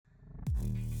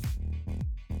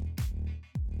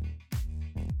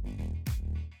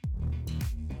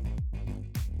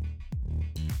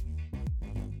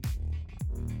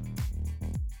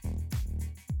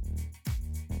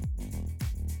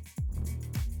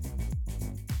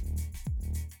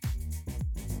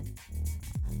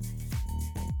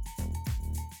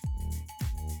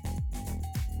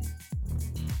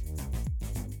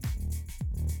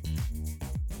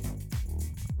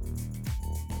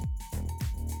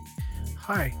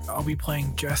Hi, I'll be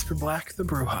playing Jasper Black, the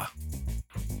Bruja.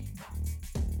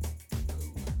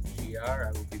 GR,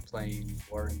 I will be playing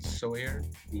Warren Sawyer,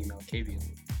 the Malkavian.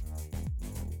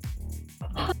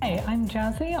 Hi, I'm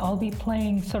Jazzy. I'll be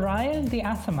playing Soraya, the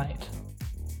Assamite.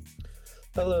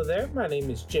 Hello there, my name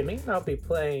is Jimmy, and I'll be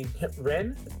playing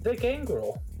Ren, the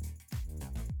Gangrel.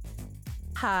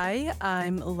 Hi,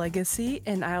 I'm Legacy,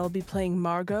 and I'll be playing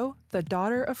Margot, the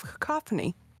daughter of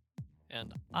Cacophony.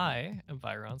 And I am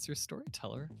Virons, your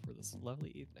storyteller for this lovely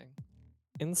evening.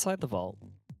 Inside the vault,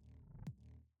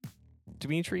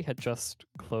 Dimitri had just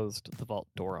closed the vault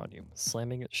door on you,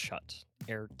 slamming it shut,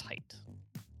 airtight.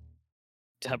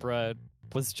 Deborah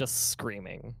was just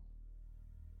screaming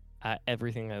at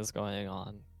everything that is going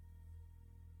on.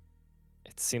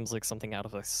 It seems like something out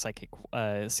of a psychic.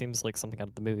 It seems like something out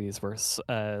of the movies where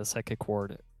psychic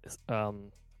ward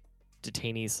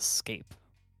detainees escape,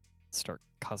 start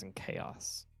causing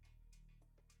chaos.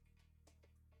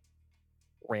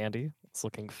 Randy is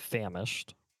looking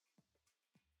famished,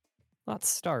 not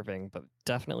starving, but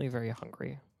definitely very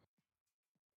hungry.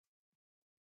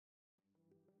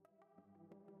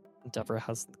 Deborah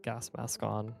has the gas mask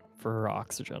on for her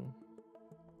oxygen.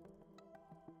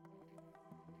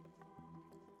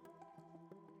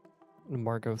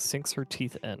 Margot sinks her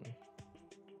teeth in,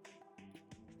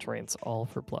 drains all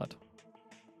of her blood,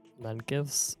 and then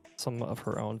gives some of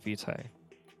her own vitae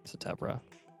to Deborah,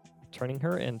 turning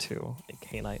her into a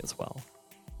canite as well.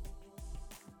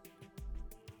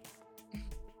 The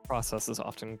process is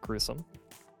often gruesome,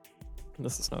 and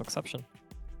this is no exception.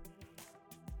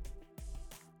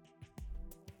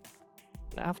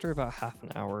 And after about half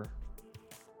an hour,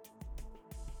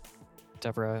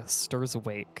 Deborah stirs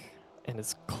awake and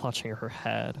is clutching her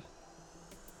head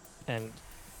and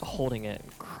holding it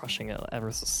and crushing it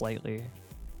ever so slightly,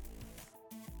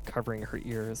 covering her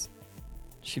ears.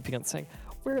 She begins saying,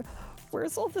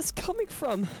 Where's all this coming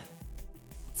from?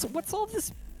 So what's all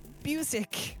this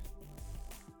music?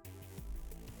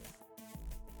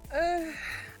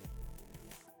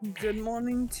 Good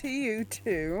morning to you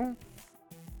too.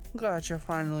 Glad you're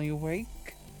finally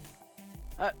awake.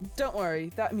 Don't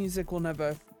worry, that music will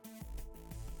never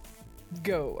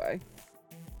go away.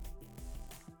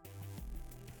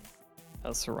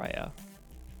 Soraya,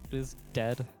 it is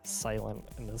dead silent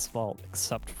in this vault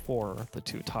except for the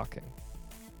two talking.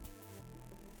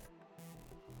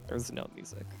 There's no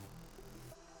music.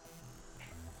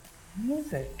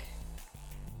 Music.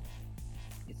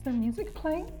 Is there music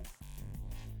playing?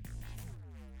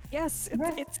 Yes,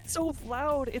 it's so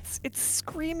loud. It's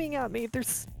screaming at me.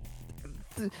 There's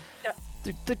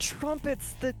the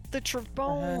trumpets, the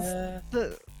trombones,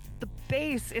 the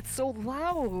bass. It's so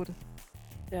loud.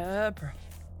 Deborah.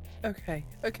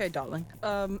 Okay, darling.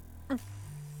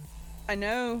 I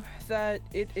know that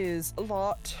it is a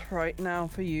lot right now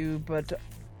for you, but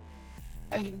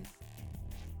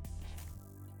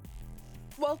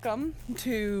welcome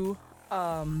to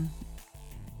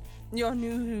your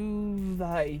new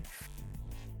life.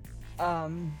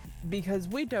 Because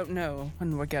we don't know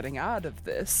when we're getting out of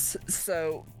this,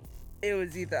 so it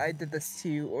was either I did this to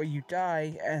you or you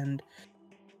die, and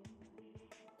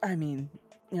I mean,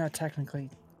 technically,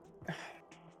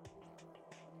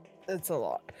 it's a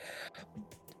lot.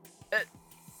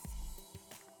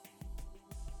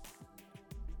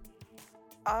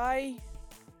 I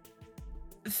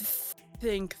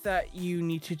think that you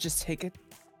need to just take it.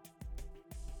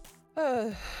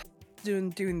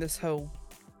 Doing this whole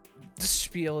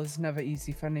spiel is never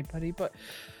easy for anybody, but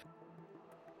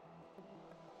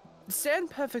stand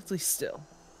perfectly still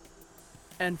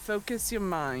and focus your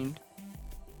mind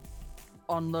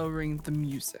on lowering the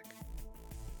music.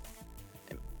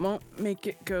 It won't make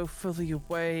it go fully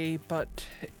away, but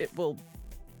it will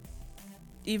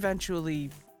eventually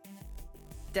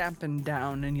dampen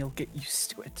down and you'll get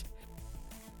used to it.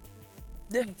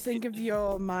 Think of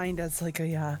your mind as like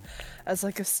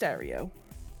a stereo.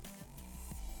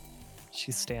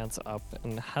 She stands up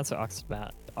and has an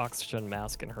oxygen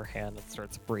mask in her hand and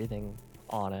starts breathing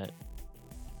on it.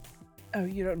 Oh,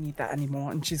 you don't need that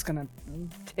anymore. And she's gonna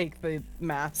take the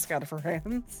mask out of her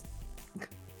hands.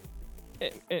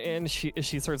 And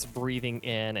she starts breathing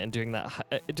in and doing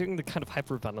the kind of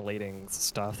hyperventilating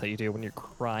stuff that you do when you're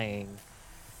crying.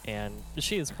 And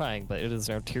she is crying, but it is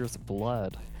now tears of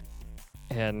blood.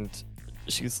 And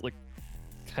she's like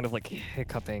kind of like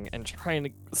hiccuping and trying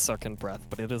to suck in breath,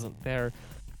 but it isn't there.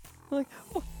 I'm like,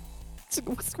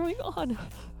 what's going on?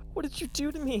 What did you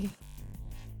do to me?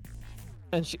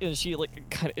 And she like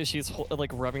she's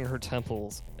like rubbing her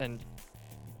temples, and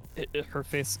her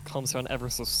face calms down ever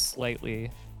so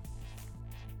slightly.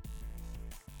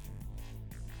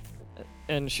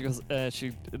 And she goes,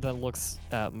 she then looks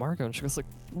at Margot and she goes like,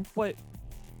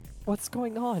 what's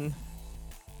going on?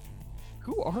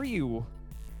 Who are you?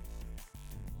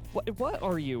 What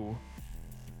are you?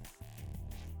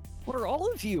 What are all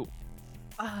of you?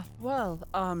 Well,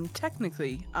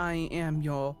 technically, I am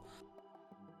your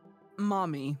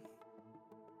mommy.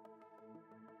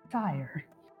 Sire.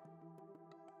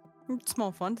 It's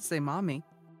more fun to say mommy.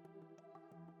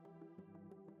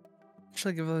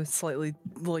 She'll give a slightly,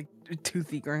 like,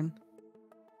 toothy grin.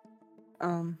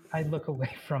 I look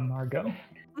away from Margot.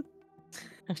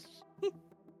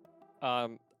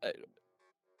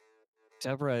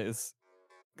 Deborah is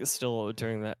still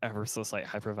doing the ever so slight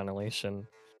hyperventilation.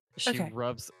 She Okay.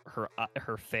 rubs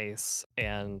her face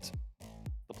and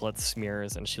the blood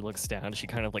smears and she looks down. She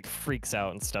kind of like freaks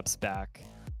out and steps back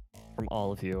from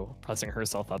all of you, pressing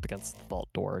herself up against the vault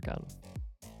door again.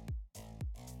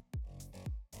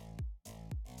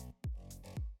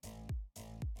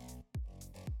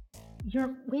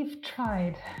 We've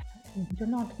tried. You're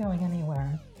not going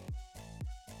anywhere.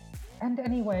 And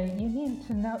anyway, you need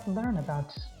to learn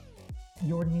about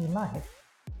your new life.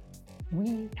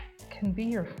 We can be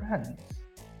your friends.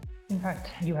 In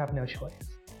fact, you have no choice.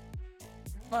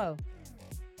 Well,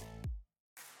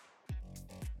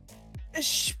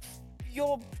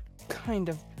 you're kind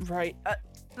of right.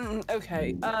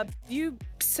 Okay. You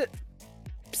sit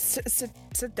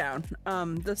down.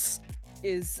 This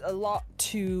is a lot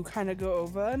to kind of go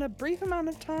over in a brief amount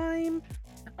of time.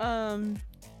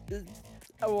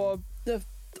 Or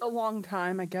a long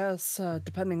time, I guess,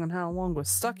 depending on how long we're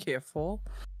stuck here for.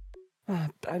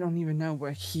 I don't even know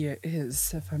where here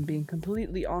is, if I'm being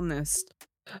completely honest.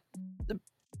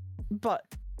 But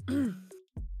do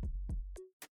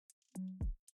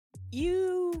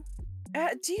you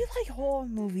like horror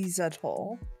movies at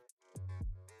all?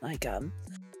 Like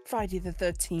Friday the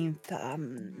 13th,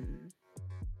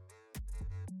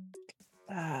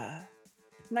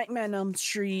 Nightmare on Elm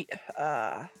Street,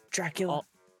 Dracula.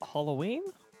 Halloween?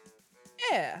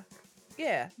 Yeah.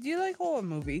 Do you like horror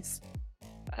movies?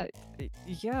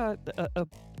 Yeah,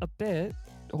 a bit.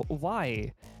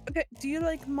 Why? Okay, do you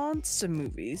like monster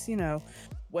movies? You know,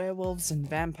 werewolves and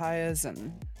vampires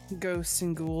and ghosts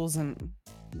and ghouls and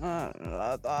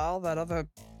all that other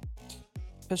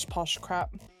pish posh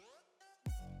crap.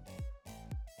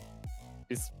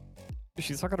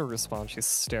 She's not gonna respond. She's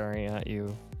staring at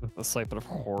you with a slight bit of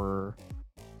horror.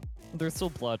 There's still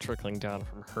blood trickling down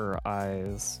from her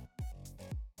eyes.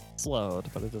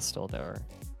 Slowed, but it is still there.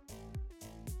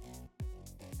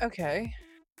 Okay.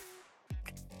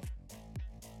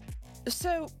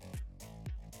 So,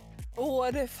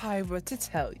 what if I were to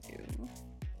tell you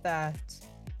that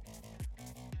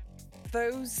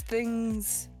those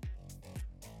things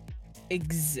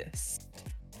exist?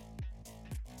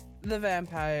 The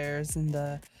vampires and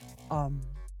the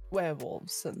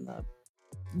werewolves and the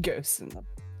ghosts and the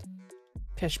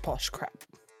pish posh crap.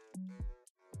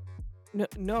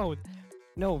 No,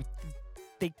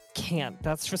 they can't.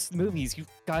 That's just movies. You've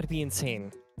got to be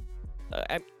insane.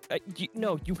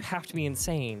 No, you have to be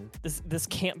insane. This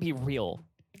can't be real.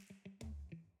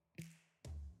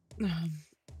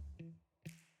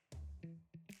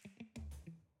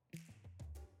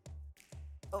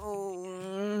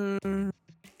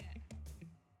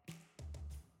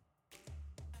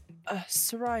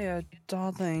 Soraya,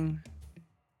 darling,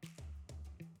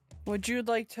 would you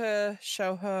like to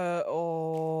show her,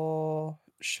 or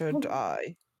should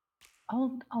I?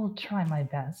 I'll try my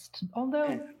best.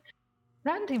 Although,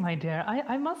 Randy, my dear,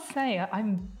 I must say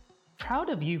I'm proud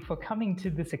of you for coming to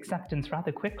this acceptance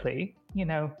rather quickly. You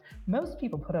know, most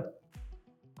people put up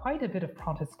quite a bit of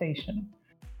protestation.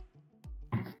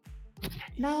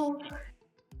 Now,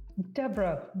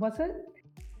 Deborah, was it?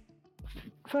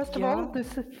 First of all,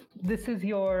 this is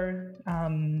your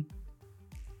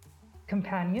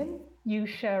companion. You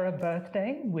share a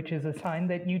birthday, which is a sign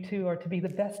that you two are to be the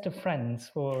best of friends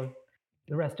for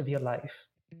the rest of your life.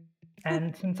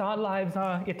 And since our lives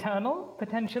are eternal,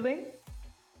 potentially,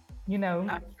 you know.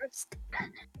 At risk.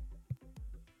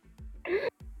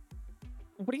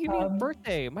 What do you mean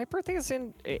birthday? My birthday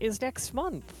is next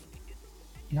month.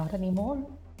 Not anymore.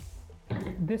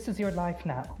 This is your life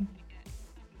now.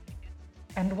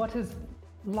 And what is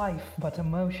life but a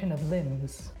motion of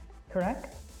limbs,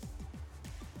 correct?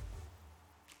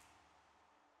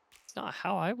 It's not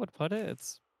how I would put it.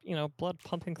 It's, blood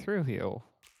pumping through you.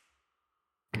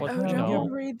 What, Oh, you don't know,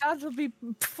 worry, that'll be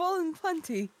full and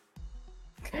plenty.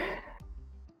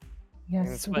 Yes,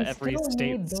 That's we what every still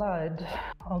need state's- blood,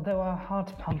 although our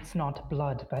heart pumps not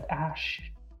blood but ash.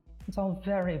 It's all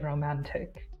very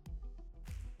romantic.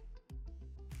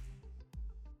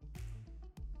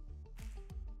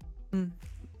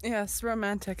 Yes,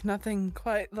 romantic. Nothing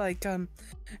quite like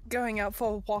going out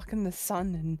for a walk in the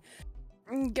sun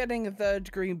and getting a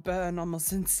third-degree burn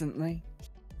almost instantly.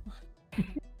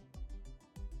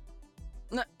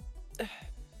 No,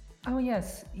 Oh,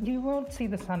 yes, you won't see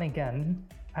the sun again.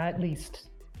 At least,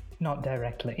 not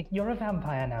directly. You're a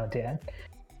vampire now, dear.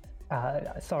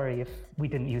 Sorry if we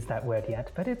didn't use that word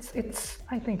yet, but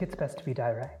I think it's best to be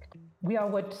direct. We are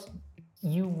what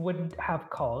you would have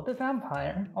called a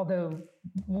vampire, although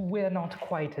we're not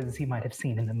quite as you might have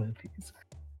seen in the movies.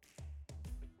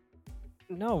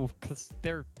 No, because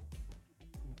they're.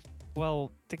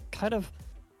 Well, they kind of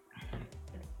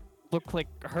look like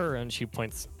her, and she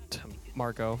points to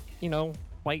Margot. You know,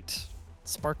 white,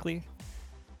 sparkly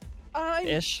I'm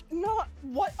ish. not.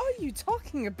 What are you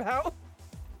talking about?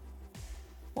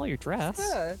 Well, your dress.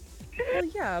 Well,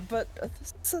 yeah, but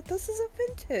this is a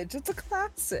vintage. It's a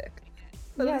classic.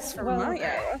 At Yes, least from well, my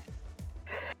era.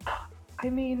 I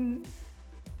mean,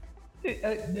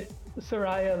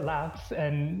 Soraya laughs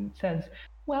and says,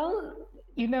 well,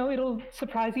 you know, it'll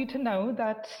surprise you to know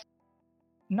that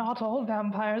not all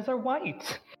vampires are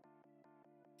white.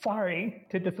 Sorry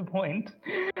to disappoint.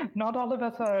 Not all of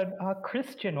us are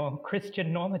Christian or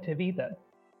Christian normative either.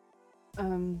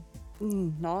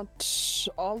 Not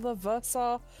all of us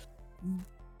are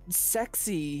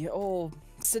sexy or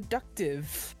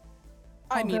seductive.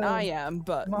 I mean, Although I am,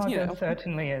 but Margot you know,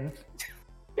 certainly is.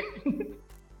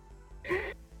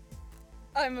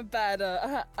 I'm a bad.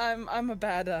 I'm a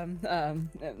bad.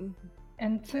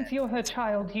 And since you're her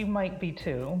child, you might be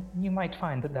too. You might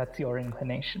find that that's your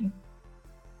inclination.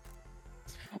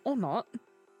 Or not.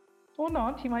 Or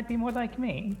not, you might be more like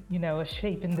me. You know, a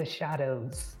shape in the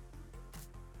shadows.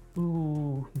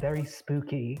 Ooh, very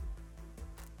spooky.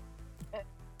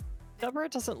 Deborah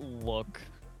doesn't look.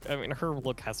 I mean, her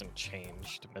look hasn't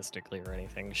changed mystically or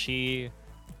anything. She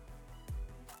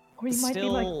Or you might be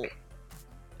still. like,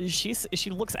 She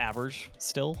looks average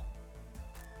still.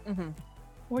 Mm-hmm.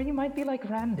 or you might be like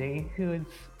Randy, who is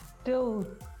still,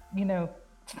 you know,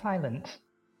 silent,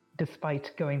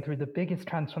 despite going through the biggest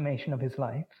transformation of his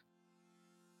life.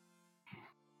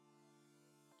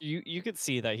 You could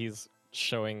see that he's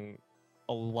showing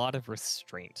a lot of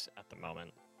restraint at the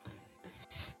moment.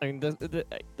 I mean,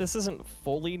 this isn't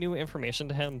fully new information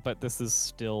to him, but this is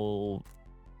still.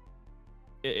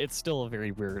 It's still a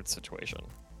very weird situation.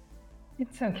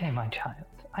 It's okay, my child.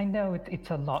 I know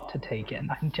it's a lot to take in.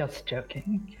 I'm just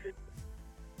joking.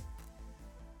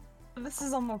 This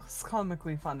is almost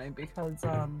comically funny because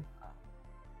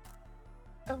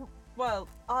well,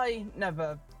 I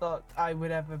never thought I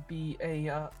would ever be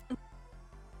a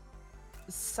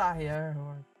sire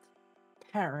or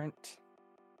parent.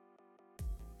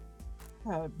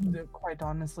 Quite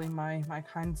honestly, my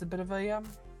kind's a bit of a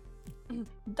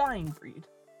dying breed.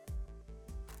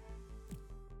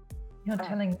 You're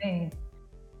telling me.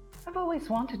 I've always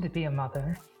wanted to be a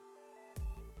mother.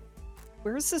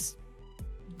 Where's this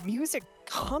music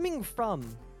coming from?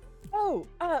 Oh,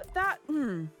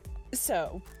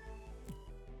 so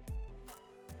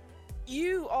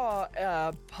you are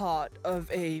a part of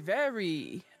a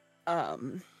very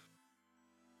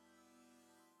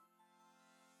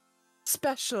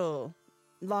special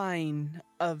line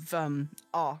of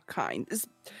our kind.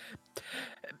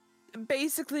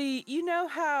 Basically, you know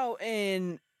how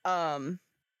in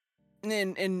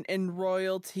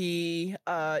royalty,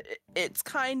 it's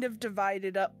kind of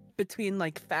divided up between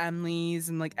like families,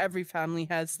 and like every family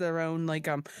has their own like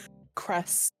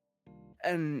crest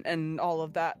and all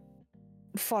of that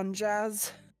fun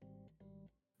jazz.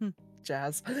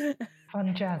 Jazz.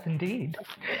 Fun jazz indeed.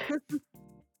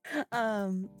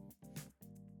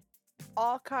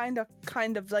 All kind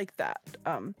of like that.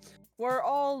 We're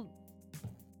all.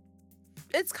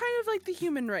 It's kind of like the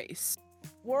human race.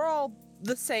 We're all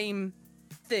the same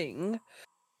thing,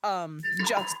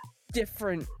 just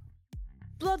different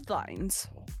bloodlines,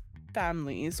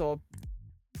 families, or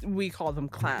we call them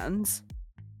clans.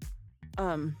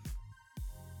 And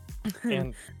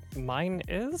mine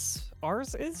is?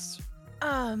 Ours is?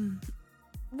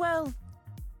 Well,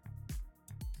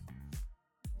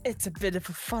 it's a bit of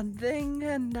a fun thing,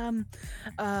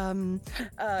 and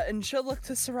she'll look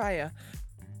to Soraya.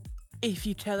 If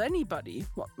you tell anybody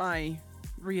what my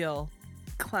real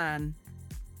clan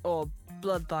or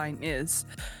bloodline is,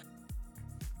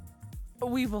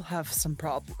 we will have some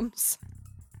problems.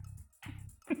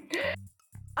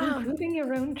 Including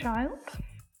your own child?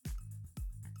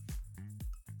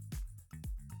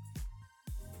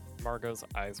 Margot's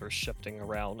eyes are shifting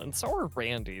around, and so are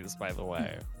Randy's, by the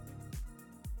way.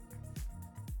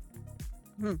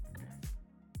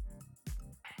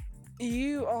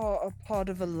 You are a part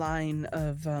of a line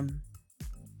of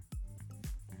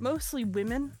mostly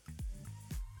women.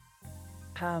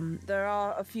 There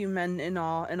are a few men in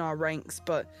our ranks,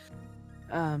 but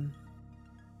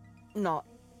not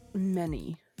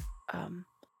many.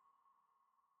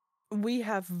 We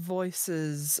have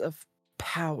voices of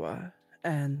power,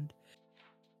 and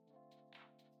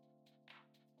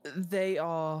they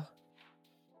are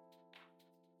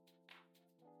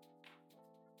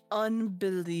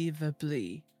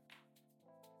unbelievably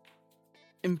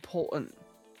important,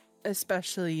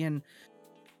 especially in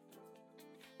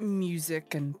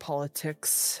music and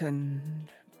politics and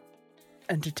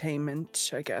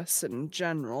entertainment, I guess, in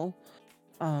general.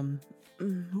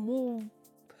 Well,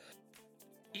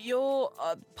 you're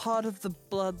a part of the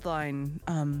bloodline,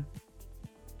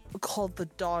 called the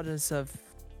Daughters of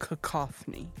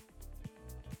Cacophony.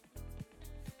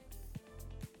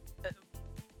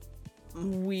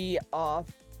 We are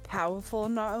powerful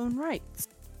in our own rights.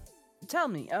 Tell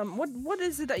me, what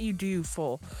is it that you do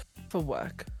for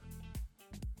work?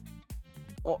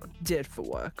 Or did for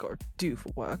work, or do for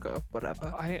work, or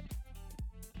whatever?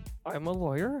 I'm a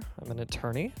lawyer. I'm an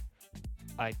attorney.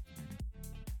 I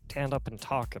stand up and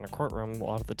talk in a courtroom a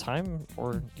lot of the time,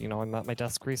 or, I'm at my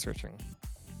desk researching.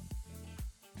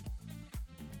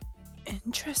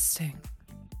 Interesting.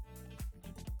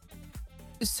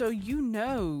 So you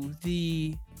know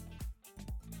the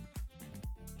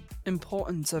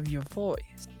importance of your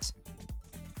voice.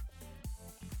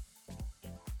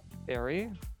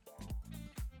 Barry?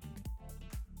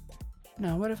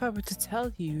 Now, what if I were to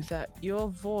tell you that your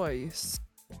voice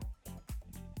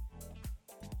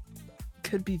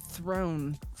could be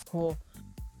thrown for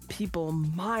people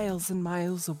miles and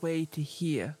miles away to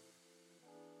hear?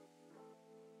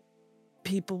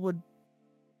 People would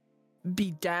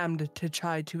be damned to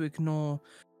try to ignore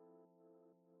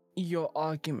your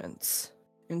arguments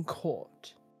in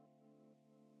court.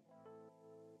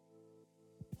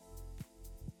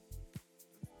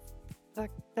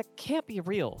 That can't be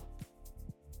real.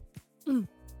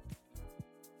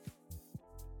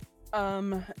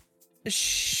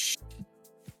 She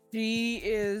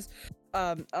is,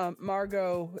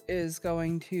 Margot is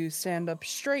going to stand up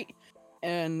straight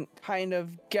and kind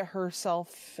of get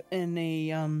herself in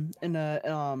a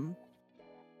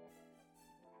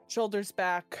shoulders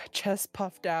back, chest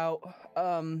puffed out.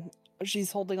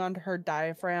 She's holding onto her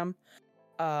diaphragm,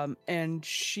 and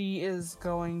she is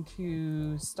going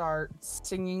to start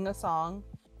singing a song.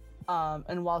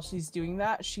 And while she's doing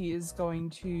that, she is going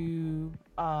to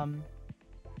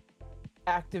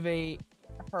activate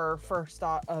her first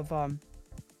thought of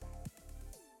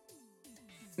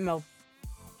Melpiphany.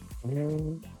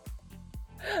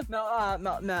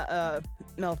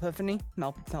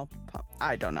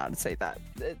 I don't know how to say that.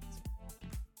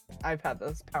 I've had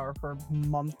this power for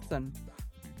months, and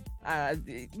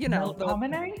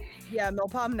Melpomene?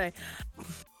 Melpomene.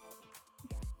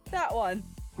 That one.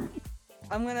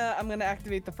 I'm gonna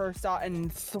activate the first thought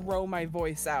and throw my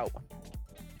voice out,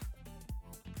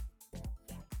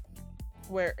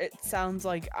 where it sounds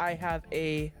like I have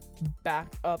a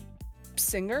backup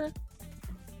singer,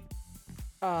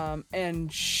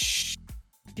 and she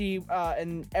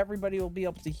and everybody will be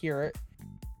able to hear it,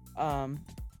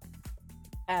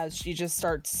 as she just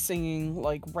starts singing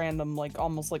like random, like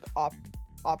almost like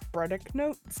operatic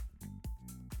notes.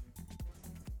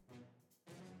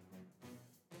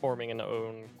 Forming an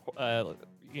own,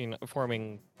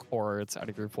 forming chords out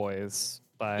of your voice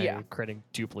by creating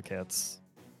duplicates.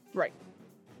 Right.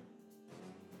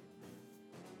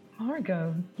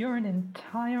 Margot, you're an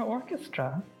entire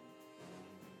orchestra.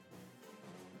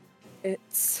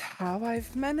 It's how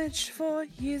I've managed for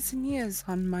years and years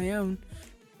on my own.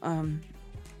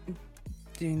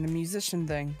 Doing the musician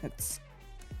thing. It's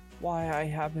why I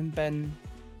haven't been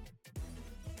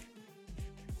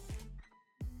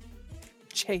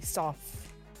chased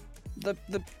off. The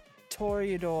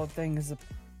Toreador thing is a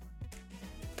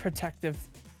protective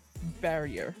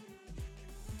barrier.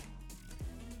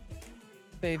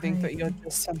 They think that you're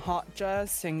just some hot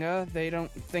jazz singer. They don't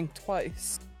think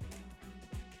twice.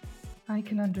 I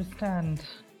can understand.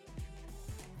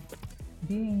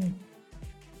 Being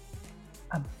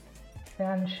a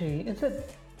banshee, is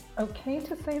it okay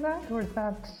to say that, or is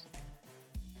that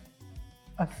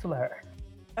a slur?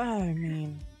 I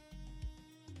mean,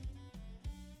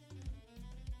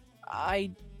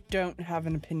 I don't have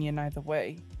an opinion either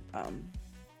way.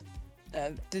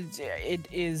 It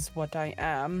is what I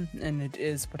am, and it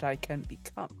is what I can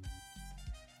become.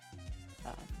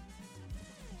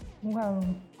 Well,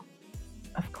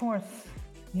 of course,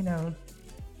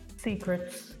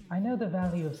 secrets. I know the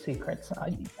value of secrets,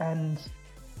 and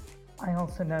I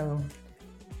also know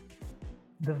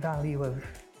the value of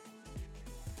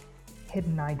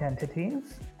hidden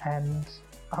identities and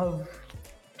of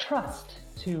trust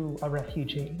to a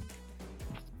refugee.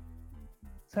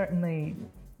 Certainly,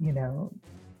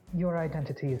 your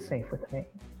identity is safe with me.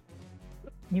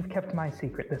 You've kept my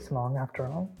secret this long, after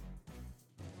all.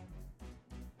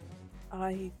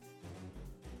 I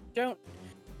don't.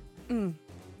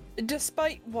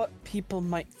 Despite what people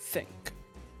might think,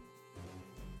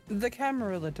 the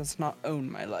Camarilla does not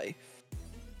own my life.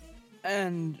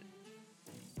 And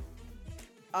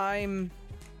I'm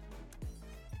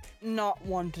not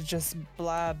one to just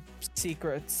blab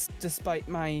secrets despite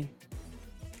my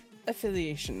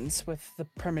affiliations with the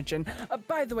Primogen.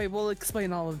 By the way, we'll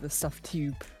explain all of this stuff to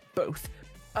you both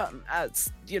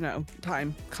as,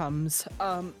 time comes.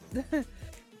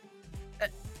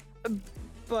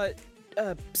 But,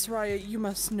 Soraya, you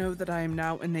must know that I am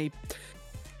now in a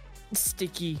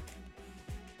sticky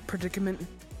predicament.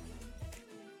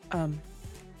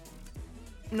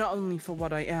 Not only for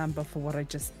what I am, but for what I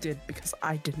just did, because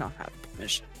I did not have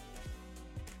permission.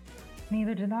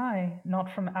 Neither did I,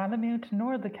 not from Alamut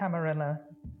nor the Camarilla,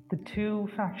 the two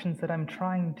factions that I'm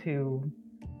trying to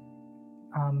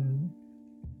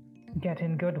get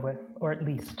in good with, or at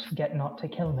least get not to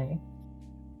kill me.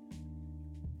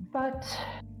 But,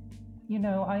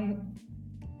 I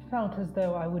felt as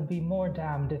though I would be more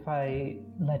damned if I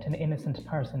let an innocent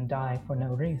person die for no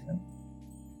reason.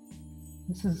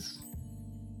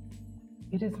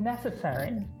 It is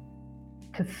necessary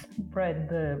to spread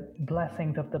the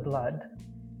blessings of the blood,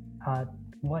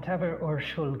 whatever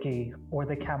Urshulgi or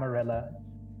the Camarilla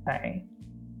say.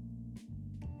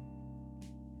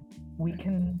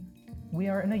 We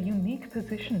are in a unique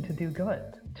position to do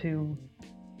good, to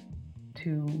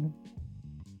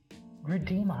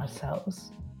redeem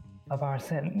ourselves of our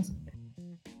sins.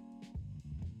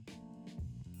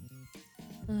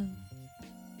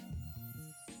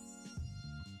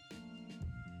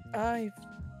 I've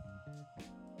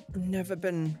never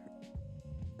been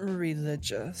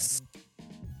religious,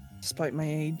 despite my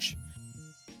age.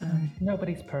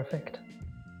 Nobody's perfect.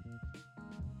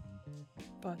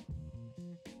 But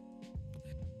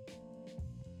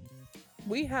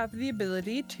we have the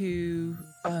ability to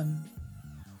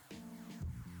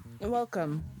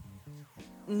welcome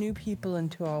new people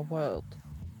into our world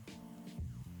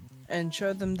and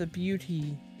show them the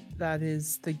beauty that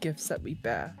is the gifts that we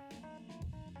bear.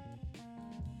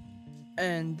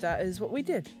 And that is what we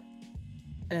did.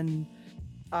 And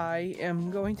I am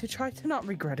going to try to not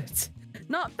regret it.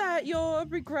 Not that you're a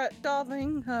regret,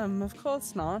 darling. Of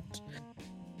course not.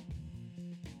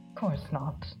 Of course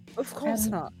not. Of course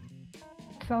not.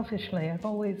 Selfishly, I've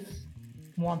always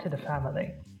wanted a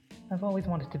family. I've always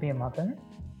wanted to be a mother.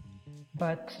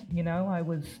 But, I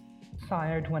was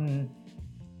sired when,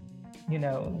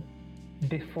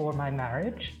 before my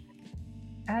marriage.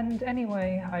 And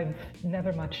anyway, I've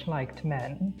never much liked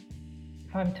men.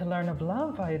 If I'm to learn of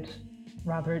love, I'd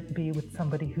rather it be with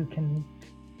somebody who can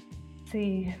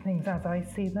see things as I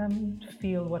see them,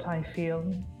 feel what I feel.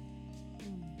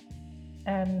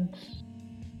 And,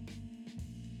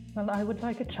 well, I would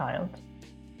like a child.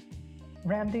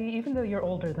 Randy, even though you're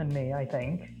older than me, I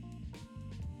think.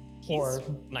 He's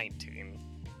 19.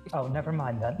 Oh, never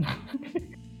mind then.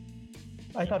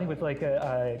 I thought he was like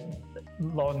a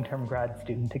long-term grad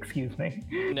student, excuse me.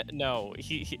 No,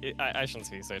 I shouldn't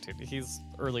say so too. He's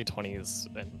early 20s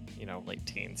and, late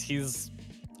teens. He's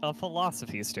a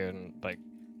philosophy student, but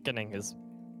getting his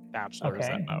bachelor's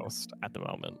at most at the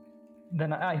moment.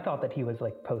 Then I thought that he was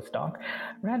like postdoc.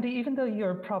 Randy, even though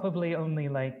you're probably only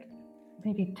like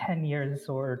maybe 10 years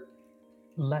or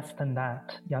less than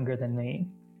that younger than me,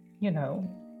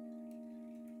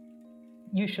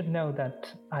 you should know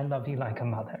that I love you like a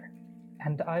mother,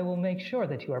 and I will make sure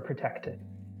that you are protected.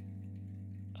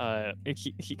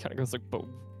 He kind of goes like, but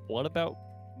what about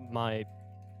my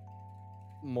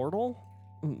mortal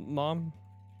mom?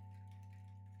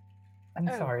 I'm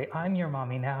sorry, I'm your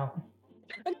mommy now.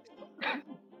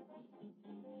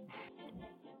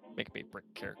 Make me brick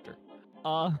character.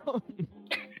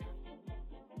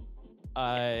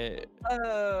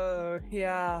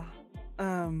 Yeah.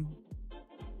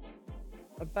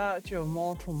 About your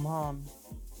mortal mom.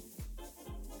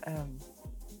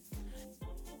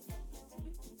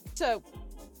 So,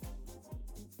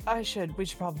 we should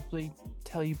probably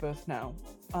tell you both now.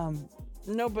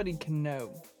 Nobody can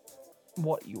know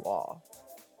what you are.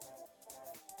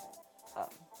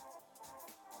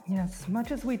 Yes,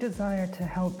 much as we desire to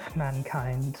help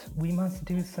mankind, we must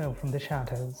do so from the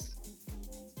shadows.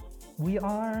 We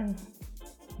are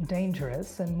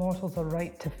dangerous, and mortals are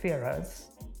right to fear us.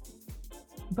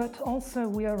 But also,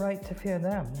 we are right to fear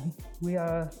them. We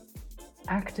are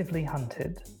actively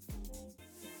hunted.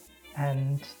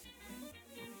 And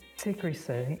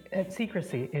secrecy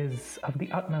is of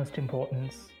the utmost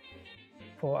importance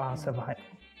for our survival.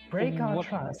 Break our What-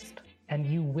 trust, and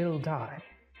you will die.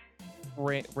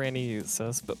 Randy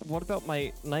says, but what about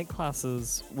my night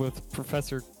classes with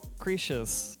Professor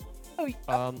Cretius?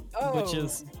 Which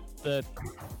is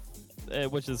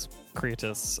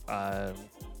Cretus.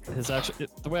 His actually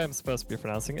the way I'm supposed to be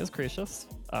pronouncing it is Cretius.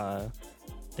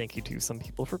 Thank you to some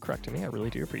people for correcting me. I really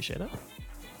do appreciate it.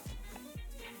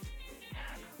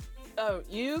 Oh,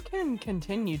 you can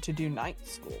continue to do night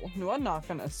school. No, I'm not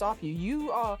gonna stop you.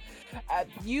 You are,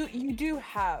 you do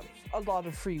have a lot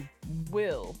of free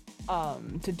will,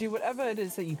 to do whatever it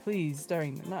is that you please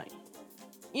during the night.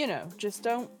 You know, just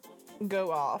don't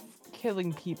go off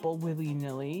killing people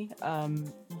willy-nilly.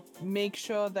 Make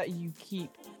sure that you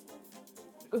keep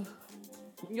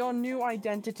your new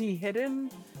identity hidden.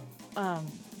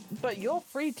 But you're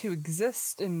free to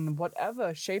exist in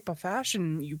whatever shape or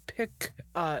fashion you pick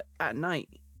at night.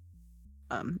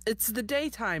 It's the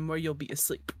daytime where you'll be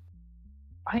asleep.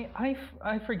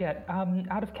 I forget.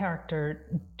 Out of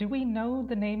character, do we know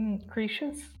the name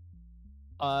Cretius?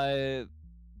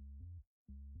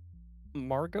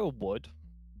 Margot would.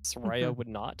 Soraya would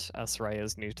not, as Soraya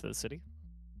is new to the city.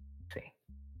 See.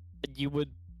 You would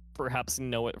perhaps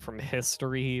know it from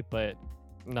history, but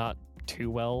not too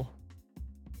well.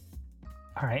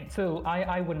 All right, so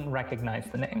I wouldn't recognize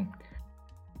the name.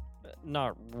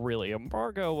 Not really.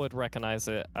 Margot would recognize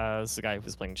it as the guy who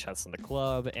was playing chess in the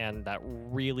club and that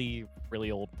really,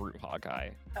 really old Bruja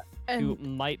guy who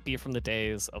might be from the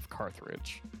days of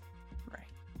Carthage.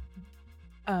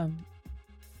 Right.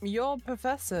 Your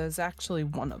professor is actually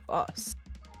one of us.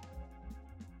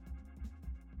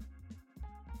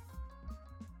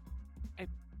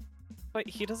 But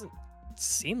he doesn't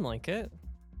seem like it.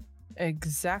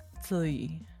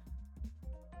 Exactly.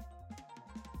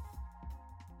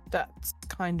 That's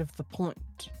kind of the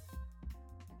point.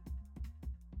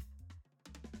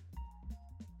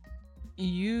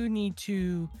 You need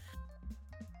to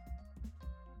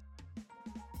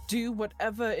do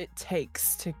whatever it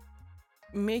takes to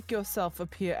make yourself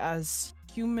appear as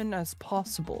human as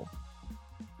possible.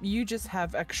 You just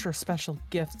have extra special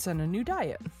gifts and a new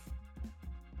diet.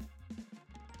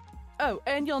 Oh,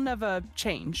 and you'll never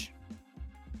change.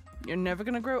 You're never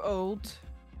gonna grow old.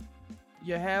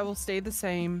 Your hair will stay the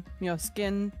same. Your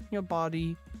skin, your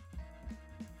body.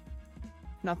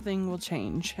 Nothing will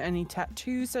change. Any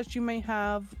tattoos that you may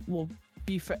have will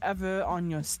be forever on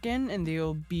your skin, and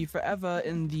they'll be forever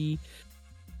in the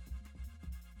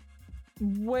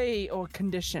way or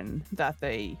condition that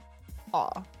they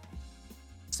are.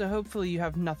 So hopefully you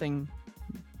have nothing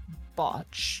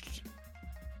botched.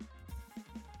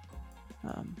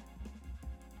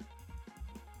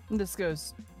 This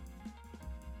goes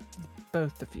to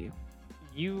both of you.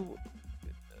 You,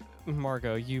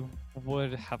 Margot, you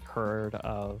would have heard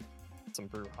of some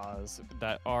Brujas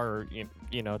that are,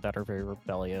 that are very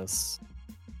rebellious.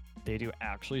 They do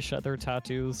actually shed their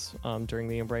tattoos during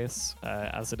the embrace,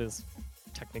 as it is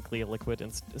technically a liquid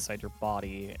inside your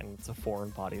body, and it's a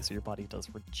foreign body, so your body does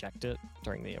reject it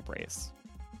during the embrace.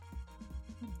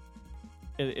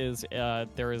 It is,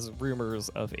 there is rumors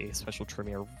of a special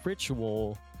Tremere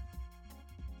ritual,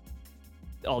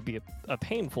 albeit a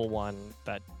painful one,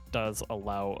 that does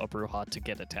allow a Bruja to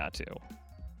get a tattoo.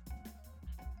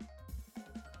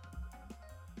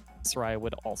 Soraya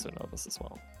would also know this as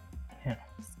well. Yeah.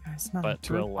 This guy's not But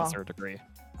to a Bruja. lesser degree.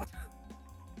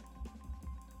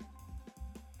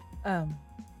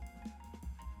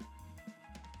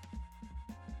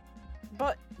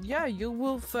 But yeah, you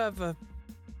will forever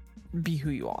be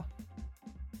who you are.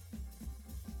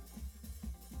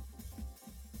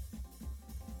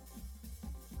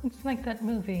 It's like that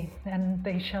movie, and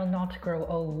they shall not grow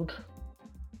old.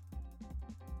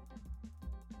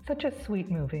 Such a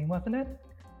sweet movie, wasn't it?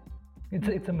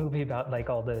 It's a movie about like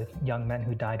all the young men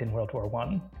who died in World War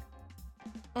One.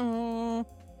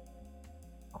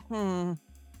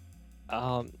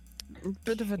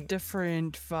 Bit of a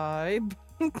different vibe.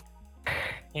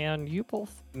 And you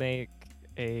both make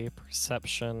a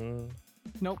perception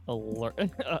Nope. alert.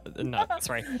 No,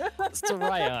 sorry.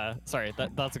 Soraya. Sorry,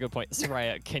 that's a good point.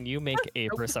 Soraya, can you make a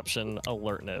perception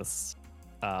alertness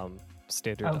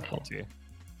standard Okay. difficulty?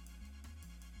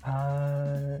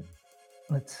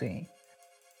 Let's see.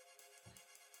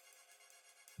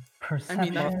 I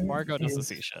Perception. mean, Margot doesn't is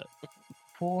see shit.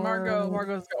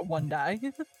 Margot's got one die.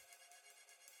 Okay.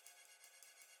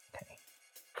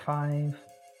 5,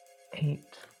 8.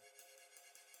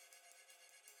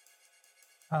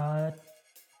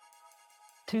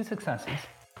 2 successes.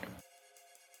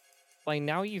 By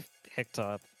now you've picked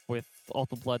up with all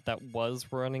the blood that was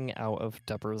running out of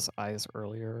Deborah's eyes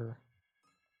earlier.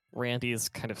 Randy is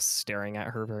kind of staring at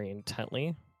her very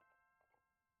intently.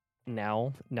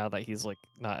 Now that he's like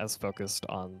not as focused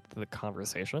on the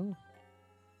conversation.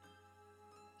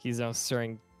 He's now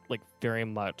staring like very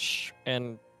much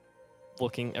and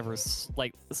looking ever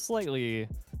slightly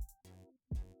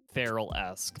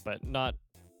feral-esque, but not.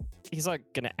 He's not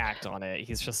gonna act on it.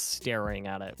 He's just staring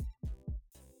at it.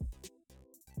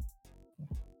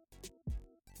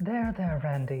 There,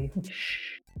 Randy.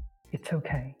 Shh. It's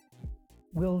okay.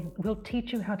 We'll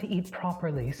teach you how to eat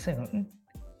properly soon.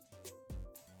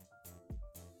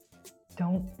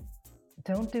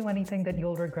 Don't do anything that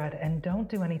you'll regret, and don't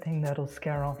do anything that'll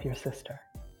scare off your sister.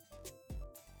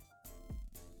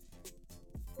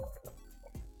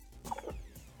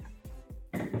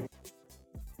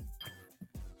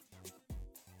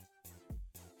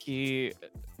 He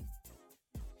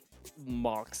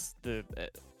mocks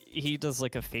he does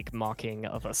like a fake mocking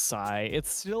of a sigh. It's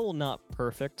still not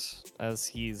perfect, as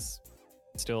he's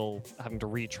still having to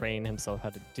retrain himself how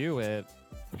to do it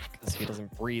because he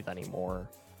doesn't breathe anymore.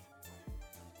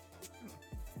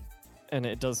 And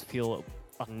it does feel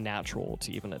unnatural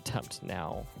to even attempt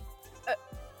now.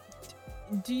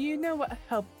 Do you know what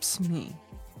helps me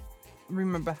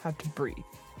remember how to breathe?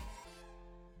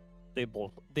 They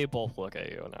both look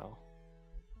at you now.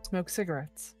 Smoke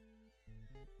cigarettes.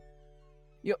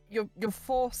 You're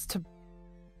forced to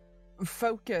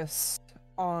focus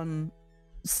on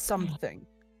something.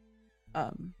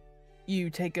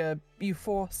 You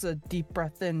force a deep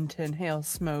breath in to inhale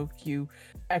smoke, you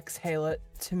exhale it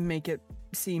to make it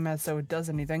seem as though it does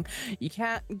anything. You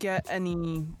can't get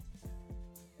any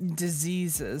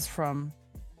diseases from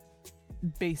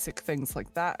basic things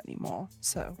like that anymore,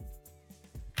 so.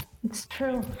 It's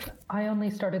true. I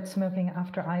only started smoking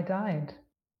after I died.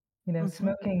 You know,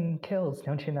 smoking kills,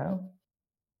 don't you know?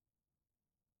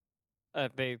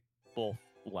 They both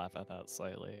laugh at that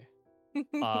slightly.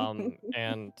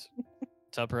 And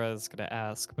Deborah is gonna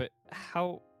ask, but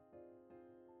how?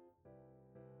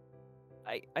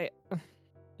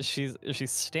 She's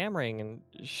stammering and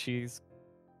she's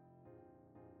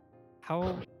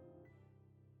how?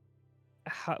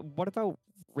 What about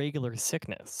regular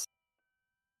sickness?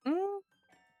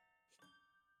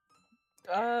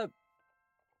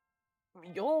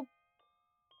 You'll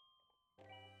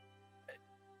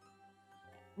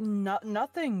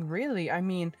nothing really. I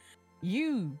mean,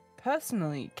 you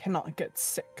personally cannot get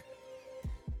sick.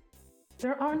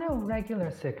 There are no regular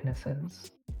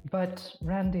sicknesses, but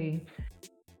Randy,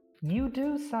 you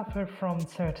do suffer from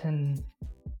certain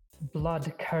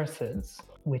blood curses,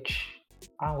 which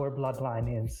our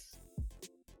bloodline is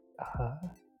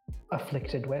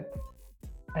afflicted with.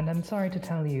 And I'm sorry to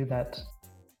tell you that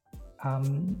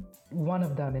one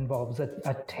of them involves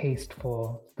a taste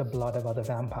for the blood of other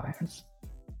vampires.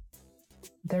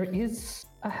 There is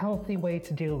a healthy way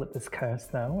to deal with this curse,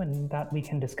 though, and that we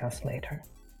can discuss later.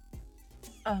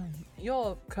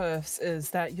 Your curse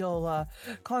is that you'll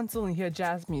constantly hear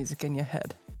jazz music in your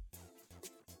head.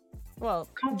 Well,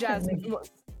 Constantly.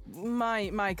 jazz.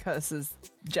 My curse is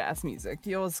jazz music.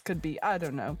 Yours could be, I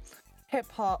don't know, hip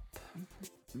hop,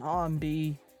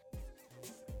 R&B,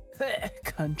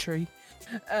 country.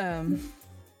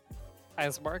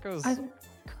 As Marco's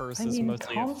curse I is mean,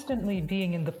 mostly constantly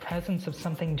being in the presence of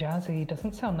something jazzy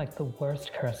doesn't sound like the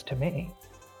worst curse to me.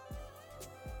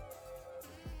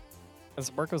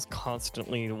 as Marco's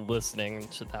constantly listening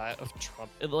to that of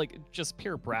Trump, like just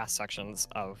pure brass sections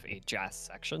of a jazz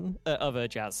section,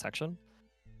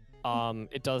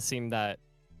 it does seem that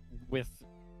with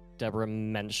Deborah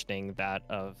mentioning that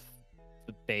of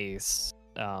the bass,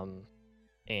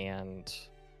 and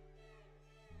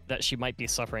that she might be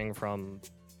suffering from,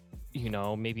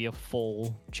 maybe a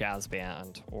full jazz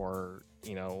band or,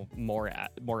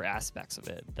 more aspects of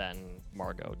it than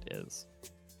Margot is.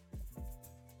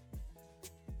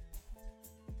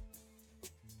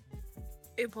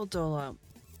 It will dole out.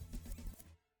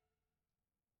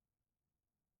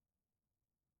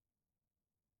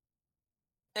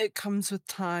 It comes with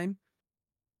time.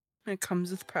 It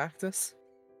comes with practice.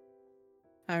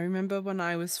 I remember when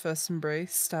I was first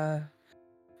embraced, it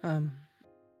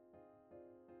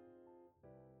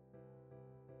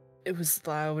was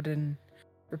loud and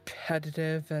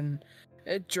repetitive, and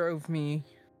it drove me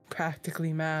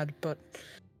practically mad, but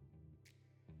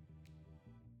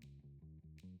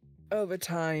over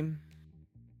time,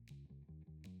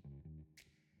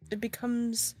 it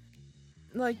becomes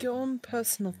like your own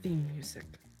personal theme music.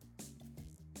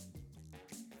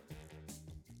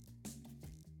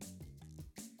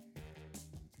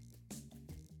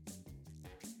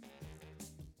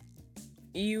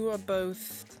 You are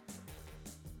both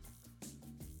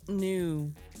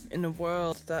new in a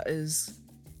world that is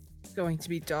going to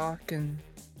be dark and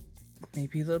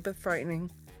maybe a little bit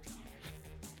frightening.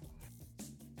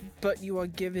 But you are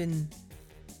given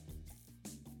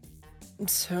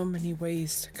so many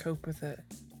ways to cope with it.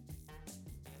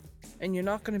 And you're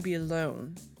not going to be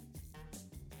alone.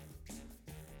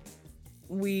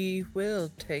 We will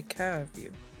take care of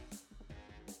you.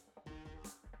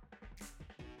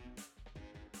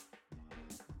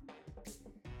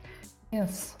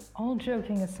 Yes, all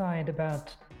joking aside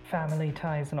about family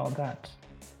ties and all that,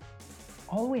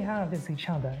 all we have is each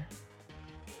other.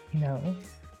 You know,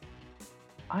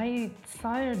 I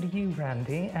sired you,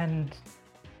 Randy, and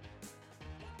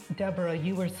Deborah,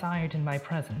 you were sired in my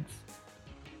presence.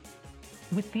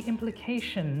 With the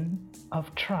implication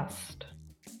of trust,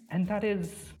 and that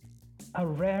is a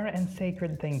rare and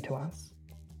sacred thing to us.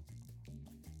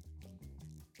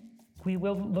 We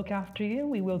will look after you,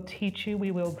 we will teach you,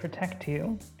 we will protect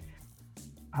you.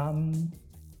 And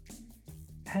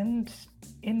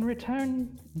in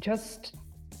return, just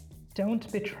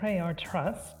don't betray our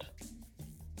trust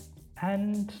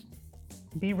and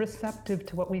be receptive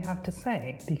to what we have to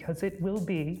say, because it will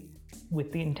be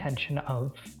with the intention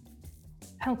of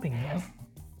helping you.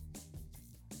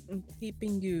 And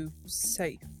keeping you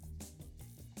safe.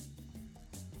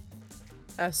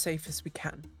 As safe as we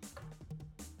can.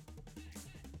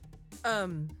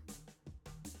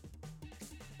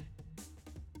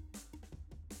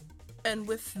 And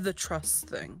with the trust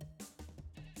thing,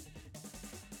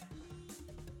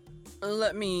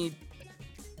 let me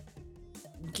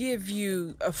give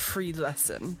you a free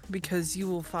lesson, because you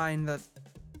will find that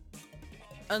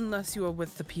unless you are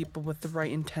with the people with the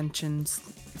right intentions,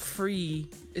 free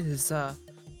is,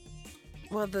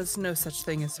 well, there's no such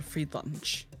thing as a free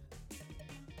lunch.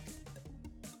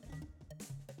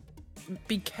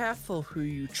 Be careful who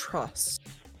you trust.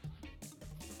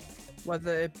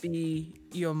 Whether it be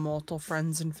your mortal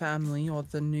friends and family or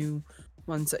the new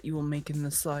ones that you will make in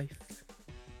this life.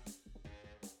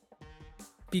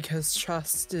 Because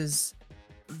trust is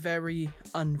very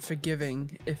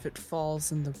unforgiving if it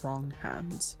falls in the wrong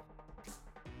hands.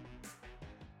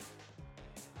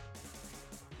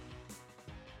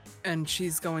 And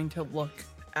she's going to look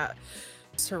at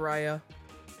Soraya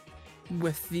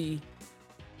with the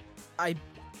I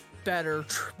better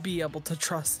be able to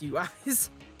trust you eyes.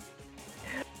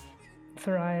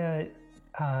 Soraya,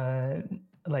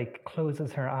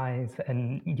 closes her eyes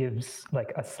and gives,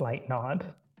 a slight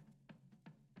nod.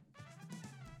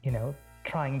 You know,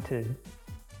 trying to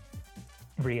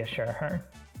reassure her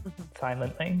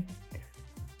silently.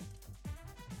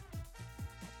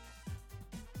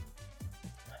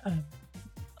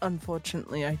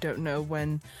 Unfortunately, I don't know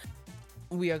when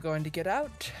we are going to get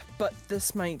out, but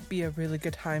this might be a really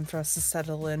good time for us to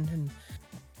settle in and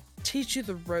teach you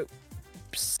the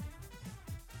ropes.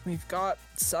 We've got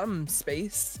some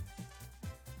space.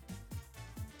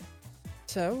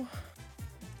 So,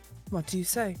 what do you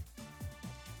say?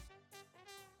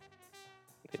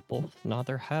 They both nod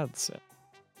their heads.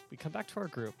 We come back to our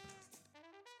group,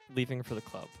 leaving for the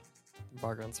club.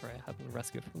 Margot and Soraya have been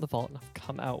rescued from the vault and have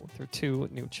come out with their 2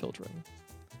 new children.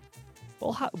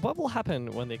 What will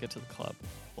happen when they get to the club?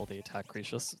 Will they attack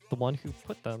Gracious, the one who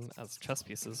put them as chess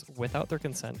pieces, without their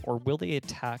consent, or will they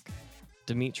attack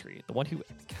Dimitri, the one who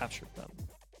captured them?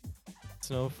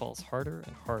 Snow falls harder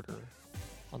and harder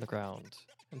on the ground,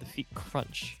 and the feet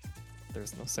crunch.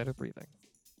 There's no sign of breathing.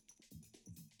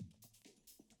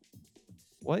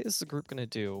 What is the group going to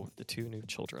do with the 2 new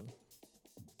children?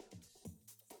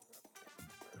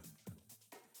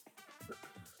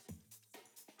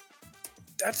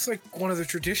 That's like one of the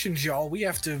traditions, y'all. We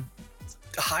have to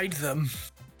hide them.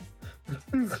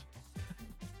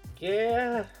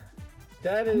 Yeah,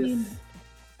 that is.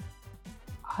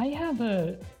 I have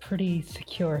a pretty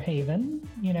secure haven,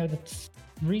 that's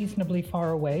reasonably far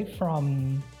away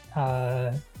from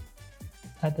at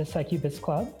the Succubus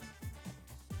Club.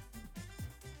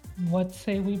 What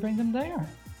say we bring them there?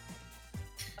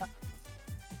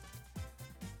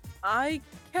 I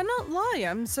cannot lie,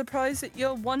 I'm surprised that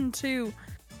you're one to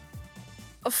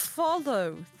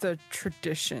follow the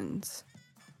traditions.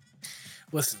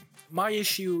 Listen, my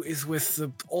issue is with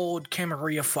the old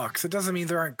Camarilla fucks. It doesn't mean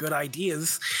there aren't good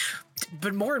ideas,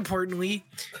 but more importantly,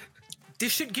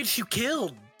 this shit gets you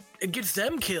killed. It gets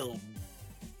them killed.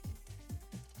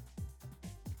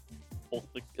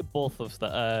 Both of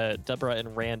the Deborah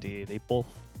and Randy, they both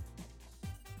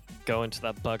go into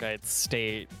that bug-eyed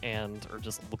state and are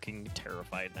just looking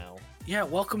terrified now. Yeah,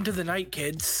 welcome to the night,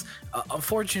 kids.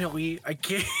 Unfortunately, I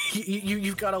can't.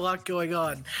 You've got a lot going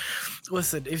on.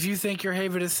 Listen, if you think your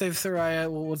haven is safe, Soraya,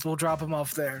 we'll drop him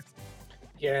off there.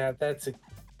 Yeah, that's a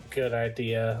good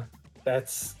idea.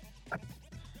 That's.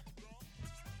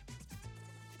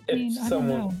 I mean, If I don't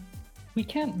someone. know. We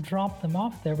can't drop them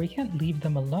off there. We can't leave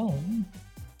them alone.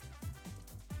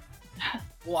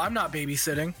 Well, I'm not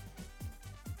babysitting.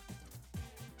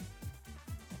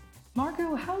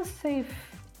 Margot, how safe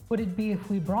would it be if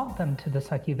we brought them to the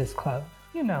Succubus Club?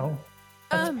 You know,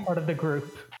 as part of the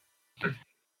group.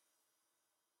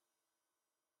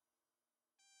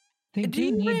 They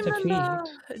do need to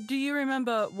feed. Do you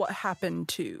remember what happened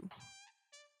to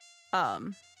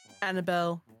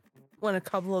Annabelle when a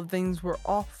couple of things were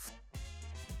off?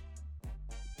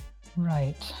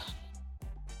 Right.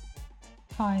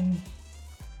 Fine.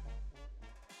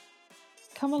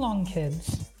 Come along,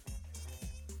 kids.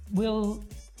 We'll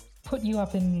put you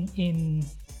up in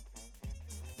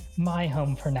my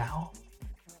home for now.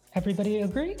 Everybody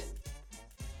agreed?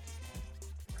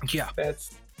 Yeah.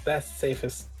 That's the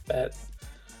safest bet.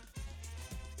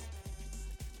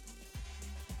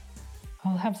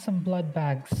 I'll have some blood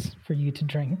bags for you to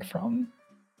drink from.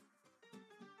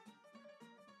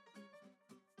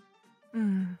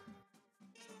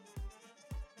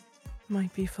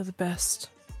 Might be for the best.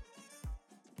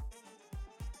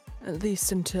 At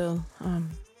least until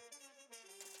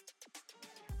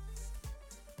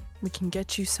we can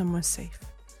get you somewhere safe.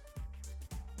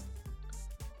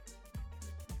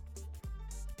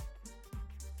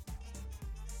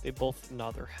 They both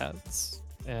nod their heads,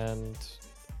 and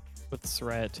with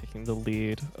Soraya taking the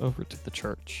lead over to the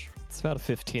church. It's about a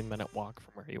 15-minute walk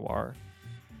from where you are.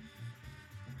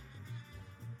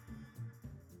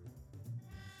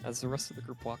 As the rest of the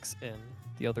group walks in,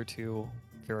 the other two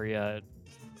are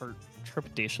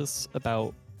trepidatious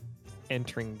about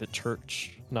entering the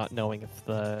church, not knowing if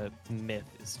the myth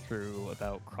is true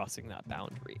about crossing that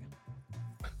boundary.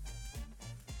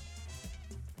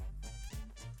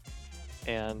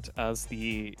 And as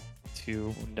the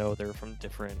two know they're from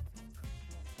different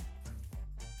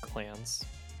clans,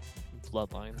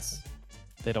 bloodlines,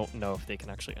 they don't know if they can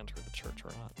actually enter the church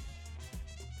or not.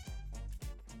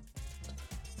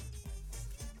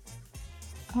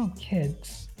 Oh,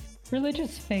 kids.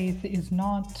 Religious faith is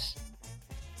not,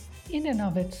 in and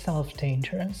of itself,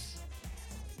 dangerous.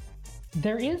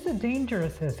 There is a danger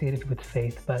associated with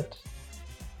faith, but,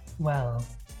 well,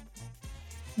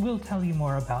 we'll tell you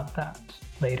more about that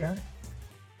later.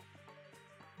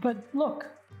 But look,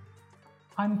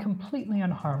 I'm completely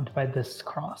unharmed by this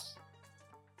cross.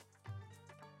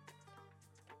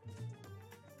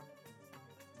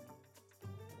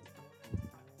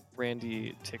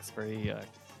 Randy takes a very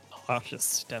cautious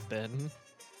step in,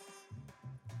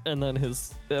 and then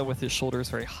with his shoulders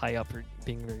very high up,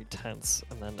 being very tense,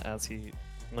 and then as he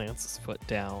lands his foot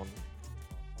down,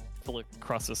 fully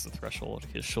crosses the threshold,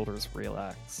 his shoulders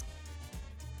relax.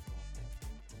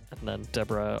 And then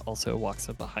Deborah also walks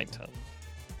up behind him,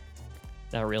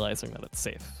 now realizing that it's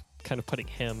safe, kind of putting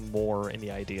him more in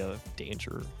the idea of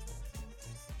danger.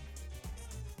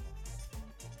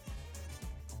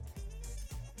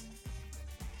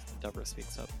 Deborah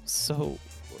speaks up. So,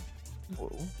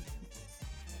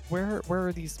 where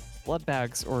are these blood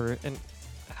bags, and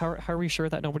how are we sure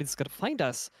that nobody's gonna find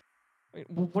us?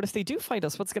 What if they do find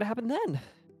us? What's gonna happen then?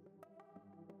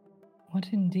 What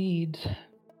indeed?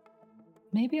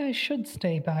 Maybe I should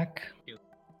stay back.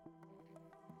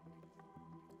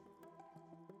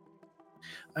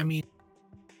 I mean,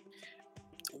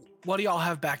 what do y'all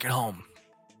have back at home?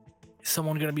 Is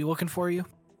someone gonna be looking for you?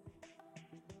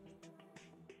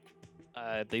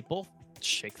 They both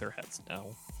shake their heads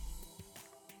no.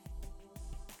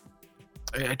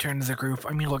 I turn to the group.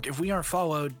 I mean, look, if we aren't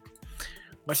followed,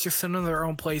 let's just send them to their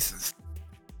own places.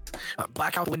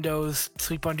 Black out the windows,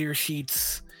 sleep under your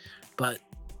sheets. But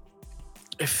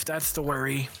if that's the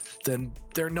worry, then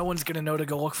no one's gonna know to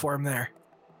go look for him there.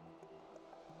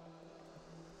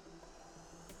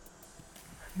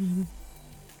 I mean,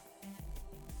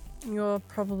 you're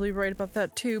probably right about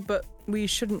that too, but we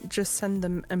shouldn't just send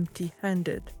them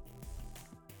empty-handed.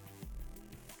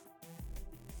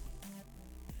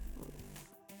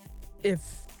 If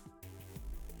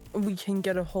we can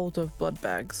get a hold of blood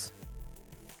bags.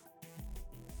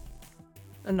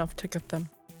 Enough to get them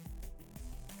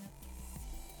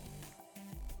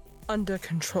under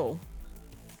control.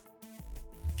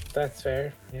 That's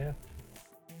fair, yeah.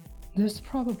 There's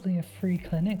probably a free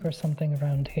clinic or something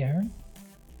around here.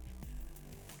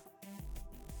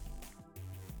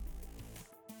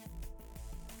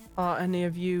 Are any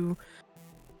of you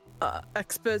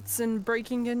experts in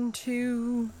breaking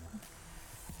into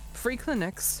free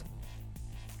clinics?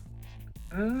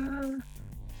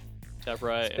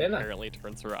 Deborah It's been a- inherently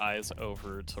turns her eyes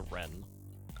over to Ren.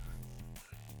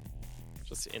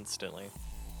 Just instantly.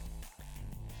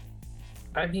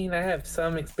 I mean, I have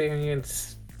some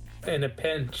experience in a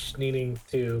pinch needing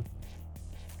to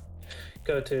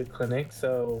go to a clinic,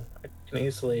 so I can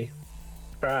easily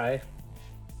try.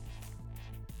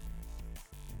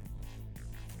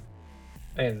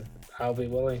 And I'll be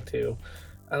willing to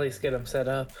at least get them set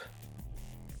up.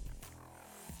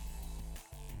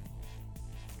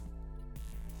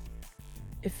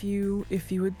 If you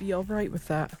would be all right with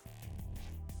that,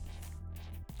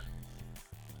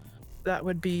 that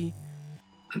would be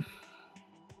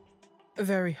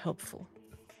very helpful.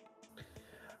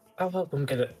 I'll help them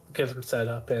get them set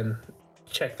up and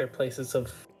check their places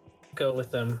of go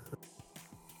with them.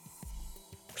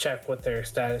 Check what their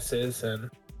status is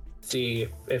and see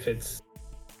if it's,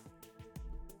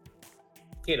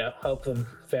 help them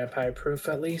vampire proof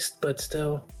at least, but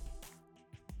still.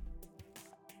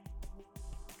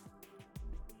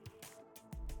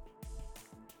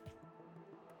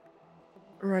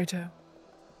 Righto.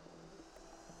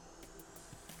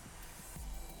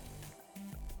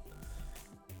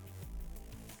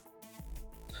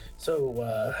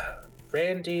 So,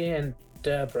 Randy and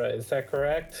Deborah, is that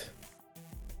correct?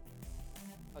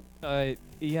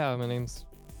 Yeah, my name's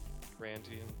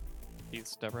Randy and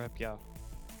he's Deborah, yeah.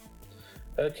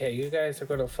 Okay, you guys are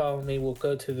going to follow me. We'll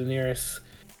go to the nearest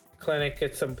clinic,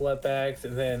 get some blood bags,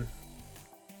 and then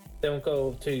we'll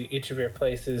go to each of your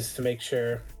places to make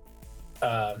sure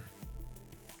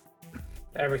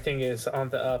everything is on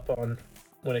the up on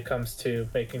when it comes to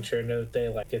making sure no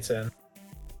daylight gets in.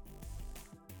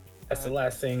 That's the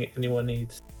last thing anyone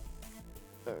needs.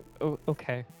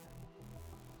 Okay.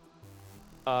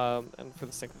 And for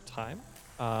the sake of time,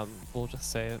 we'll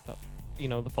just say that,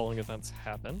 the following events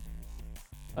happen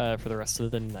for the rest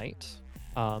of the night.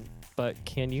 But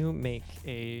can you make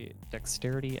a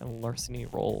dexterity and larceny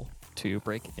roll to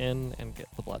break in and get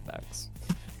the blood bags?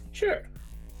 Sure.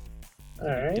 All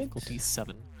right. Difficulty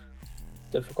 7.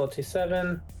 Difficulty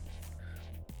 7.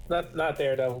 Not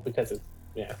Daredevil because it's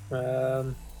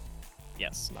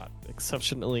Yes, not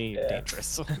exceptionally Yeah.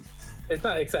 dangerous. It's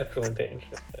not exceptionally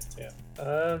dangerous, but yeah.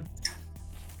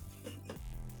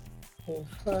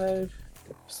 5,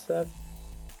 7.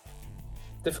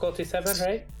 Difficulty 7,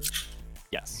 right?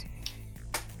 Yes.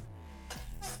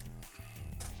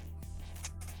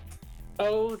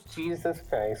 Oh, Jesus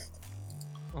Christ.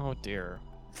 Oh dear.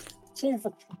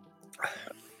 Jesus.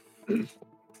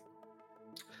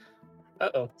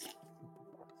 Uh-oh.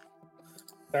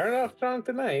 Starting off strong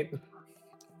tonight.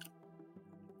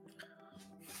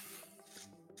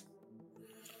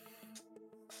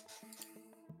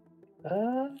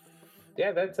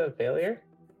 Yeah, that's a failure.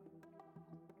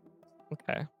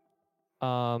 Okay.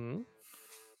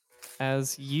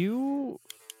 As you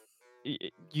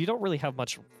don't really have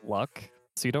much luck,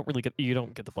 so you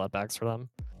don't get the blood bags for them.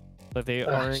 But they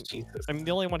aren't. Jesus. I mean,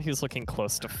 the only one who's looking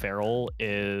close to feral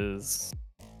is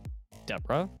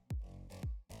Deborah.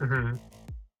 Mm-hmm.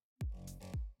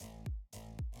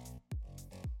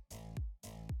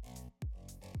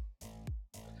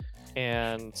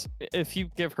 And if you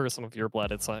give her some of your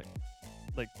blood, it's like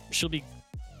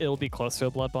it'll be close to a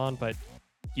blood bond, but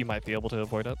you might be able to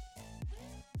avoid it.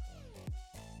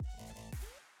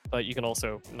 But you can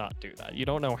also not do that. You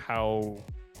don't know how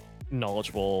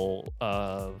knowledgeable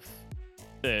of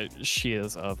she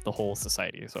is of the whole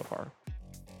society so far.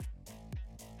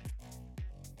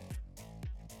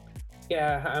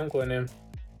 Yeah,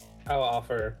 I'll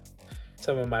offer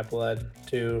some of my blood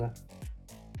to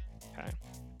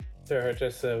her,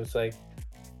 just so it was like,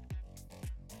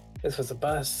 this was a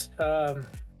bust.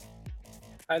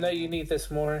 I know you need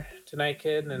this more tonight,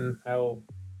 kid, and I'll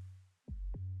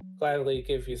gladly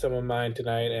give you some of mine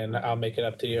tonight, and I'll make it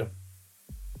up to you.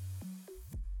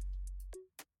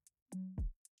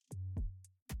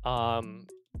 Wow.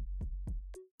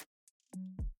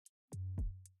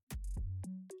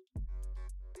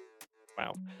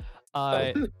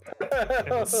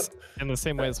 In the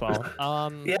same way as well.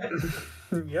 Yep.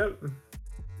 Yep.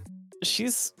 She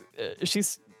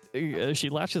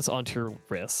latches onto your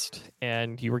wrist,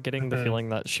 and you were getting the feeling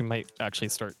that she might actually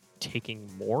start taking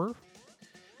more.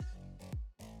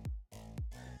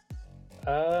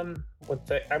 I'm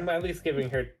at least giving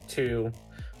her 2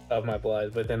 of my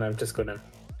blood, but then I'm just gonna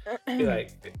be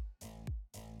like,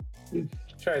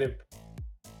 try to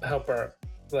help her.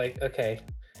 Like, okay,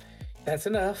 that's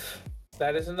enough.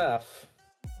 That is enough.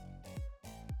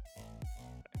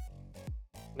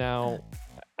 Now,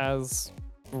 as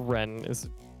Ren is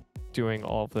doing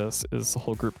all of this, is the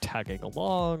whole group tagging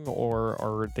along, or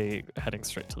are they heading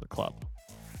straight to the club?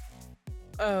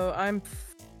 Oh,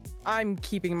 I'm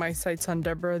keeping my sights on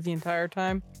Deborah the entire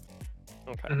time.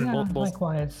 Okay. Yeah, Well,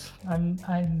 likewise.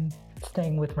 I'm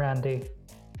staying with Randy.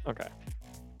 okay.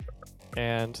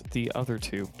 And the other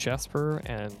two, Jasper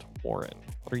and Warren,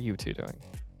 what are you two doing?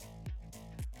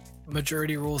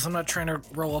 Majority rules. I'm not trying to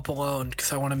roll up alone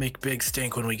because I want to make big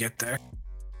stink when we get there.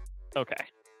 Okay.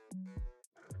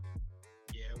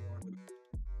 Yeah,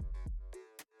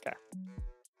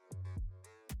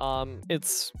 Warren.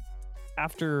 It's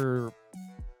after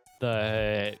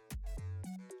the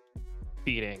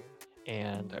beating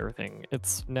and everything.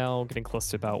 It's now getting close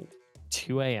to about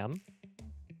 2 a.m.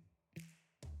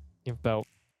 You have about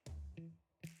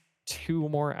 2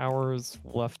 more hours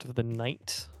left of the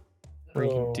night where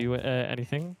you can do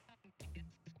anything.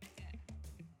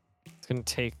 It's going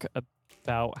to take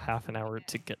about half an hour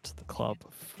to get to the club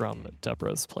from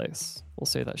Deborah's place. We'll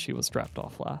say that she was dropped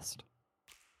off last.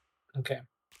 Okay.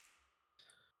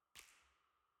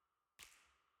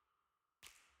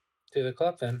 To the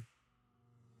club then.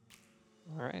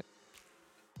 All right.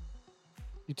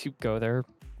 You two go there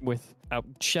without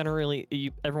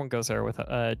everyone goes there with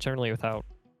generally without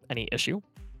any issue.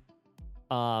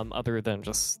 Other than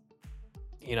just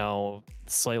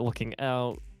slight looking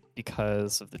out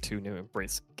because of the two new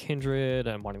embrace kindred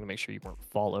and wanting to make sure you weren't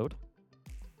followed.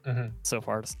 Mm-hmm. So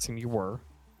far, it doesn't seem you were.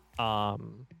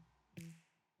 And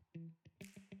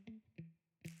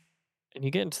you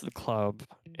get into the club,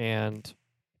 and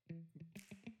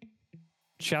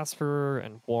Jasper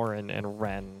and Warren and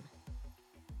Ren,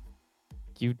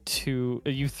 you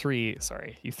three,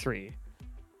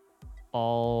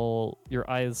 all your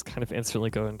eyes kind of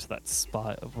instantly go into that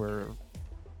spot of where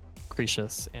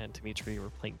Cretius and Dimitri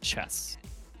were playing chess.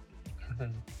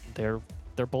 Mm-hmm. They're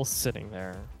both sitting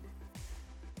there.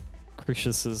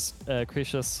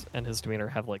 Cretius and his demeanor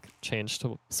have changed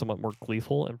to somewhat more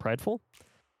gleeful and prideful.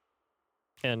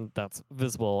 And that's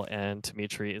visible, and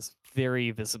Dimitri is very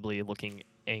visibly looking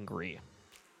angry.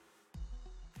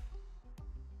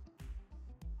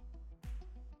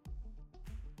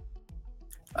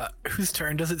 Whose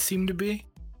turn does it seem to be?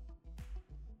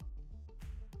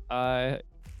 It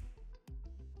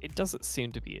doesn't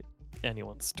seem to be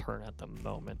anyone's turn at the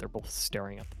moment. They're both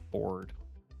staring at the board.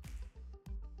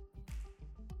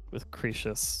 With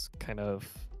Cretius kind of...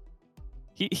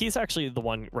 He's actually the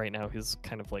one right now who's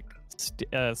kind of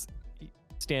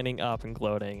standing up and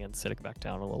gloating and sitting back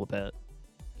down a little bit,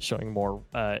 showing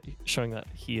that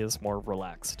he is more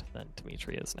relaxed than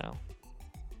Dimitri is now.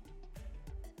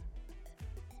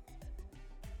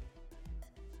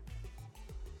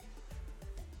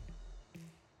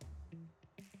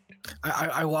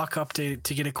 I walk up to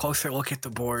get a closer look at the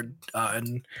board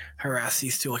and harass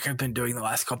these two like I've been doing the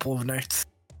last couple of nights.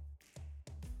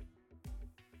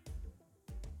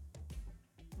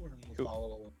 Warren will follow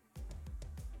along.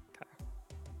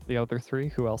 The other three,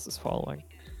 who else is following?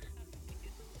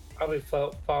 I'll be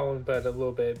following, but a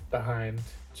little bit behind,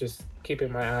 just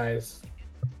keeping my eyes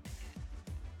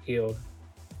peeled.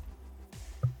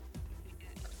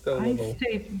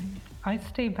 I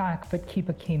stay back, but keep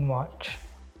a keen watch.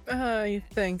 I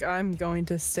think I'm going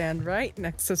to stand right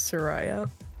next to Soraya.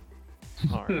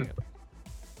 All right.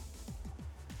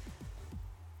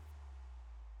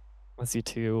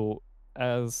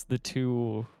 As the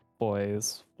two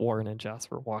boys, Warren and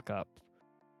Jasper, walk up,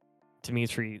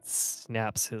 Dimitri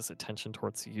snaps his attention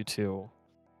towards you two.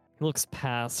 He looks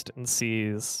past and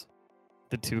sees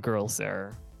the two girls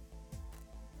there.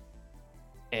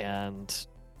 And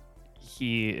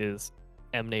he is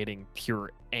emanating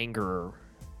pure anger,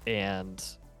 and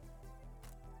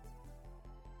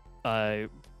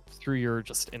through your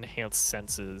just enhanced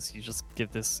senses, you just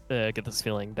get this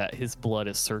feeling that his blood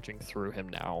is surging through him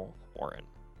now, Warren.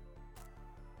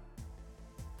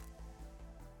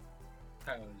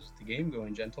 How's the game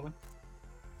going, gentlemen?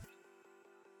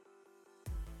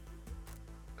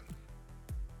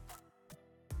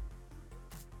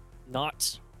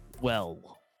 Not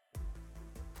well.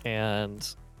 And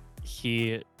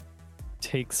he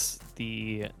takes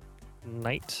the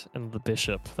knight and the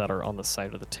bishop that are on the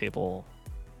side of the table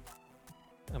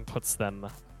and puts them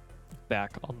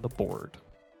back on the board,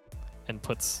 and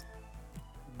puts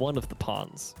one of the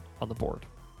pawns on the board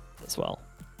as well.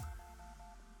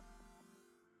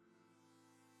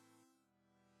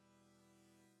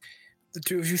 The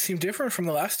two of you seem different from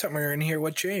the last time we were in here.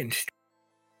 What changed?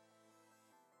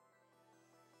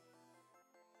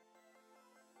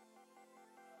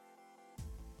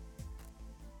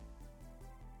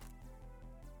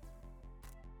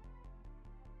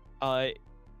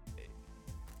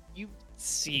 You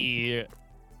see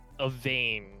a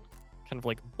vein kind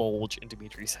of bulge in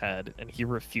Dimitri's head, and he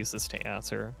refuses to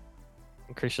answer.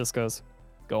 And Krish just goes,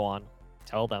 go on,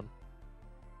 tell them.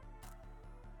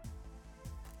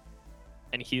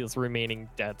 And he is remaining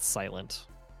dead silent.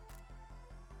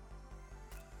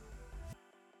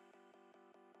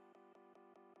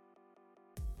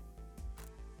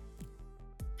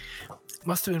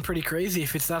 Must have been pretty crazy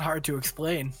if it's that hard to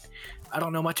explain. I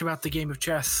don't know much about the game of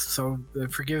chess, so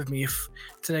forgive me if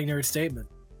it's an ignorant statement.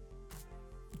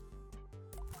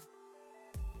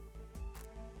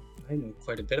 I know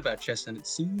quite a bit about chess, and it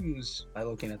seems, by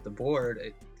looking at the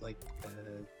board,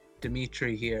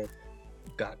 Dimitri here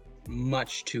got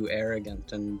much too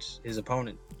arrogant, and his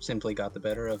opponent simply got the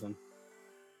better of him.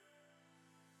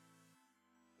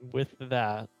 With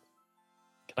that,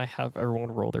 can I have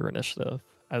everyone roll their initiative?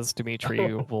 As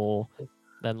Dimitri will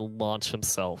then launch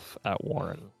himself at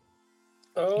Warren.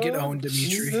 Oh, Get owned, Dimitri.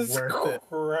 Jesus Worth it.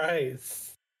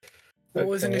 Christ. What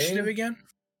was Okay. initiative again?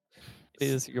 It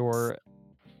is your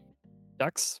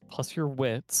dex plus your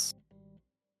wits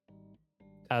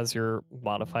as your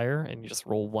modifier, and you just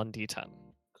roll 1d10.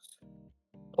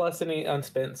 Plus any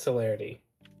unspent celerity.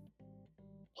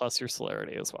 Plus your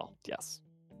celerity as well, yes.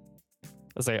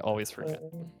 As I always forget.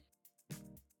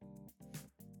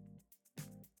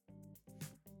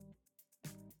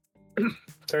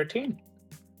 13.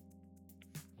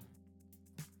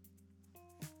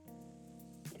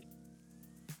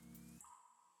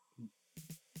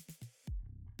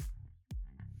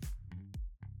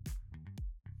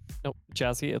 Nope,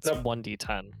 Jazzy, it's Nope.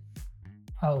 1d10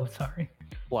 Oh, sorry.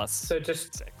 plus So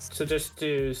just 6.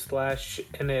 do slash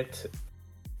init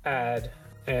add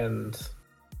and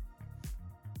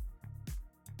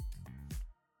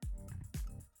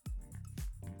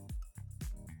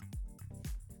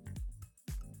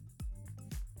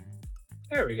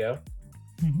there we go.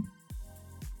 Mhm.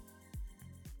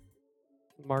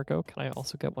 Margot, can I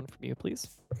also get one from you, please?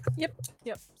 Yep.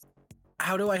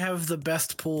 How do I have the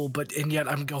best pool, and yet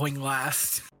I'm going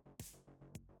last?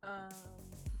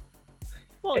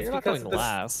 Well, It's you're not because going of this-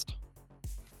 last.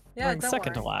 Yeah, You're going don't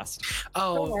second worry. to last.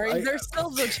 Oh, Don't worry. There's still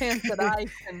the chance that I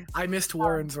can. I missed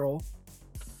Warren's roll.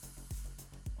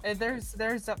 There's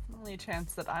definitely a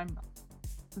chance that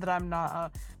I'm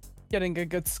not getting a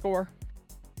good score.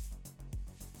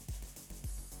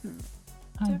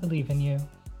 I believe in you.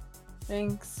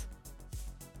 Thanks.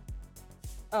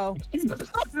 Oh,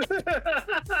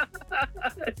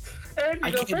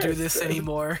 I can't do this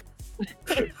anymore.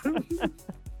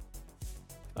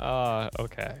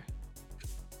 Okay.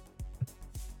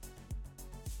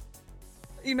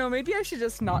 you know, maybe I should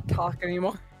just not talk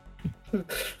anymore.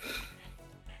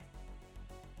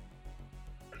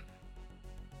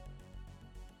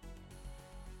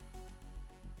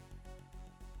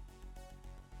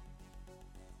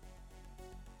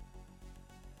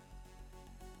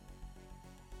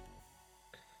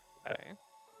 Okay.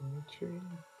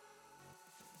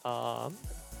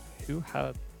 Who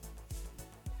had...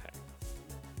 Okay.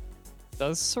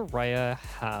 Does Soraya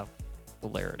have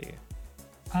celerity?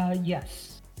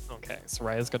 Yes. Okay,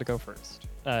 Soraya's gonna go first.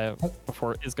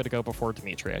 Is gonna go before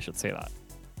Dimitri, I should say that.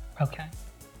 Okay.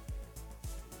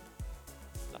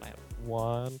 Then I have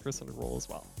one person to roll as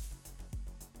well.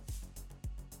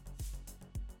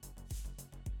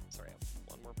 Sorry, I have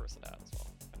one more person to add as well.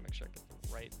 Gotta make sure I get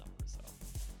the right numbers up.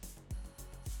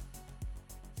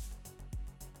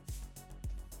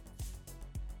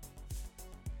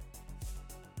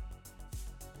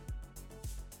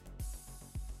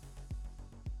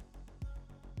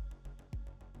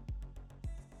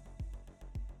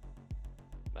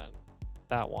 Then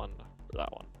that one, or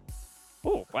that one.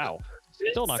 Oh, wow.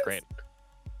 Still not great.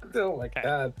 Oh my Okay.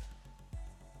 god.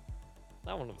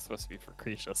 That one was supposed to be for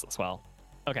Cretius as well.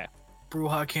 Okay.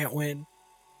 Bruja can't win.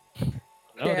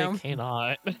 No, Damn. they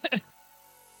cannot.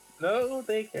 No,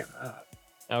 they cannot.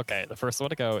 Okay, the first one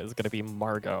to go is going to be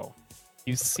Margot.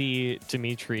 You see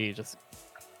Dimitri just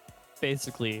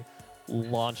basically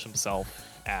launch himself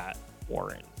at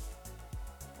Warren,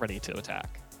 ready to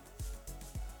attack.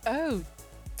 Oh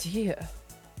dear,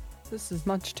 this is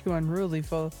much too unruly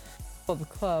for the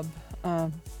club.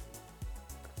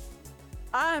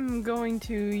 I'm going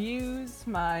to use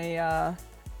my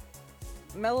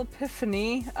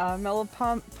Melepiphany,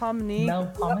 Melopomeny.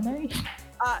 Melpomene?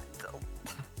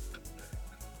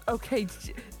 Okay,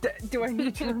 do I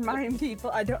need to remind people?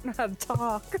 I don't know how to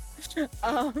talk.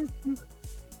 Don't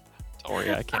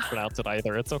worry, I can't pronounce it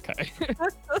either. It's okay.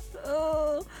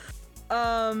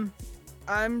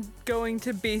 I'm going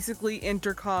to basically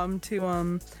intercom to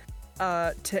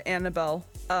Annabelle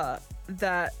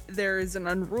that there is an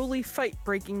unruly fight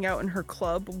breaking out in her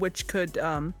club, which could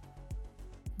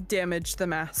damage the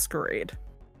masquerade,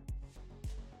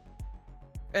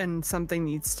 and something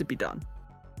needs to be done.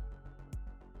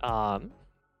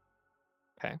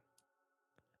 Okay.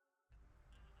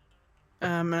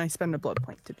 And I spend a blood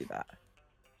point to do that.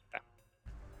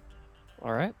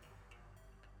 All right.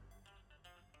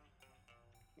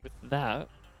 With that,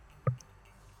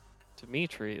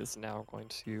 Dimitri is now going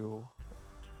to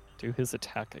do his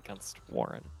attack against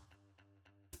Warren.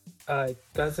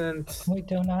 Doesn't. Wait,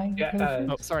 don't I Yeah, go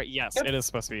Oh, first? sorry. Yes, Yep. it is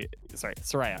supposed to be. Sorry,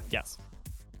 Soraya. Yes.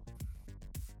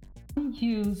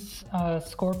 Use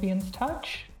Scorpion's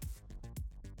Touch.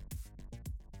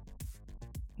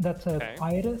 That's a Okay.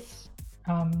 quietus.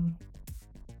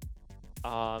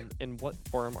 In what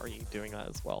form are you doing that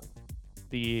as well?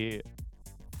 The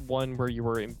one where you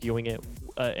were imbuing it,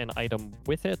 an item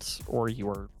with it, or you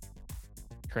were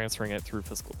transferring it through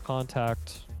physical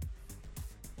contact?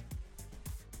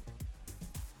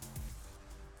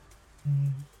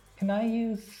 Can I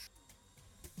use?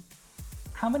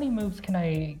 How many moves can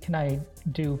I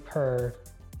do per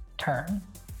turn?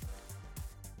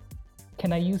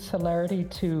 Can I use Celerity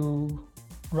to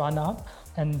run up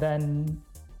and then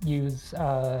use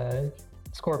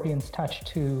Scorpion's Touch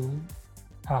to?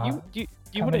 You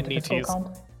come wouldn't into need to physical use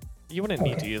contact? you wouldn't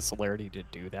need to Okay. use celerity to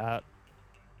do that.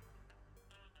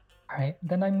 All right,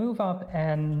 then I move up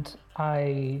and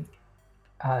I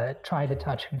try to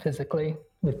touch him physically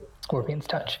with Scorpion's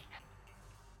Touch.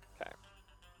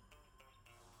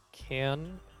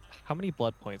 How many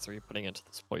blood points are you putting into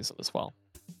this poison as well?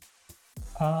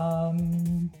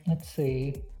 Let's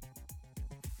see.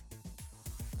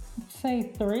 Let's say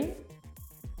 3.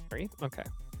 3? Okay.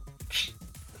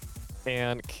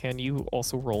 And can you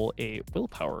also roll a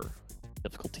willpower,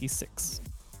 difficulty 6?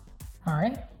 All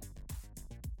right.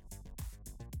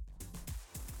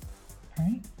 All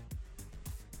right.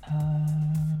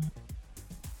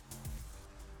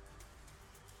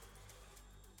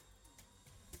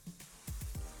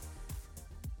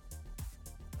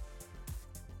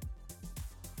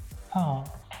 Oh.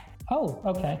 Oh,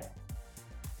 okay.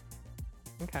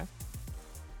 Okay.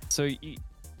 So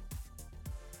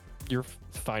you're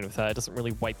fine with that. It doesn't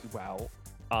really wipe you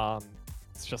out.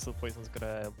 It's just the poison's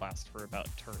gonna last for about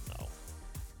a turn though.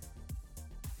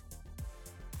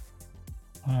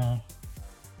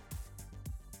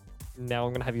 Now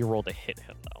I'm gonna have you roll to hit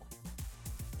him though.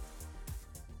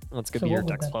 That's gonna So be your what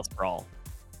would Dex that- plus Brawl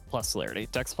plus Celerity.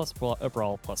 Dex plus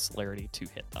Brawl plus Celerity to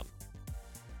hit them.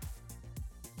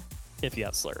 If you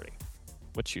have Celerity,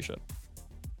 which you should.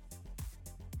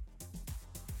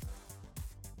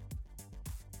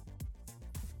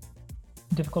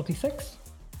 Difficulty 6.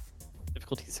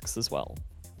 Difficulty 6 as well.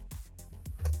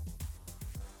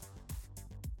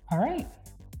 All right.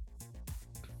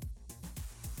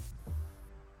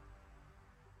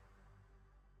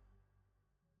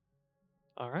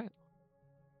 Alright.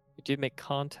 You did make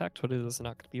contact, but it is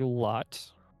not going to be a lot.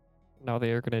 Now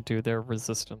they are going to do their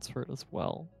resistance for it as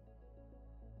well.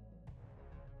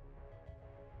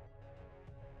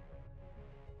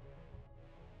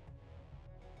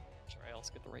 Sorry, I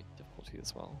also get the right difficulty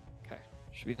as well. Okay,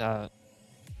 should be that.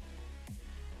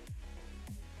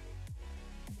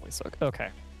 Okay.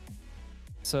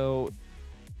 So,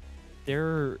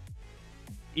 they're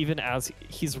even as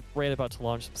he's right about to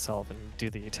launch himself and do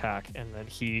the attack, and then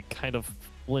he kind of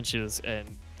flinches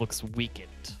and looks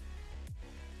weakened.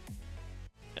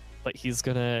 But he's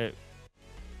gonna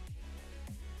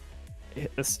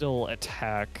still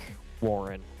attack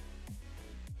Warren,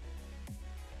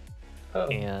 Oh.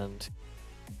 and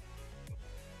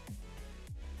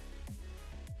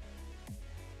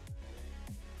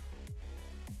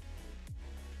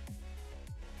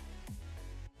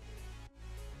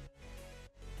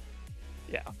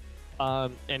yeah.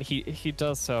 And he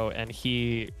does so, and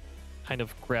he kind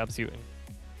of grabs you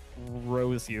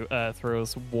and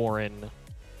throws Warren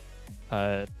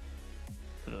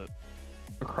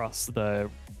across the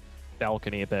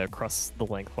balcony a bit, across the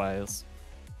lengthwise.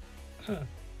 Huh.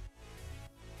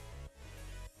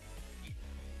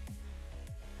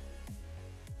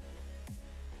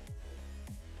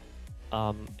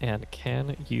 And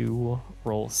can you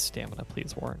roll stamina,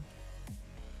 please, Warren?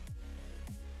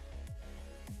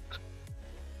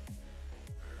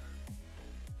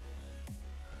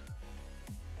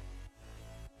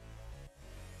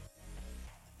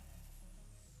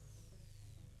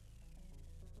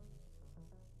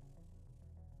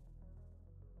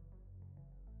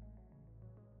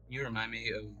 You remind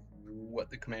me of what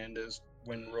the command is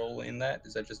when rolling that.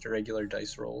 Is that just a regular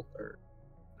dice roll, or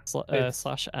It's-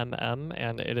 Slash MM,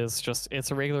 and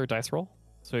it's a regular dice roll.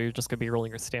 So you're just gonna be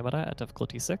rolling your stamina at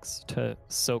difficulty 6 to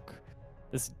soak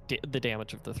the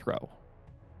damage of the throw.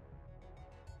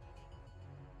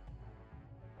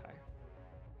 Okay.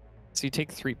 So you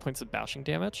take 3 points of bashing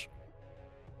damage.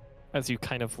 as you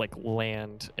kind of like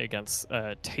land against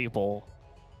a table.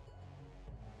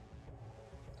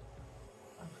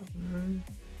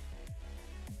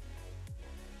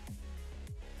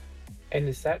 And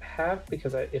is that half?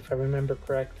 Because if I remember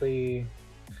correctly,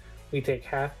 we take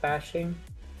half bashing.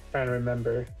 Trying to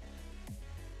remember.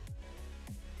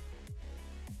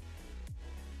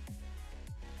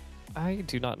 I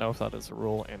do not know if that is a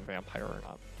rule in Vampire or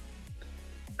not.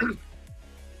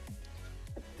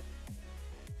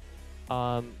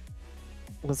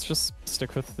 Let's just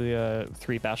stick with the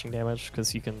 3 bashing damage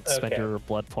because you can spend Okay. your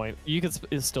blood point. You can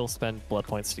still spend blood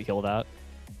points to heal that,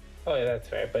 Oh yeah, that's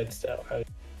fair, but still, I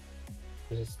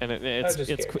was just, and was just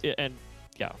it's curious. and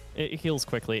yeah, it heals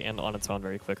quickly and on its own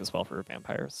very quick as well for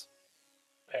vampires.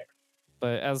 Fair.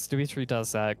 But as Dimitri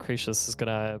does that, Cratius is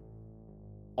gonna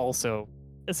also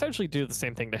essentially do the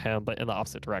same thing to him, but in the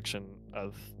opposite direction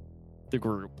of the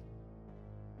group.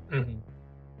 Mhm.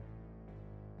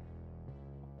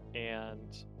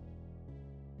 And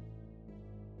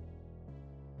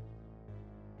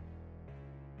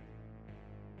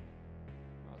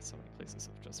so many places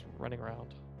of just running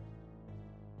around.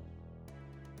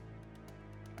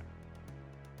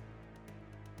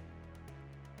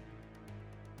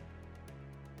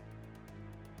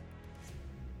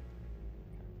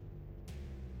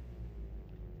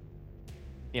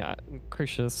 Yeah,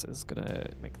 Cratius is gonna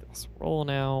make this roll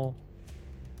now.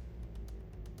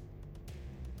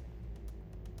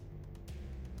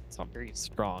 It's not very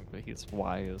strong, but he's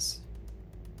wise.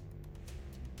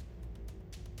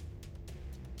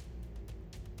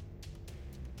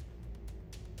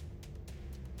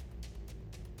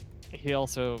 He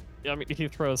also, I mean, he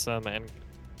throws some, and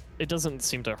it doesn't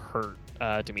seem to hurt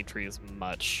Dimitri as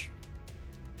much.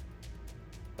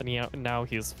 And now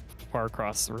he's far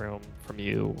across the room from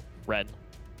you, Red.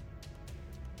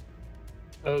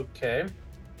 Okay.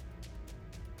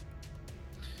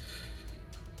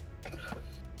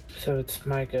 So it's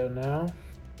my go now.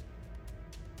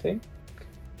 I think.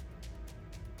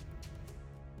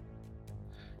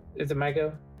 Is it my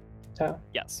go? Tal?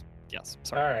 Yes,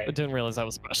 sorry. All right. I didn't realize that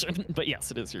was a question, but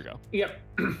yes, it is your go. Yep.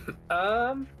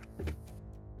 I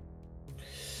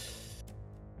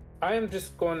am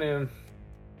just going to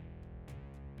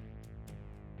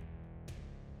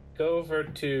go over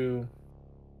to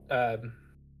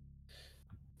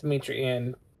Dimitri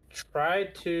and try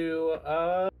to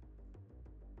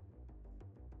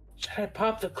should I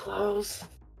pop the clothes? I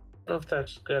don't know if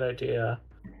that's a good idea.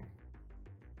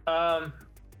 I'm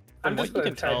From just what you going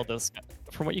can to try. tell,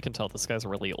 from what you can tell, this guy's a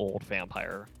really old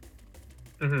vampire.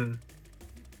 Mm-hmm.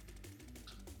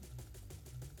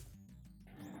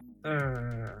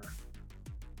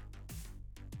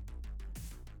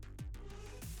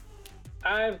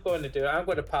 I'm going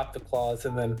to pop the claws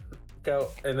and then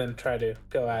try to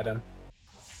go at him.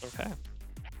 Okay.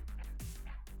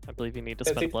 I believe you need to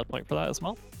Does spend a he- blood point for that as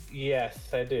well. Yes,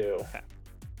 I do. Okay.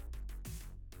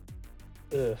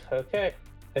 Ugh, okay.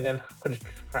 And then I'm going to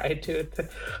try to.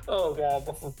 Oh god,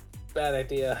 this is a bad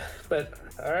idea. But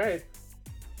alright.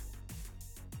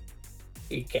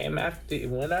 He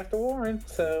went after Warren,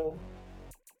 so.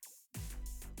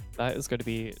 That is going to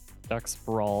be Duck's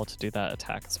Brawl to do that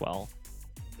attack as well.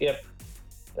 Yep.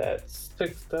 That's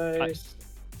 6 dice.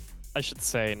 I should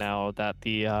say now that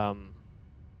the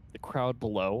crowd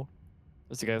below,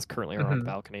 as you guys currently are on the Mhm.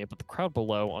 balcony, but the crowd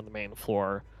below on the main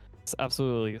floor is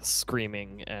absolutely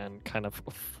screaming and kind of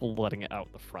flooding it out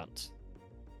the front.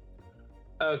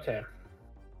 Okay.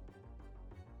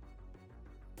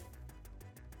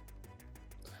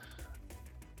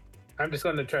 I'm just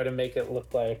going to try to make it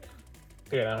look like,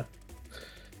 I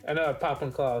know I'm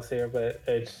popping claws here, but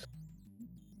it's.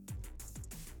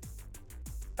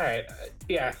 Alright,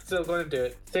 yeah, still going to do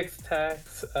it. 6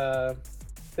 attacks,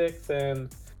 6 and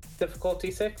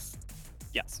difficulty 6.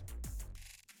 Yes.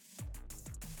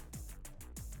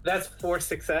 That's 4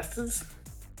 successes.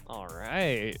 All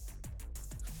right.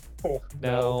 Oh,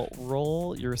 Now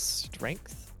roll your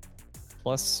strength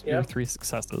plus your Yep. 3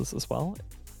 successes as well,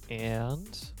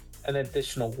 and an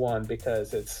additional 1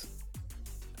 because it's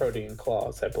protein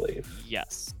claws, I believe.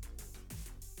 yes.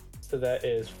 So that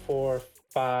is 4,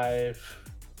 5,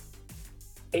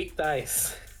 8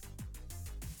 dice.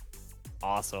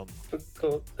 Awesome.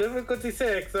 Cool. Difficulty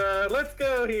 6. Let's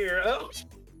go here. Oh.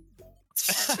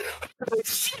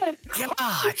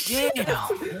 God damn.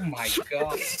 Oh my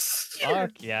god.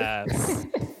 Fuck yes.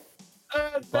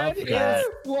 That Love is that.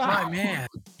 My man.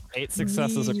 8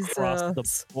 successes across the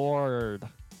Jesus. board.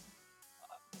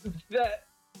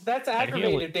 that's And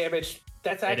aggravated damage.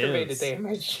 That's It aggravated is.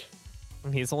 damage.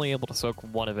 And he's only able to soak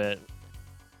 1 of it.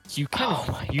 You kind Oh of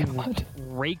my you God.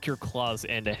 rake your claws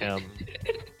into him,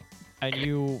 and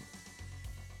you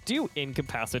do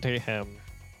incapacitate him,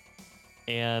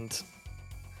 and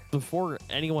before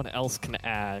anyone else can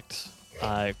act,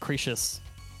 Cretius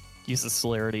uses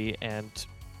celerity and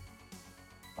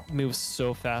moves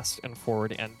so fast and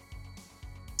forward and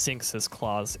sinks his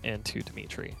claws into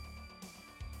Dimitri.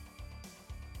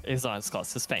 It's not his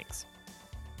claws, his fangs.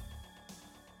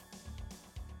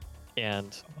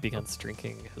 And begins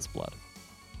drinking his blood.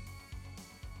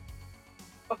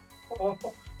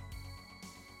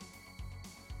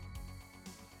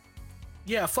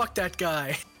 Yeah, fuck that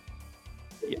guy.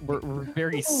 Yeah, we're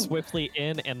very swiftly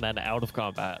in and then out of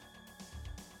combat.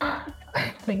 I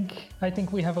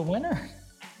think we have a winner.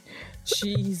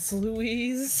 Jeez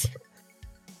Louise.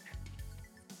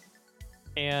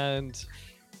 And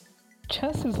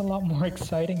Chess is a lot more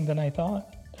exciting than I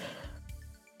thought.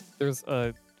 there's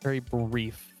a very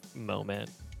brief moment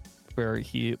where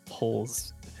he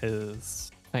pulls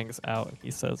his fangs out. He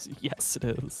says, "Yes, it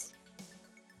is."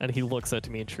 And he looks at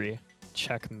Dimitri,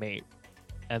 checkmate,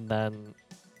 and then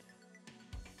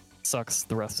sucks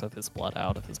the rest of his blood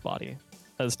out of his body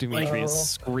as Dimitri is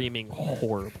screaming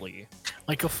horribly.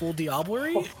 Like a full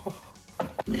diablerie?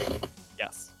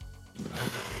 Yes.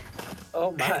 Oh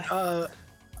my.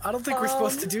 I don't think we're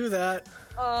supposed to do that.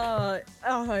 Oh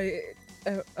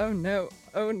no.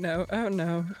 Oh no. Oh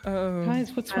no. Oh.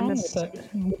 Guys, what's wrong with that?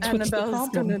 What's the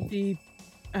problem?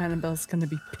 Annabelle's gonna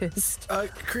be pissed.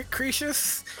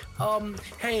 Cretius,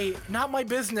 hey, not my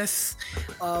business.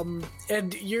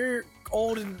 And you're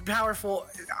old and powerful.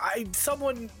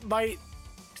 Someone might,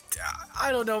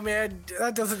 I don't know, man.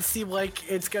 That doesn't seem like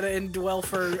it's gonna end well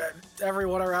for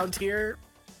everyone around here.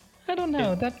 I don't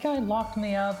know. That guy locked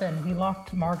me up, and he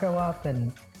locked Margot up,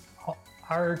 and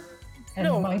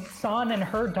my son and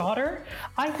her daughter.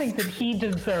 I think that he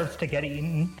deserves to get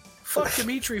eaten. Fuck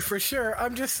Dimitri for sure.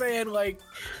 I'm just saying, like,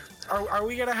 are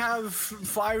we gonna have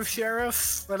 5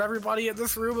 sheriffs and everybody in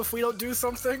this room if we don't do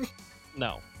something?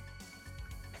 No.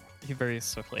 He very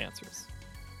swiftly answers.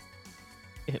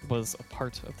 It was a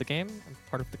part of the game and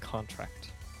part of the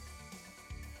contract.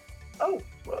 Oh,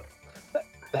 well,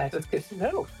 that is good to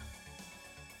know.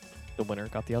 The winner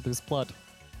got the other's blood.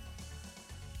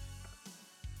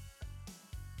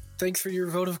 Thanks for your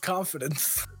vote of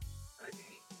confidence.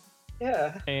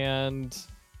 Yeah. And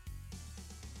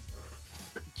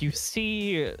you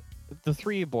see the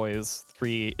three boys,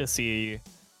 see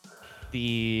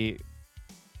the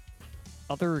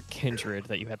other kindred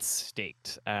that you had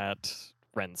staked at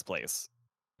Ren's place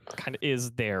kind of is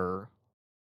there,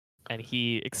 and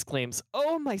he exclaims,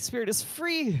 "Oh, my spirit is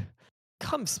free!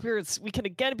 Come, spirits, we can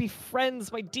again be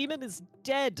friends. My demon is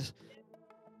dead."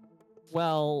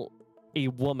 Well, a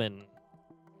woman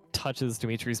touches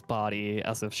Dimitri's body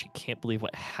as if she can't believe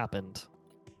what happened,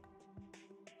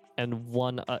 and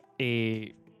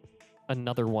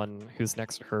another one who's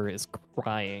next to her is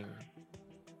crying.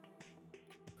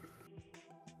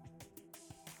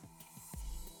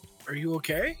 Are you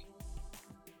okay?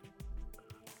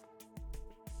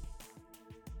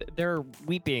 They're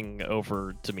weeping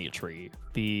over Dimitri,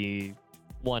 the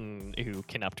one who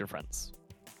kidnapped her friends.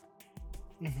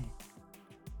 Mm-hmm.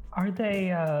 Are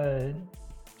they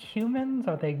humans?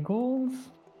 Are they ghouls?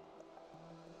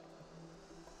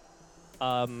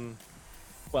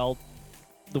 Well,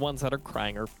 the ones that are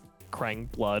crying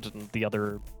blood, and the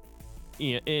other,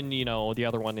 the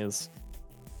other one is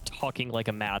talking like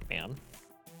a madman.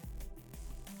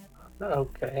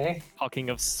 Okay. Talking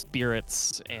of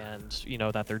spirits and,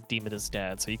 that their demon is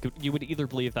dead. So you would either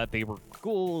believe that they were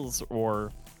ghouls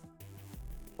or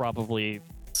probably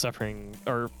suffering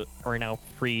or are now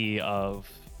free of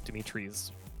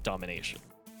Dimitri's domination.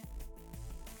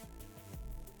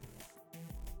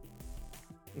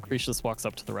 And Cretius walks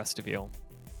up to the rest of you.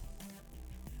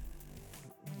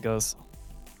 Goes,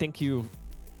 "Thank you,"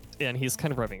 and he's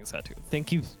kind of rubbing his head too.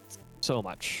 "Thank you so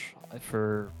much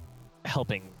for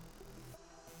helping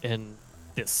in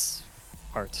this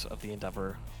part of the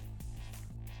endeavor.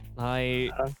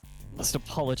 I must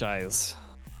apologize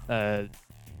for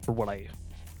what I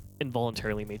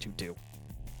involuntarily made you do.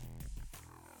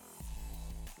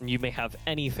 You may have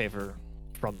any favor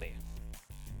from me."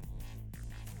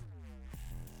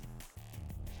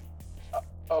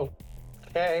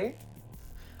 Okay.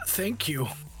 Thank you.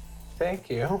 Thank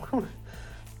you.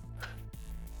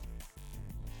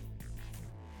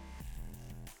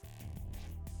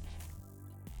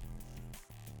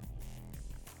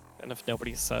 And if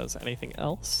nobody says anything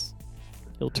else,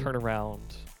 he'll turn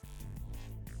around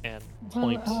and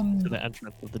point to the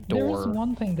entrance of the door. There's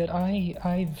one thing that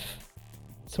I've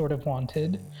sort of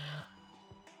wanted.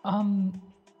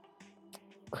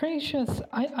 Cretius,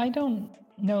 I don't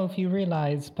know if you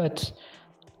realize, but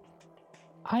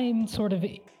I'm sort of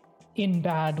in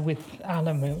bad with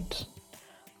Alamut.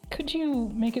 Could you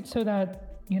make it so that,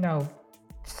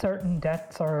 certain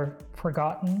debts are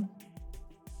forgotten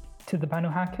to the Banu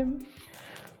Hakim?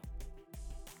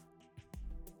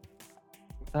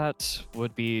 That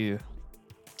would be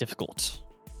difficult.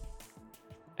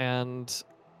 And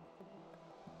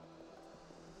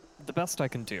the best I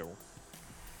can do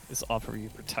is offer you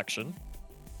protection.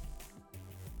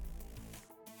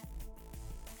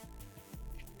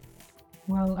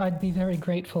 Well, I'd be very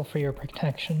grateful for your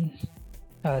protection.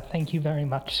 Thank you very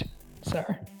much,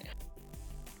 sir.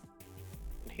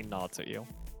 He nods at you.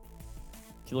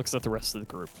 He looks at the rest of the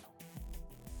group.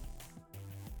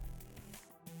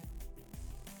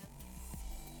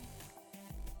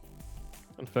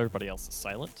 And if everybody else is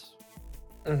silent,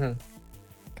 Mm-hmm.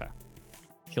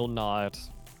 he'll nod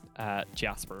at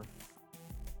Jasper.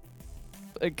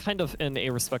 Kind of in a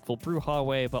respectful Brujah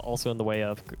way, but also in the way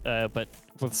of, but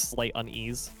with slight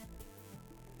unease.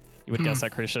 You would guess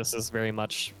that Critius is very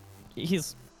much,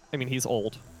 he's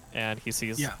old, and he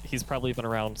sees, he's probably been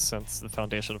around since the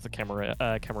foundation of the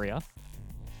Camarilla,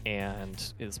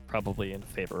 and is probably in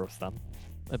favor of them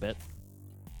a bit.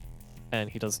 And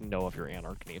he doesn't know of your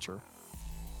anarch nature.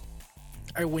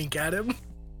 I wink at him.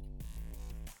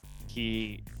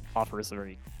 He offers a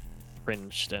very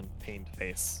cringed and pained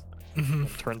face. Mhm.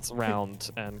 And turns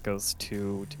around and goes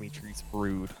to Dimitri's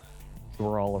brood, who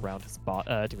are all around his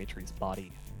Dimitri's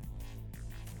body.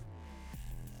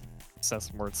 Says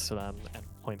some words to them and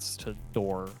points to the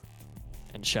door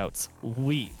and shouts,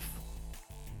 "Leave!"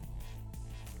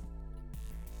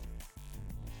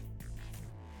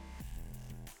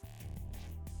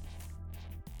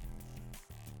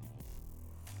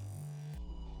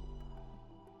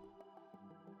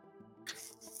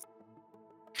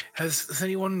 Has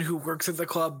anyone who works at the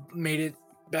club made it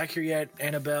back here yet?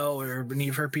 Annabelle or any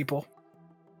of her people?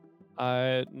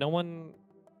 No one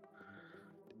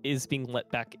is being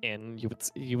let back in.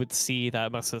 You would see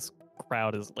that most of this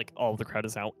crowd is all of the crowd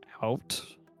is out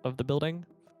of the building,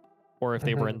 or if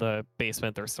they were in the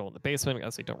basement, they're still in the basement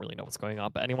because they don't really know what's going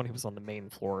on. But anyone who's on the main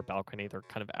floor or balcony, they're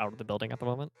kind of out of the building at the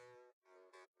moment.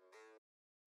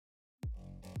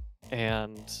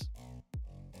 And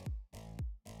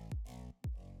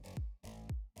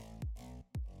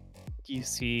you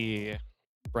see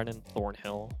Brennan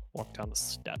Thornhill walk down the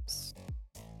steps.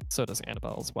 So does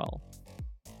Annabelle as well.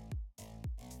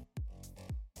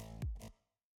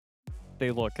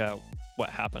 They look at what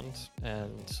happened,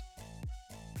 and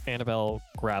Annabelle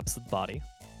grabs the body.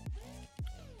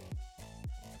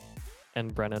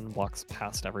 And Brennan walks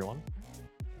past everyone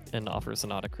and offers a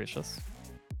nod to Cretius,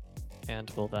 and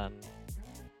will then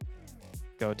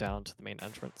go down to the main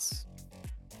entrance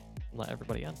and let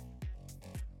everybody in.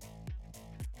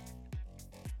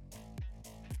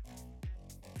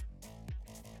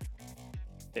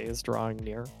 Day is drawing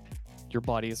near. Your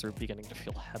bodies are beginning to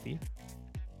feel heavy.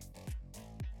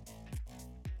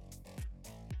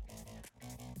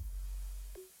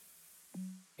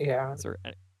 Yeah.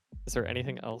 Is there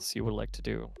anything else you would like to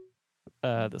do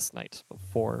this night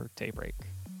before daybreak?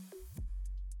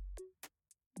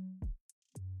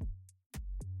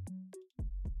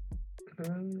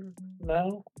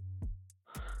 No.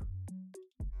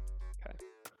 Okay.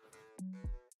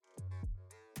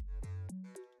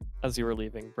 As you were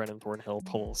leaving, Brennan Thornhill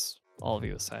pulls all of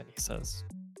you aside and he says,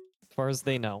 as far as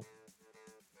they know,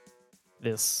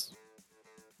 this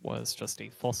was just a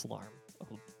false alarm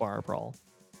of a bar brawl.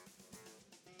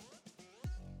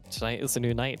 Tonight is a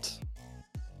new night.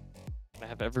 Can I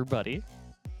have everybody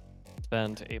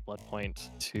spend a blood point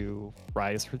to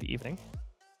rise for the evening?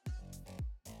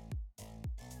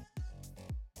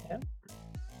 Yeah.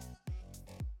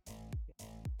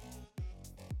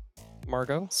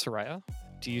 Margot, Soraya,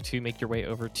 do you two make your way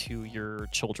over to your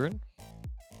children?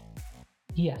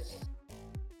 Yes.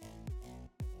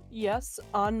 Yes,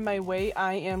 on my way,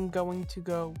 I am going to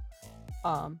go.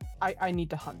 I need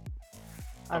to hunt.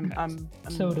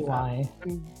 So do I.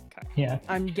 Yeah.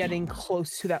 I'm getting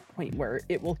close to that point where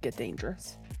it will get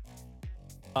dangerous.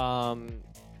 I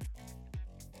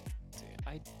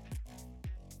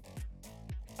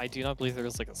do not believe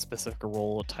there's a specific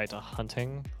role tied to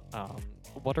hunting.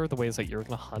 What are the ways that you're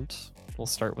gonna hunt? We'll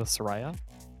start with Soraya.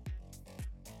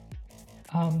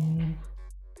 I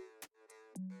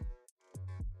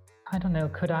don't know.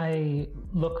 Could I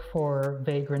look for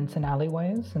vagrants in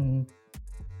alleyways and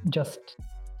just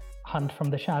hunt from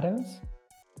the shadows?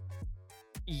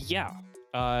 Yeah.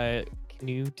 Can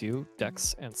you do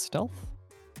Dex and Stealth?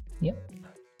 Yep.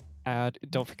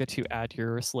 Don't forget to add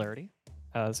your celerity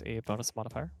as a bonus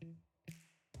modifier.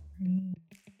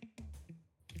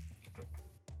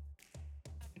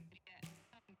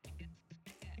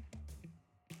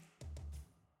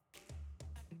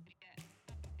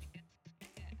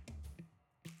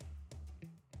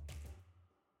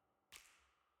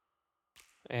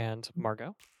 And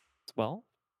Margot, as well.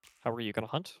 How are you going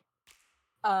to hunt?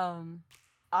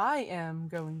 I am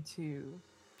going to.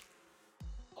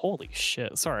 Holy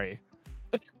shit! Sorry,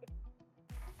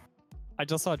 I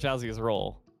just saw Jazzy's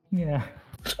roll. Yeah.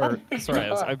 Or sorry,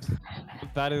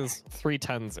 that is 3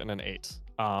 10s and an 8.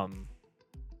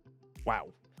 Wow.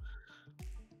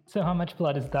 So how much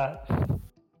blood is that?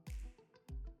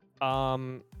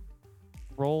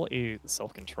 Roll a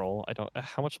self-control. I don't.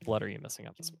 How much blood are you missing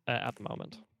at the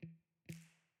moment?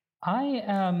 I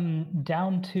am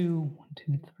down to 1,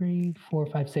 2, 3, 4,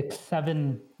 5, 6,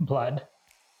 7 blood.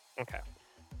 Okay.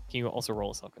 Can you also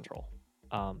roll a self-control?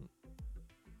 And,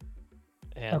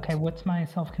 Okay, what's my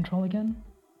self-control again?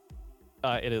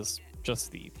 it is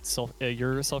just the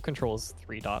your self-control is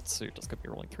 3 dots, so you're just gonna be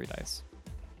rolling 3 dice.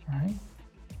 All right.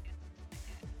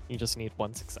 You just need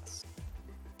 1 success.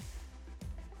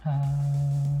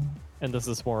 Uh, And this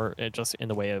is more just in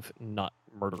the way of not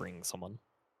murdering someone.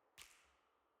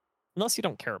 Unless you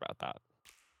don't care about that.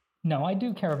 no, I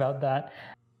do care about that.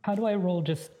 How do I roll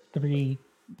just three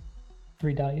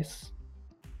dice?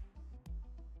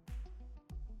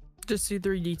 Just do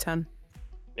 3d10.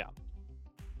 Yeah.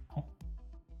 Oh.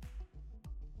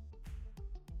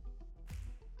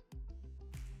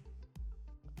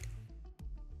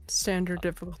 Standard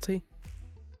difficulty,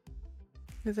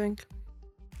 I think.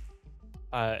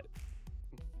 While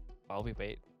we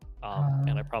wait.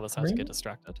 And I promise not to 3? get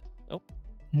distracted. Oh.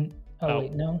 Oh,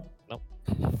 wait, no. Nope.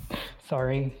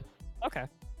 Sorry. Okay.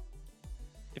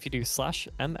 If you do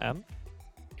 /mm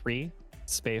 3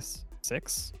 space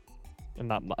 6 in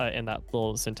that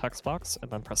little syntax box and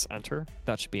then press enter,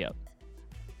 that should be it.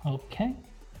 Okay.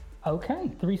 Okay,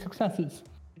 3 successes.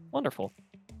 Wonderful.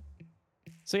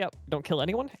 So yeah, don't kill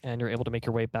anyone, and you're able to make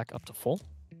your way back up to full.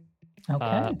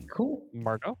 Okay, cool.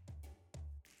 Margot?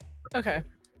 Okay,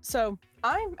 so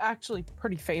I'm actually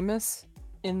pretty famous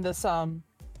in this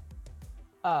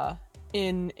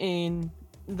in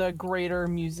the greater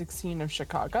music scene of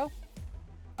Chicago.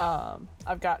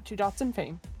 I've got 2 dots in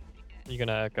fame. You're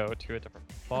gonna go to a different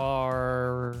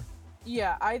bar.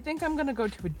 Yeah, I think I'm gonna go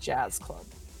to a jazz club.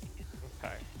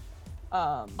 Okay.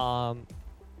 Um, Are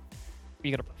you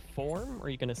gonna perform or are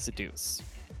you gonna seduce?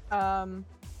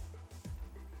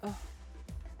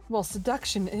 Well,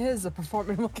 seduction is a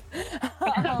performance.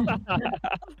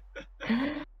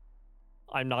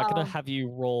 I'm not gonna have you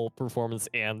roll performance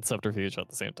and subterfuge at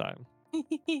the same time.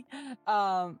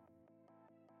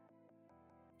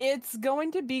 It's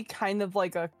going to be kind of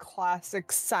like a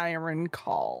classic siren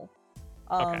call.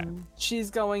 Okay. She's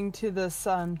going to this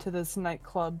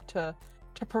nightclub to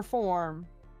perform,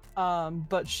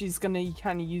 but she's gonna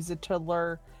kind of use it to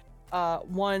lure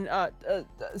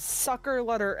sucker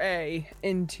letter A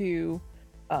into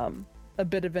a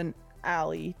bit of an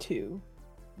alley to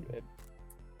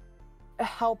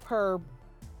help her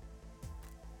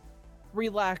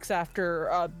relax after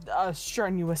a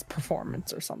strenuous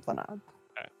performance or something.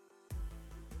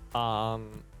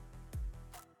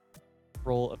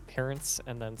 Roll appearance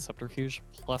and then subterfuge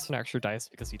plus an extra dice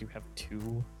because you do have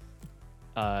 2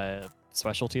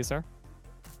 specialties there.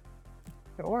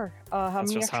 Sure. How That's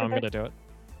many just how extra I'm dice? gonna do it.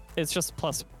 It's just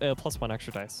plus 1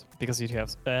 extra dice because you do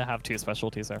have 2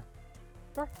 specialties there.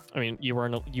 Sure. I mean, you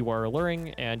are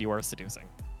alluring and you are seducing.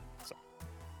 So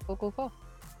Cool.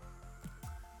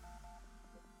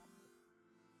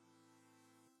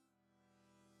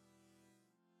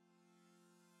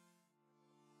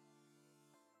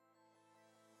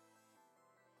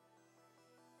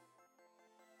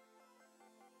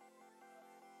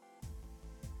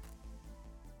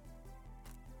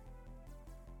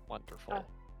 wonderful.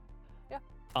 Yeah.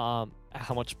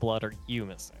 How much blood are you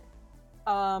missing?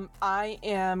 I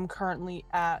am currently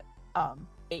at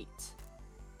 8.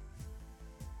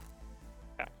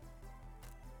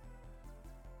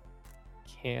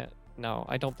 No,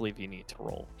 I don't believe you need to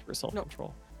roll for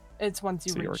self-control. It's once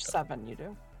you So you're reach good. 7, you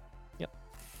do. Yep.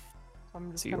 So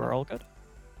I'm just So you gonna, are all good?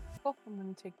 Oh, I'm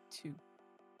gonna take 2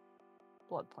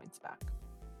 blood points back.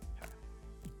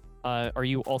 Are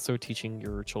you also teaching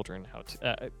your children how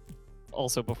to...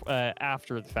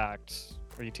 after the fact,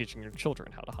 are you teaching your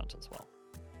children how to hunt as well?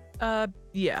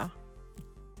 Yeah.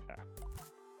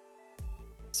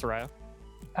 Soraya?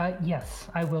 Yes,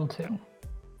 I will too.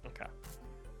 Okay.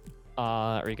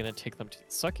 Are you going to take them to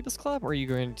the Succubus Club, or are you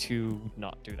going to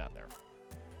not do that there?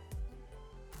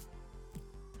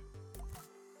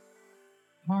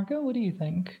 Margot, what do you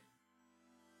think?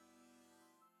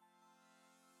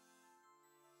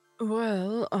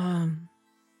 Well,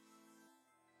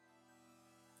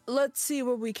 let's see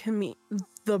where we can meet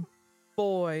the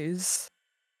boys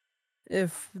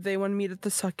If they want to meet at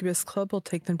the Succubus Club, we'll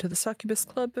take them to the Succubus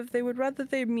Club. If they would rather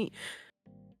we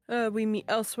meet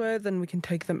elsewhere, then we can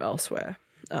take them elsewhere.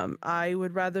 I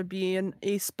would rather be in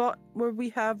a spot where we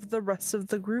have the rest of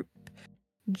the group,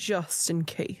 just in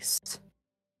case.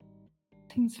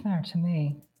 Seems fair to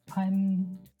me.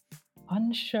 I'm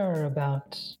unsure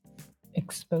about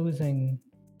exposing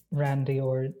Randy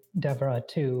or Deborah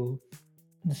to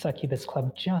the Succubus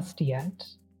Club just yet.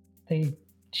 They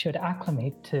should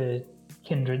acclimate to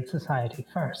kindred society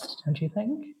first, don't you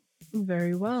think?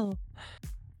 Very well.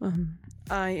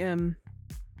 I am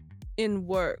in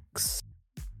works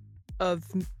of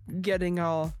getting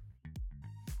our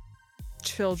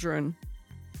children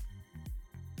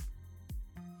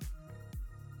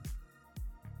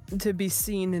to be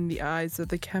seen in the eyes of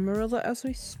the Camarilla as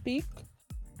we speak.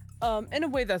 In a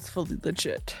way that's fully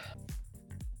legit.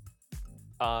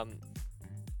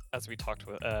 As we talked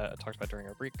about during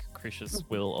our break, Cretius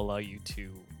will allow you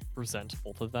to present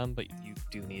both of them, but you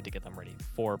do need to get them ready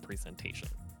for presentation.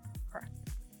 Correct.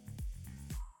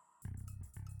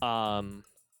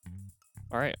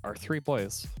 All right, our three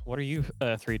boys. What are you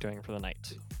three doing for the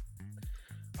night?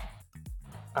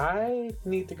 I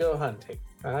need to go hunting.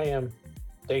 I am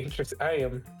dangerous.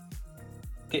 I'm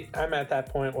at that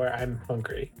point where I'm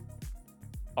hungry.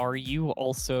 Are you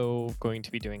also going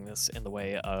to be doing this in the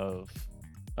way of,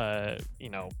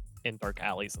 in dark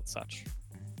alleys and such?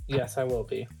 Yes, I will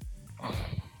be.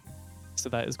 So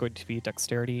that is going to be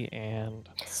dexterity and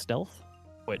stealth,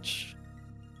 which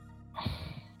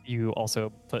you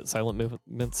also put silent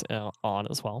movements on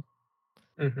as well.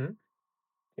 Mm-hmm.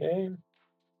 Okay.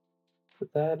 So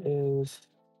that is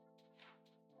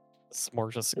It's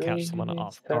more just to catch someone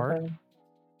off 7. guard.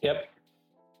 Yep.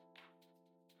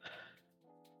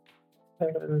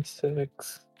 7,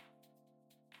 6.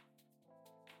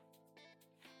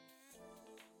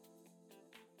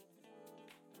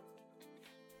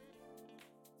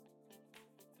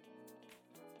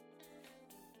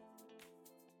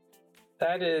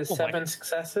 That is Oh my. 7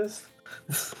 successes.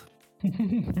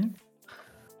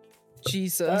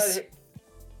 Jesus.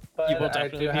 But You will I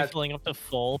definitely do be have. filling up to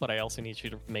full, but I also need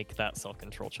you to make that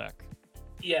self-control check.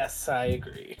 Yes, I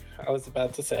agree. I was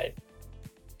about to say.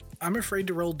 I'm afraid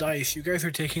to roll dice. You guys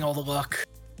are taking all the luck.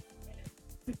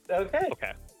 Okay.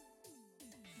 Okay.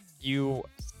 You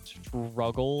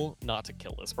struggle not to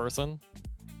kill this person,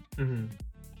 Mm-hmm.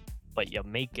 but you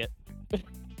make it.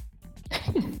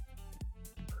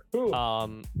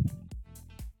 Ooh.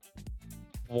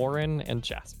 Warren and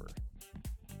Jasper.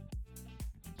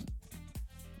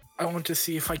 I want to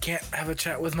see if I can't have a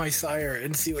chat with my sire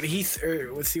and see what he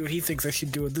thinks I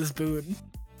should do with this boon.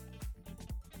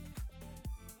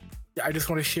 I just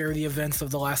want to share the events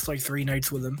of the last 3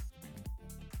 nights with him.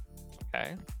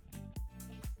 Okay.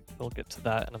 We'll get to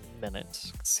that in a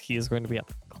minute, 'cause he is going to be at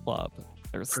the club.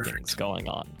 There's Perfect. things going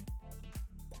on.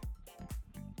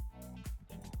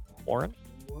 Warren?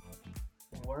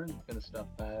 Warren's gonna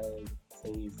stop by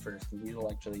Save first, and he'll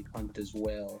actually hunt as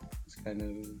well. Just kind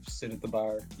of sit at the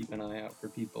bar, keep an eye out for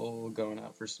people going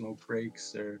out for smoke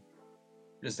breaks, or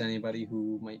just anybody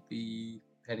who might be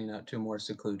heading out to a more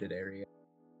secluded area.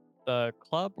 The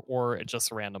club or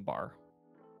just a random bar?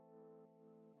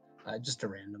 Just a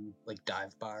random,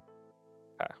 dive bar.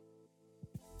 Okay.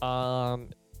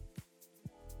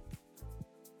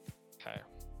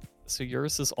 So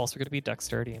yours is also going to be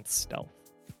dexterity and stealth.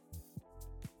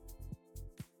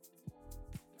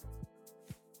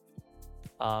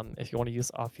 If you want to use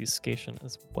obfuscation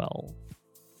as well.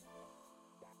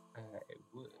 I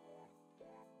would.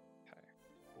 Okay.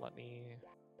 Let me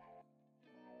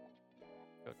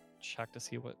go check to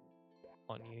see what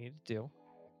one you need to do.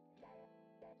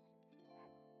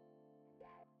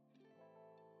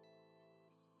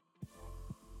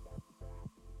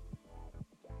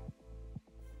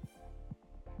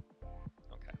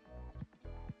 Okay.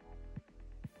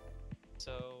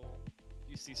 So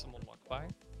you see someone walk by.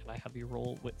 Can I have you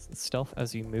roll with stealth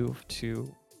as you move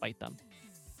to fight them?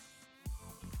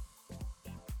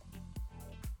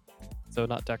 So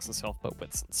not dex and stealth, but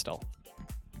wits and stealth.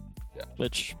 Yeah.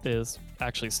 Which is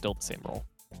actually still the same roll.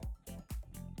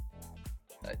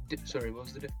 Sorry, what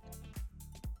was the diff?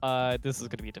 This is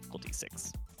going to be difficulty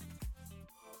 6.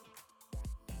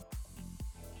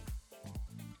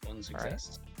 One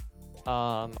success.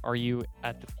 Are you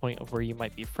at the point of where you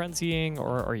might be frenzying,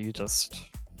 or are you just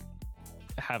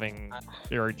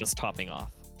you're just topping off?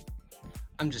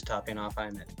 I'm just topping off.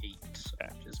 I'm at 8. So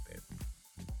Okay. just barely.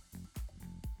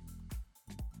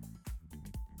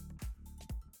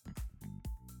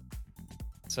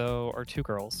 So our two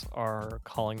girls are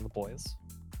calling the boys,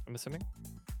 I'm assuming,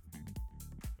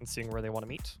 and seeing where they want to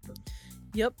meet.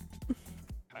 Yep.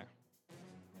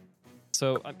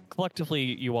 So collectively,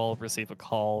 you all receive a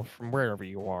call from wherever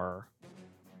you are,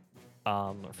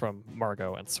 from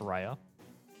Margot and Soraya.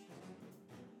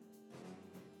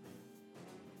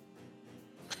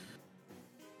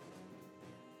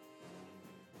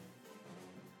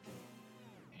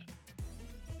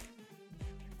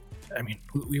 I mean,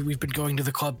 we've been going to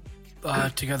the club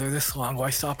together this long. Why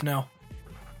stop now?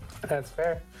 That's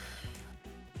fair.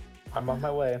 I'm on my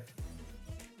way.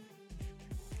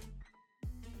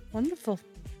 Wonderful.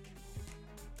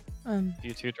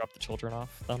 You two drop the children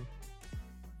off then?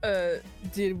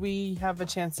 Did we have a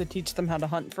chance to teach them how to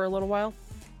hunt for a little while?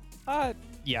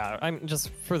 Yeah, I'm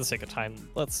just for the sake of time,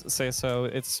 let's say so.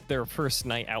 It's their first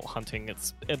night out hunting.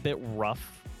 It's a bit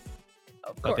rough,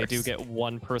 but they do get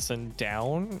one person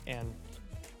down, and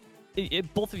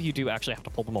both of you do actually have to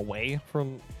pull them away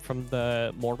from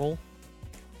the mortal.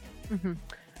 Mm-hmm.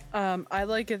 I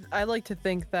like it. I like to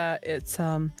think that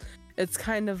it's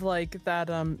kind of like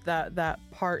that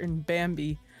part in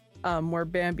Bambi, where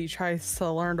Bambi tries to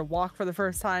learn to walk for the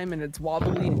first time and it's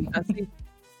wobbly and messy.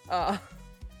 I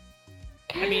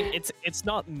mean, it's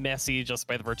not messy just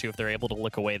by the virtue of they're able to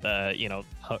lick away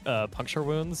the puncture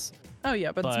wounds. Oh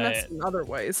yeah, but it's messy in other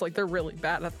ways. Like they're really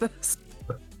bad at this.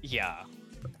 Yeah.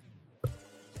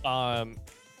 But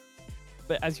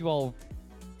as you all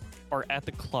are at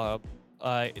the club,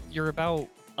 you're about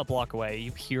a block away.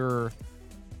 You hear,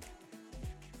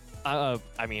 I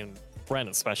mean, Ren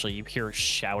especially, you hear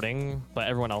shouting, but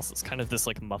everyone else is kind of this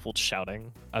like muffled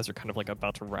shouting as you're kind of like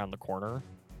about to round the corner.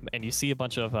 And you see a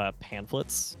bunch of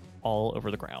pamphlets all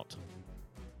over the ground.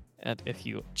 And if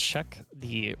you check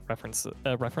the reference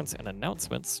and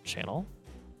announcements channel,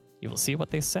 you will see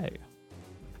what they say.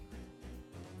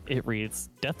 It reads,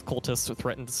 "Death cultist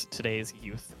threatens today's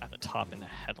youth" at the top in the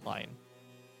headline.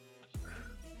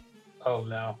 Oh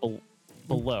no.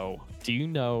 Below, do you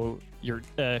know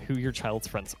who your child's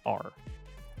friends are?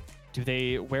 Do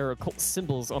they wear occult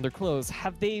symbols on their clothes?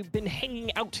 Have they been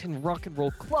hanging out in rock and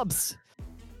roll clubs?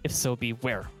 If so,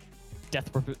 beware.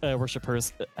 Death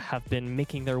worshippers have been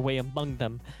making their way among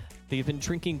them. They've been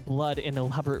drinking blood in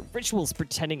elaborate rituals,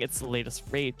 pretending it's the latest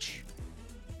rage.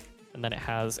 And then it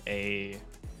has a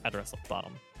address at the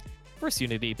bottom. First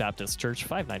Unity Baptist Church,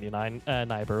 599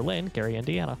 Nyber Lane, Gary,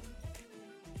 Indiana.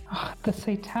 The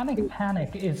satanic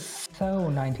panic is so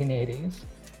 1980s.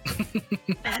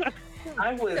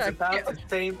 I was about to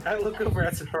say, I look over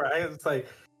at Soraya, it's like,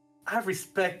 I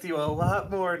respect you a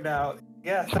lot more now.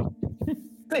 Yeah,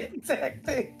 the exact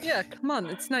thing. Yeah, come on,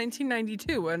 it's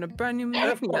 1992 and a brand new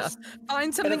millennia.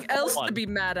 Find something else to be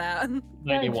mad at.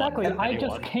 Yeah, exactly. I 91.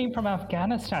 just came from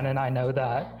Afghanistan and I know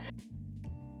that.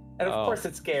 And of course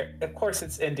it's Gary. Of course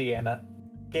it's Indiana.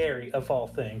 Gary, of all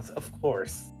things, of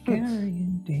course. Gary,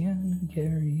 Indiana,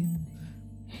 Gary, Indiana.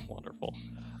 Wonderful.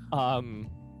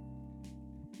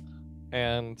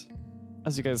 And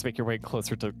as you guys make your way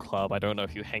closer to the club, I don't know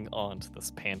if you hang on to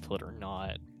this pamphlet or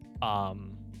not.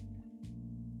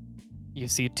 You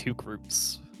see two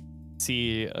groups.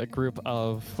 See a group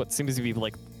of what seems to be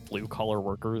like blue-collar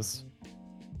workers,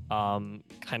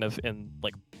 kind of in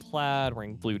like plaid,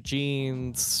 wearing blue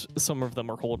jeans. Some of them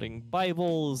are holding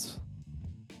Bibles,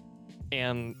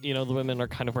 and the women are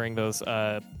kind of wearing those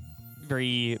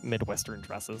very Midwestern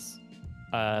dresses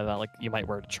that like you might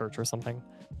wear to church or something.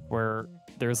 Where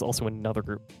there's also another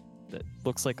group that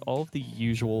looks like all of the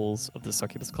usuals of the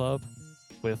Succubus Club,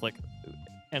 with like,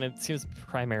 and it seems to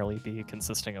primarily be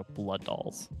consisting of blood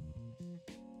dolls.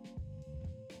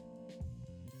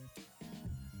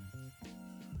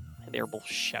 And they're both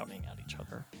shouting at each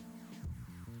other.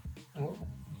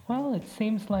 Well, it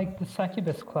seems like the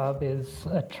Succubus Club is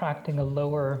attracting a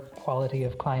lower quality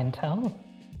of clientele.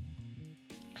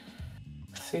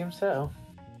 Seems so.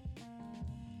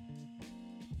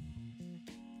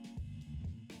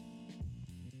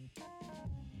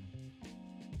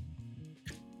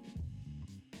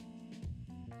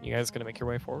 You guys gonna make your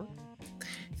way forward?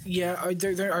 Yeah, are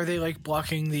they like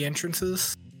blocking the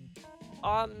entrances?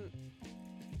 Well,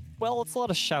 it's a lot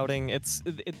of shouting. It's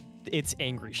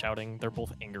angry shouting. They're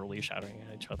both angrily shouting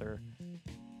at each other.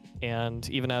 And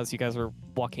even as you guys are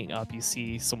walking up, you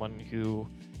see someone who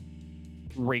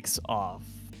breaks off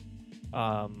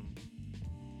from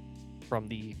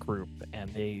the group,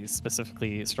 and they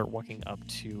specifically start walking up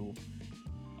to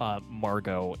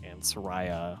Margot and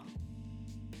Soraya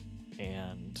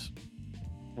and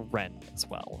Ren as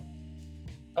well.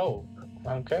 Oh,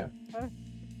 okay.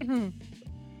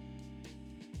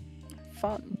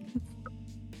 Fun.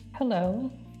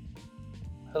 Hello.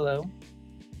 Hello.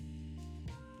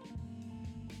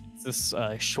 It's this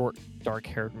short,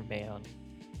 dark-haired man.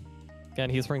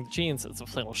 Again, he's wearing jeans, it's a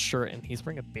flannel shirt, and he's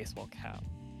wearing a baseball cap.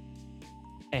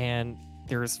 and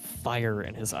there's fire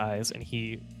in his eyes, and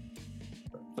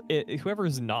whoever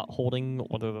is not holding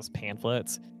one of those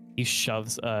pamphlets, he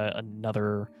shoves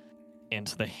another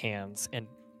into the hands, and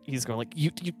he's going like,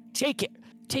 you take it,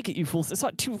 you fools. It's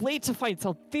not too late to find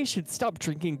salvation. Stop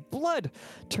drinking blood.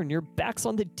 Turn your backs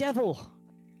on the devil.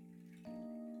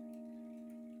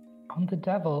 On the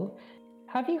devil?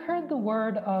 Have you heard the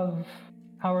word of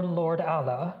our Lord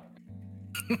Allah?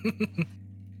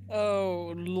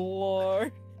 Oh,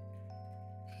 Lord.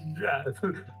 Yeah.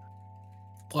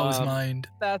 Blow his mind.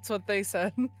 That's what they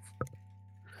said.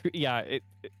 Yeah,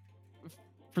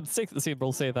 for the sake of the scene,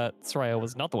 we'll say that Soraya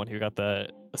was not the one who got the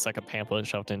second pamphlet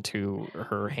shoved into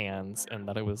her hands, and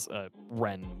that it was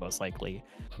Ren, most likely.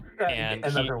 And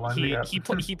Another one. he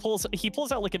pulls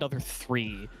out like another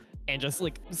 3 and just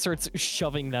like starts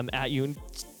shoving them at you. And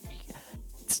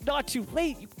it's not too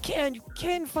late. You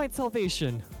can find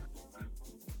salvation.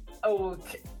 Oh,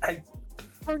 okay.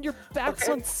 Turn your backs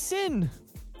on sin.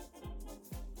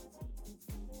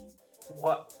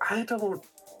 What? I don't.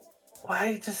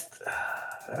 Why just?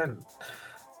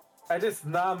 I just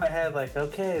nod my head like,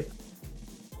 okay.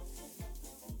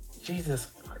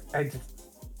 Jesus, I just.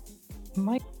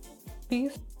 My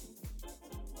beast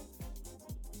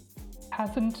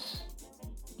hasn't,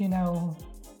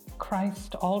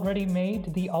 Christ already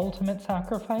made the ultimate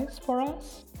sacrifice for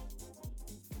us?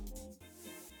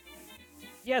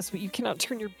 Yes, but you cannot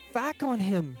turn your back on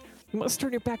him. You must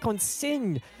turn your back on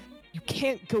sin. You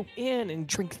can't go in and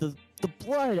drink the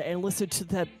blood and listen to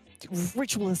that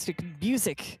ritualistic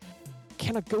music. You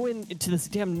cannot go into this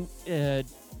damn Drink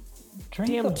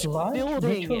damn the blood?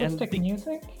 building Ritualistic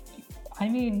music? I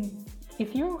mean,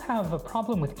 if you have a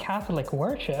problem with Catholic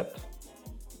worship,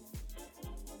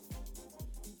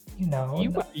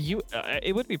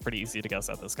 it would be pretty easy to guess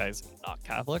that this guy's not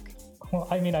Catholic. Well,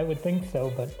 I mean, I would think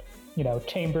so, but,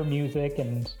 chamber music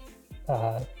and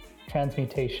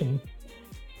transmutation.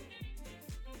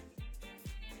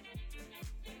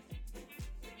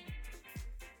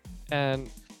 And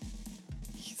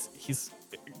he's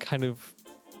kind of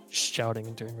shouting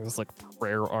and doing those like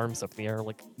prayer arms up in the air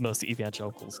like most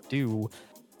evangelicals do.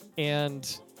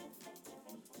 And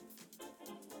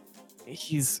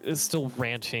he's still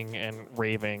ranting and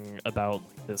raving about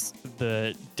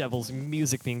the devil's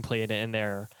music being played in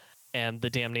there, and the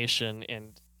damnation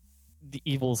and the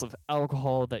evils of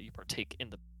alcohol that you partake in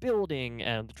the building,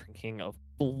 and the drinking of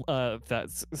that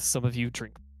some of you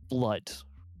drink blood.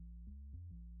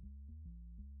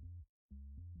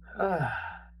 I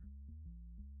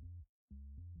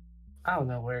don't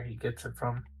know where he gets it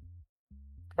from.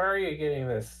 Where are you getting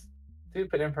this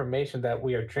stupid information that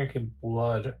we are drinking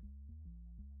blood?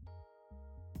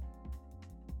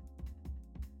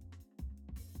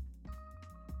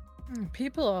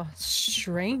 People are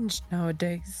strange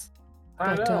nowadays.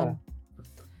 I But, know.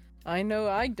 I know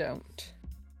I don't.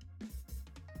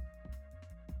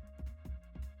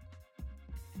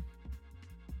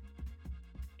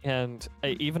 And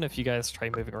even if you guys try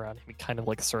moving around, he kind of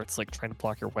like starts like trying to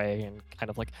block your way and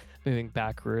kind of like moving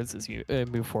backwards as you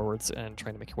move forwards and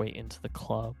trying to make your way into the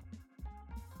club.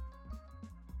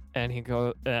 And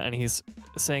he's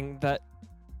saying that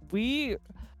we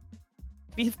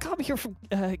have come here from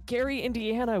Gary,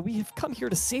 Indiana. We have come here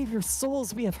to save your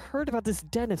souls. We have heard about this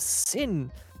den of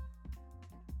sin.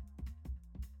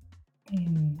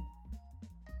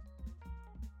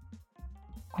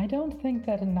 I don't think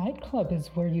that a nightclub is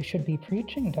where you should be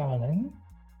preaching, darling.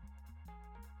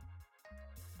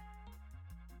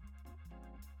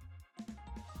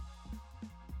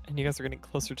 And you guys are getting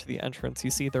closer to the entrance.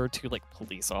 You see there are 2 like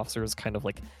police officers kind of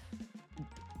like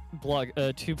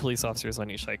 2 police officers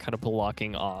on each side kind of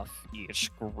blocking off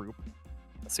each group.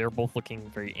 So they're both looking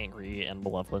very angry and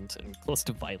malevolent and close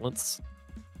to violence.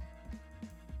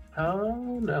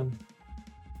 Oh no.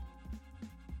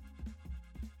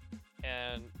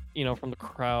 And from the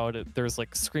crowd, there's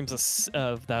like screams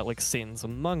of that like Satan's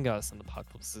among us, and the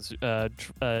apocalypse is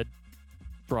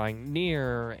drawing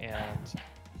near, and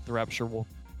the rapture will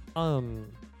come.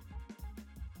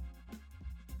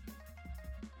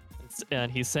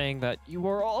 And he's saying that you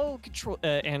are all controlled,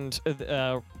 and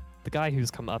the guy who's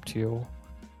come up to you,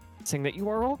 saying that you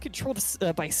are all controlled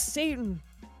by Satan.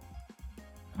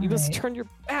 You must turn your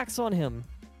backs on him.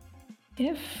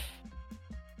 If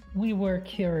we were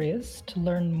curious to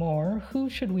learn more, who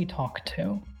should we talk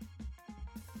to?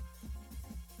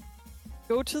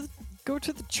 Go to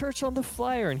the church on the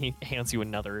flyer, and he hands you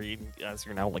another, as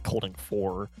you're now like holding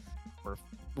 4. Or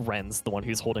Ren's the one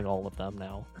who's holding all of them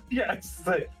now. Yes.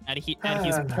 And he's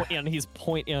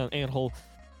pointing, and he'll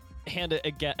hand it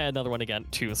again, another one again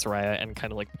to Soraya, and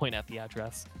kind of like point at the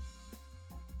address.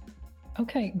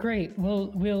 Okay, great.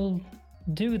 We'll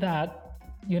do that,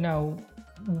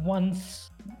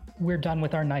 once we're done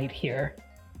with our night here.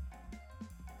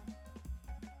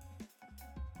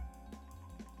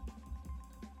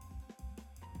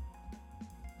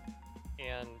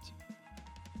 And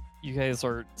you guys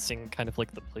are seeing kind of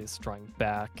like the place drawing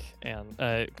back and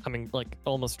coming like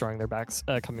almost drawing their backs,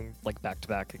 coming like back to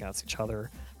back against each other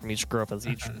from each group as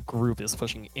each group is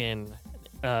pushing in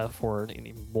forward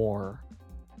any more.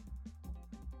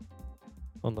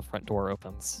 When the front door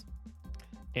opens,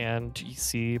 and you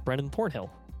see Brendan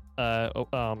Thornhill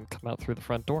come out through the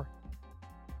front door.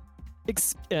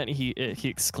 And he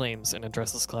exclaims and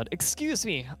addresses Claude. "Excuse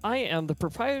me, I am the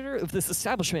proprietor of this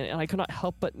establishment, and I could not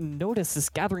help but notice this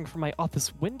gathering from my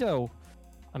office window.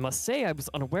 I must say I was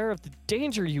unaware of the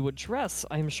danger you address.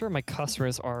 I am sure my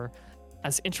customers are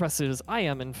as interested as I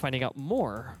am in finding out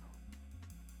more."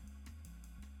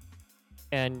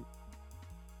 And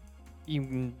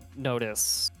you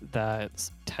notice that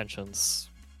tensions,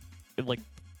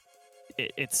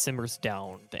 it simmers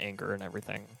down, the anger and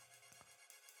everything.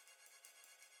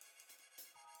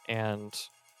 And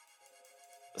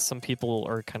some people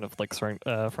are kind of like starting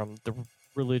from the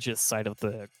religious side of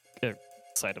the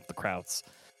crowds,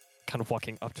 kind of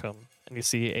walking up to him, and you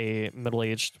see a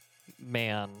middle-aged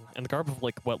man in the garb of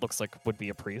like what looks like would be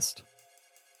a priest.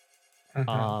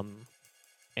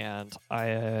 And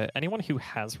anyone who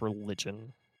has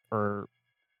religion, or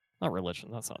not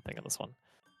religion, that's not a thing in this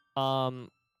one.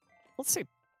 Let's say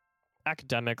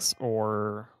academics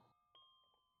or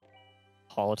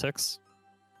politics.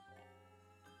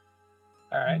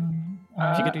 All right.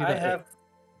 If you could do that. I have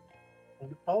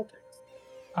politics.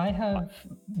 I have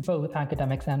both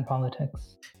academics and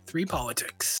politics. 3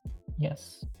 politics.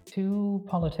 Yes. 2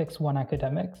 politics, 1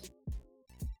 academics.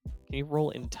 Can you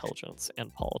roll intelligence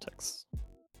and politics?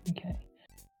 Okay.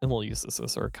 And we'll use this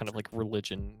as our kind of like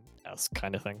religion-esque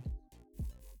kind of thing.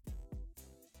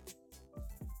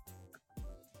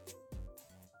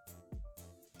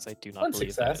 Because I do not One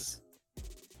believe success. that is.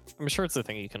 I'm sure it's a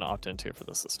thing you can opt into for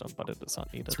the system, but it does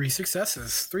not need it. 3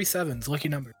 successes. 3 sevens. Lucky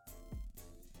number.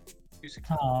 2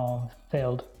 success. Oh,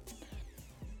 failed.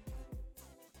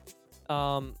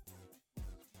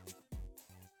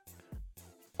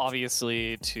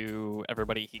 Obviously, to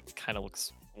everybody, he kind of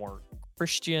looks more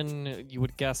Christian. You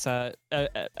would guess at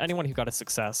anyone who got a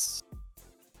success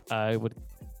would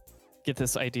get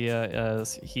this idea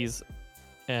as he's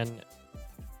an.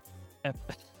 I'm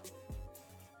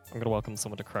gonna welcome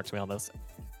someone to correct me on this.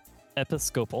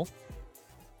 Episcopal.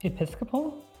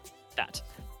 Episcopal? That.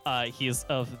 He is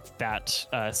of that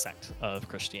sect of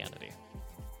Christianity.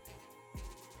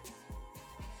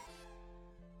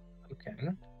 Okay.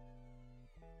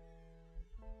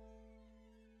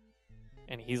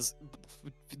 And he's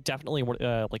definitely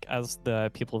like as the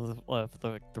people of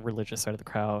the religious side of the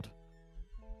crowd,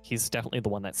 he's definitely the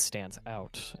one that stands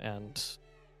out, and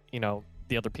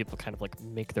the other people kind of like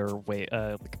make their way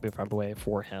like move out of the way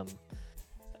for him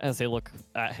as they look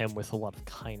at him with a lot of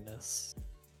kindness.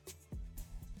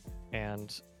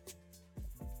 And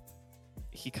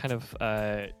he kind of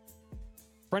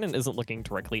Brennan isn't looking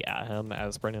directly at him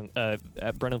as Brennan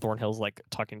Thornhill's like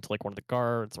talking to like one of the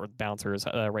guards or the bouncers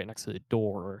right next to the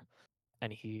door,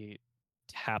 and he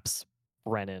taps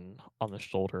Brennan on the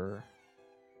shoulder,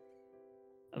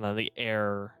 and then the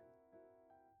air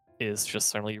is just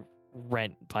suddenly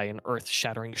rent by an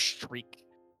earth-shattering shriek.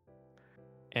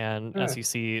 And as you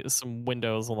see some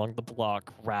windows along the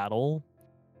block rattle,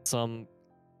 some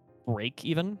break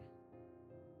even,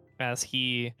 as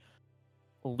he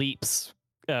leaps.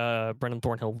 Brendan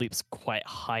Thornhill leaps quite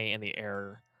high in the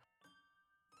air,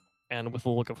 and with a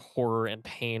look of horror and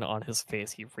pain on his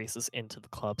face, he races into the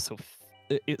club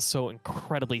it's so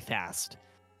incredibly fast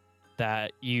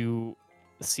that you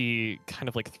see kind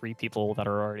of like 3 people that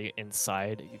are already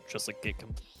inside. You just like get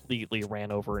completely ran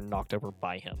over and knocked over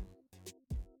by him.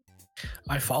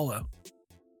 I follow.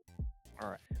 All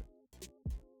right.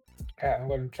 Okay, I'm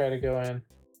going to try to go in.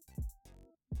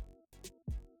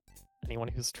 Anyone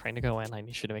who's trying to go in, I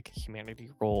need you to make a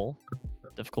humanity roll.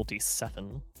 Difficulty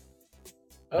 7.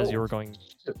 As you were going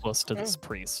close to this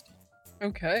priest.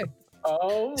 Okay.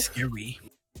 Oh. Scary.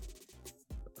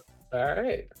 All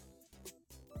right.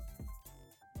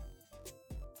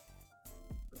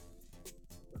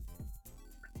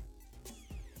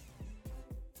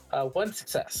 One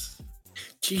success.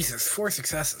 Jesus, 4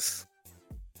 successes.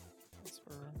 That's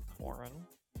for Warren.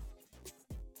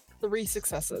 3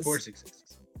 successes. 4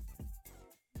 successes.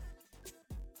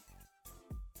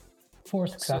 4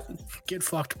 successes. Get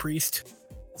fucked, priest.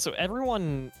 So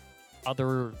everyone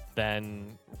other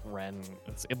than Ren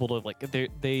is able to like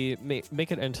they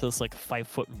make it into this like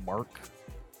 5-foot mark.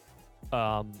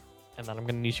 And then I'm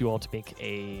gonna need you all to make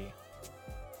a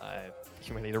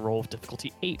humanity roll of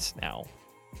difficulty 8 now.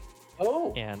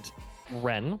 Oh. And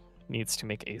Ren needs to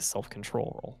make a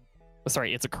self-control roll. Oh,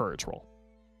 sorry, it's a courage roll.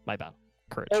 My bad.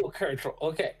 Courage. Oh, courage roll.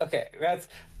 Okay.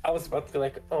 I was about to be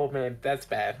like, oh man, that's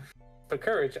bad. But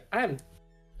courage, I'm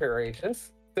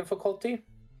courageous. Difficulty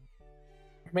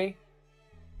for me.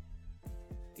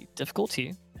 The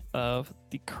difficulty of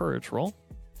the courage roll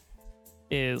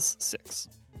is 6.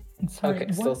 Sorry,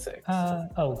 Okay, still 6.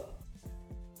 Oh,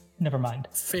 never mind.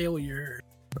 Failure.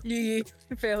 Yee,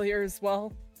 failure as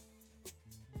well.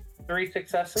 3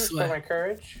 successes for my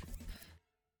courage.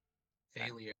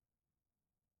 Failure.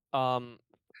 Failure.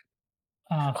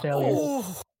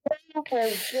 Oh,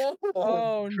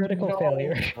 Oh, Critical no.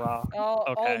 failure. Raw. Oh,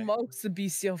 Okay. almost a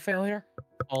bestial failure.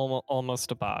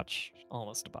 Almost a botch.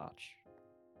 Almost a botch.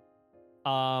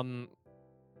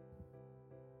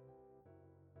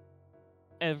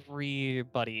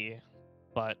 Everybody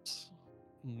but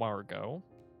Margot.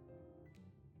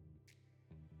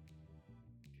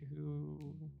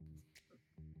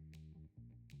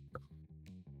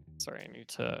 Sorry, I need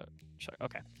to check.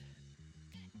 Okay.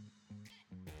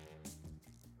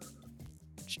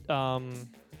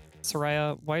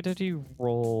 Soraya, why did you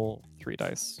roll 3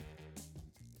 dice?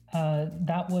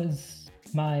 That was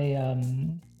my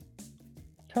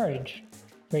courage,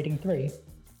 rating 3.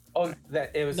 Oh,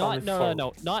 that it was on the phone.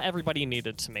 No. Not everybody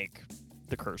needed to make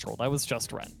the courage roll. That was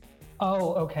just Ren.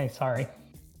 Oh, okay, sorry.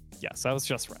 Yes, that was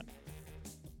just Ren.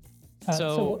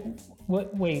 So,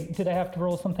 wait, did I have to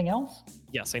roll something else?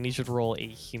 Yes, I need you to roll a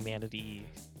humanity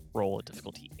roll at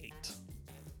difficulty 8.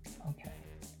 Okay.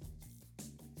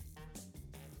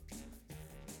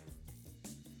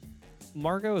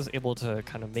 Margot is able to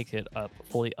kind of make it up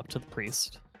fully up to the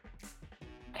priest.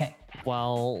 Okay.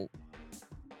 While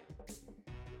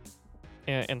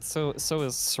and so is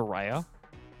Soraya.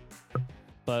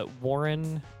 But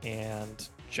Warren and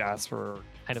Jasper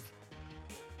kind of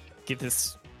get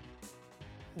this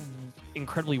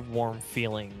incredibly warm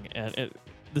feeling, and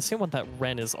the same one that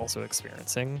Ren is also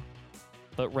experiencing.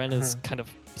 But Ren is kind of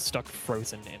stuck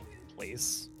frozen in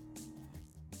place.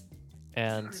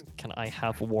 And can I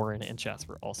have Warren and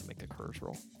Jasper also make a courage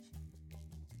roll?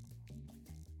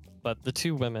 But the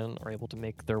 2 women are able to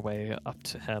make their way up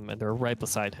to him, and they're right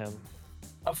beside him.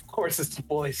 Of course, it's the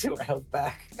boys who are held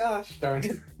back. Gosh darn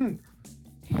it.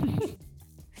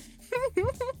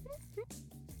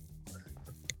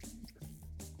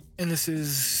 and this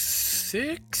is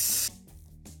 6.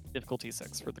 Difficulty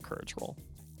 6 for the courage roll.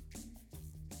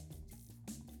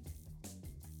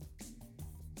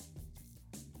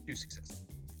 Two successes.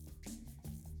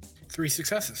 3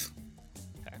 successes.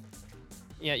 Okay.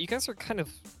 Yeah, you guys are kind of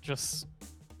just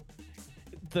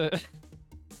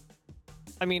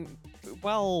I mean,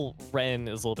 while Ren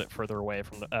is a little bit further away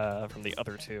from the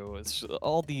other 2, it's just,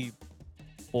 all the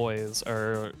boys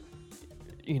are,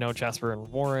 Jasper and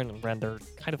Warren and Ren, they're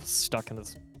kind of stuck in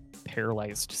this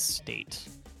paralyzed state.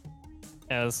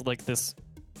 As like this,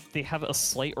 they have a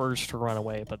slight urge to run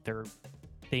away, but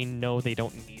they know they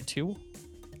don't need to.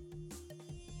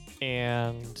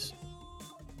 And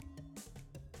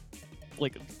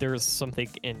like there's something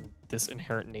in this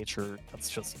inherent nature that's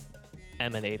just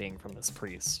emanating from this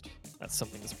priest that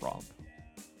something is wrong.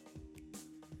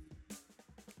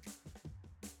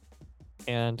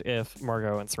 And if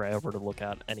Margot and Soraya were to look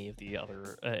at any of the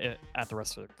other at the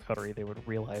rest of the coterie, they would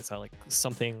realize that like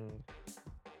something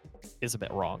is a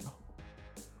bit wrong.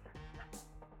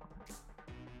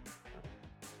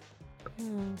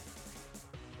 I'm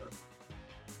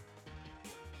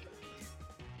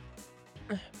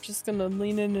just gonna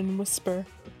lean in and whisper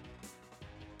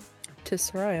to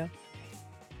Soraya.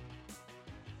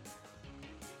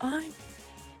 I'm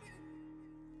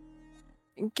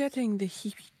getting the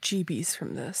heebie-jeebies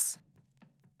from this.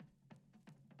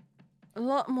 A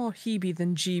lot more heebie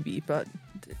than jeebie, but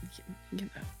you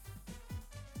know.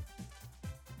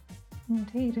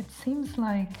 Indeed, it seems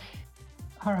like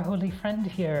our holy friend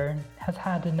here has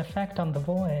had an effect on the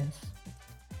boys.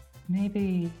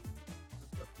 Maybe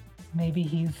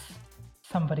he's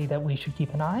somebody that we should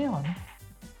keep an eye on.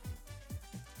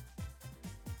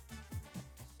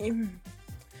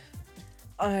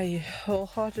 I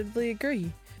wholeheartedly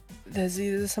agree. There's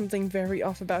either something very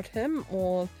off about him,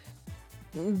 or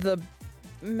the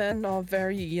men are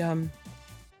very,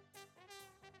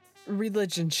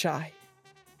 religion shy.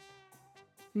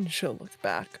 And she'll look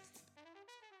back.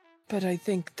 But I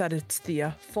think that it's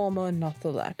the former and not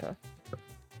the latter.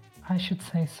 I should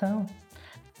say so.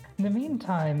 In the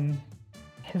meantime,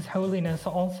 His Holiness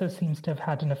also seems to have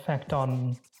had an effect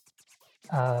on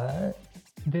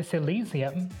this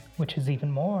Elysium, which is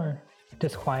even more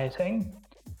disquieting.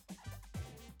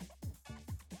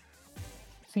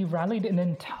 So he rallied an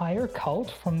entire cult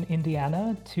from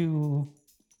Indiana to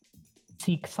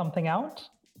seek something out?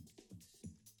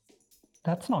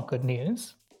 That's not good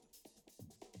news.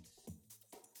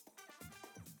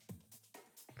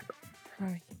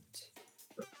 Right.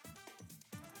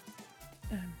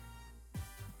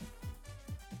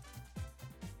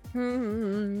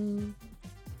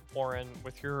 Warren,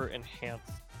 with your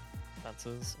enhanced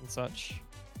senses and such,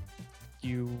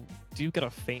 you do get a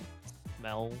faint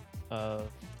smell of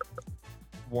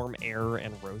warm air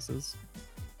and roses.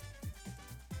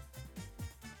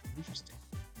 Interesting.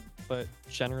 But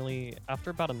generally, after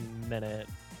about a minute,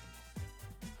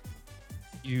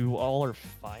 you all are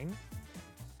fine.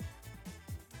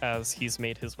 As he's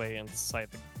made his way inside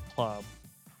the club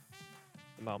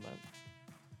at the moment.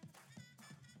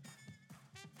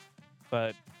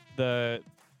 But the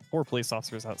 4 police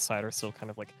officers outside are still kind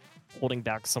of like holding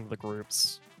back some of the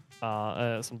groups, some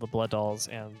of the blood dolls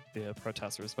and the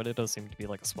protesters, but it does seem to be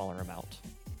like a smaller amount.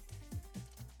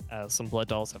 As some blood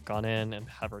dolls have gone in and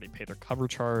have already paid their cover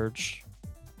charge,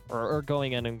 or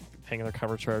going in and paying their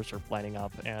cover charge, or lining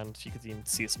up, and you could even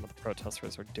see some of the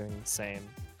protesters are doing the same,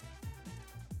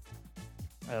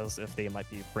 as if they might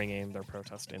be bringing their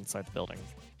protest inside the building.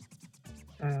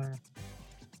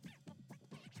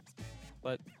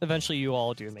 But eventually you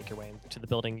all do make your way into the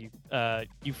building.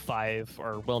 You 5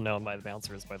 are well known by the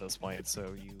bouncers by this point,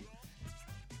 so you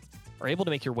are able to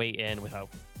make your way in without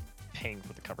paying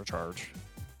for the cover charge.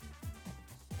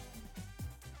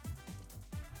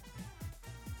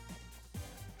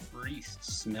 Priest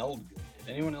smelled good.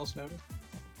 Did anyone else notice?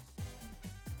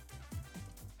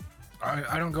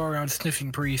 I don't go around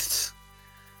sniffing priests.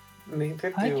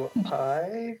 Neither I do can-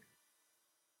 I.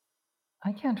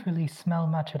 I can't really smell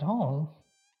much at all.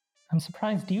 I'm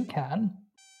surprised you can.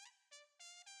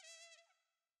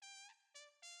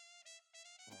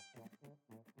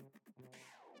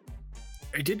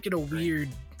 I did get a weird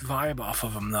vibe off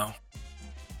of him, though.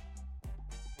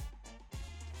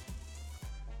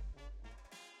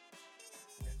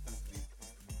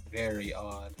 Very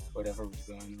odd, whatever was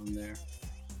going on there.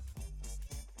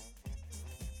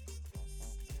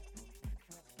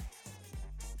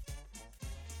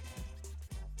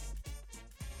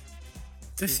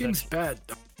 This seems bad.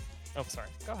 Oh, sorry.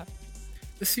 Go ahead.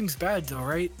 This seems bad, though,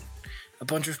 right? A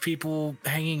bunch of people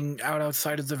hanging out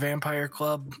outside of the vampire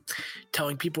club,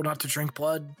 telling people not to drink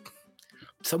blood.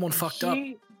 Someone fucked up.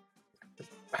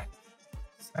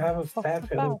 I have a bad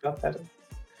feeling about that.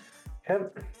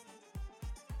 Yep.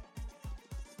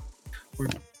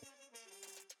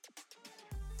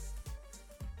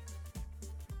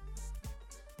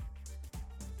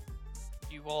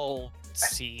 You all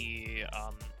see,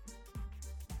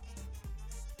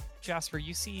 Jasper,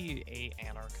 you see a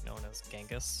anarch known as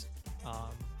Genghis,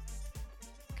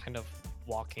 kind of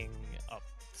walking up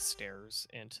the stairs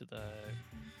up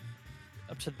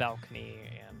to the balcony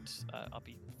and up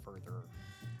even further.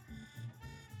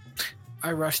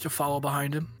 I rush to follow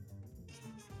behind him.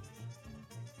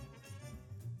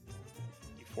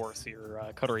 You force your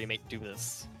coterie mate to do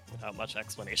this without much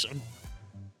explanation.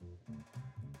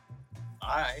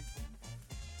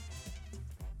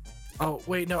 Oh,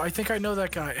 wait, no, I think I know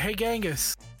that guy. Hey,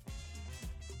 Genghis.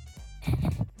 He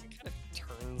kind of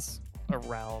turns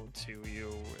around to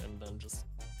you and then just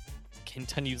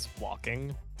continues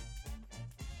walking.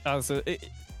 As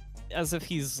if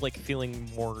he's like feeling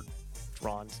more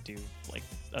drawn to do like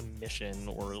a mission,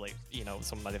 or like, you know,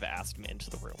 someone might have asked him into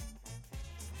the room.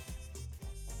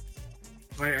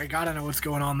 Wait, I gotta know what's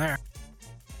going on there.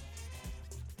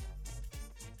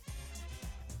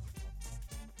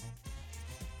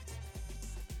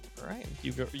 All right,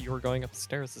 you were going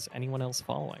upstairs. Is anyone else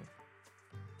following?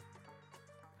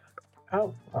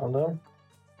 Oh, I don't know.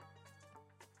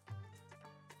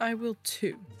 I will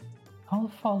too. I'll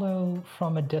follow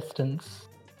from a distance.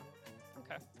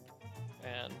 Okay.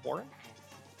 And Warren?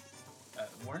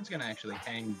 Warren's gonna actually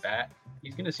hang back.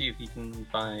 He's gonna see if he can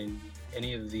find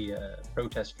any of the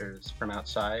protesters from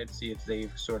outside, see if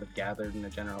they've sort of gathered in a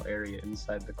general area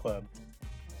inside the club,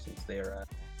 since they're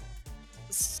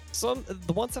Some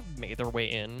the ones that have made their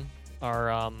way in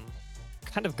are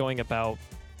kind of going about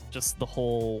just the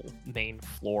whole main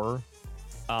floor.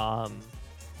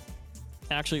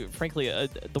 Actually, frankly,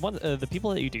 the people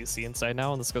that you do see inside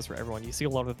now, and this goes for everyone, you see a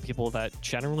lot of the people that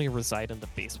generally reside in the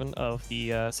basement of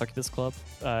the Succubus Club,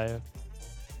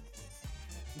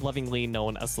 lovingly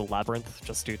known as the Labyrinth,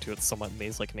 just due to its somewhat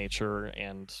maze-like nature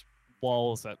and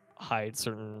walls that hide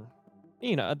certain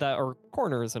that are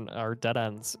corners and are dead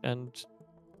ends and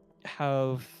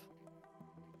have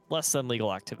less than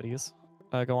legal activities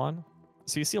go on.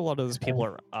 So you see a lot of those people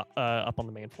are up on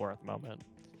the main floor at the moment.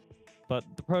 But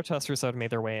the protesters that have made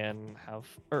their way in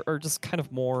are just kind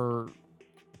of more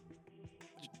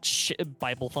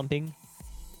Bible thumping,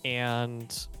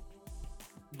 and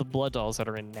the blood dolls that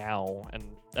are in now and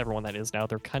everyone that is now,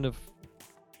 they're kind of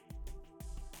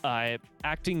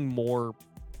acting more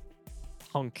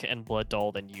punk and blood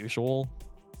doll than usual.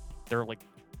 They're like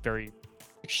very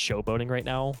showboating right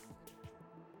now.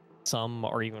 Some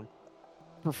are even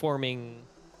performing,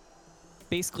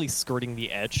 basically skirting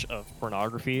the edge of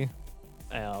pornography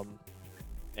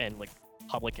and like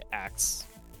public acts.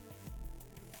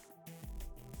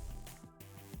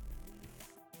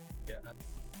 Yeah.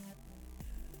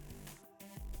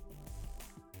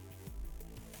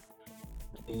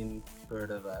 In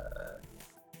sort of a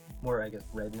more, I guess,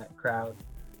 redneck crowd,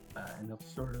 and he'll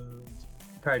sort of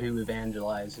try to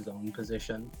evangelize his own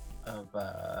position of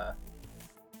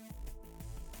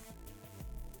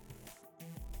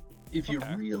if you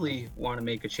really want to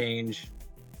make a change,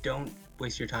 don't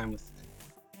waste your time with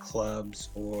clubs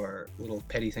or little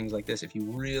petty things like this. If you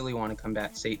really want to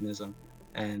combat Satanism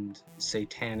and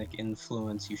satanic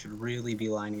influence, you should really be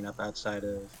lining up outside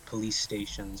of police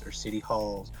stations or city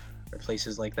halls or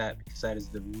places like that, because that is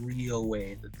the real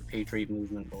way that the Patriot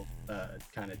movement will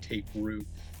kind of take root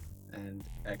and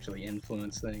actually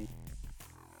influence things.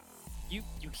 You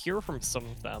hear from some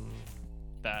of them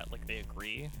that like they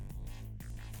agree,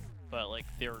 but like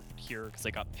they're here because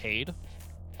they got paid.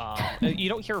 You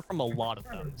don't hear from a lot of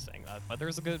them saying that, but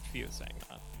there's a good few saying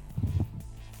that.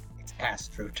 It's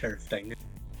astroturfed, I know.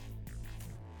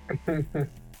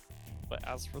 But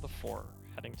as for the four,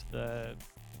 heading to the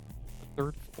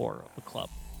third floor of the club,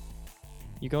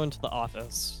 you go into the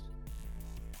office,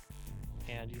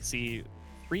 and you see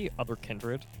 3 other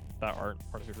kindred that aren't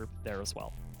part of the group there as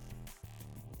well.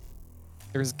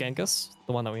 There's Genghis,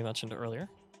 the one that we mentioned earlier,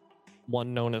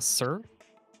 one known as Sir,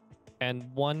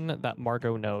 and one that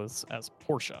Margot knows as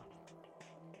Portia.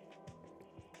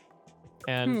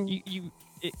 And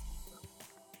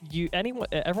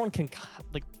everyone can,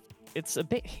 like, it's a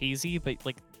bit hazy, but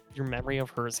like your memory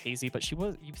of her is hazy, but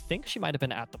you think she might have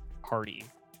been at the party.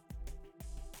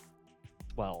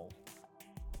 Well,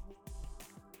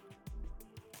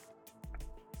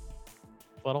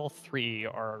 but all 3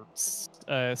 are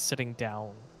sitting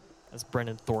down as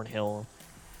Brennan Thornhill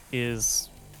is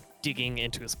digging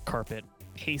into his carpet,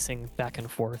 pacing back and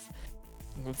forth.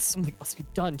 Something must be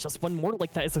done. Just one more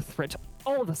like that is a threat to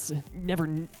all of us.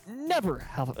 Never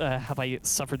have I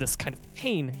suffered this kind of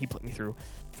pain he put me through.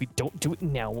 If we don't do it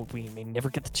now, we may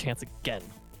never get the chance again.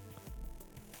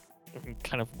 He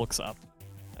kind of looks up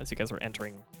as you guys are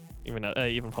entering.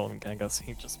 Even following Genghis,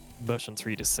 he just motions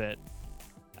for you to sit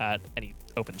at any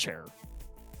open chair.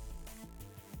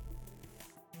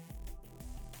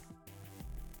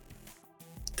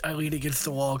 I lean against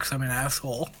the wall because I'm an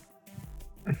asshole.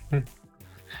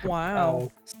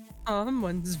 Wow.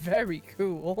 Someone's very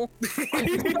cool.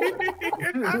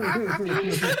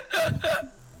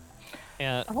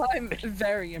 And I'm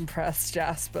very impressed,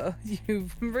 Jasper.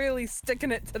 You've really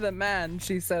sticking it to the man,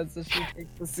 she says as she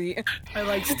takes the seat. I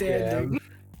like standing.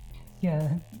 Yeah.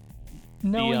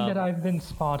 Knowing that I've been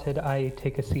spotted, I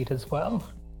take a seat as well.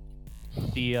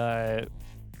 The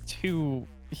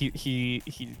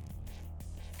he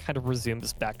kind of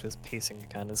resumes back to his pacing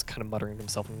again, is kind of muttering to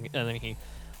himself, and then he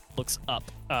looks up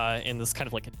in this kind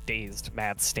of like a dazed,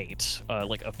 mad state,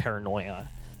 like a paranoia,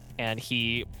 and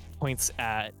he points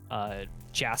at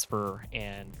Jasper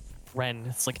and Ren.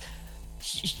 It's like,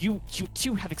 you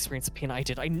too have experienced the pain I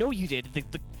did. I know you did.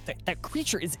 That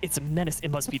creature it's a menace. It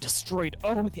must be destroyed.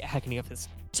 Oh, the agony of his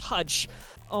touch.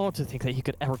 Oh, to think that he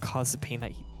could ever cause the pain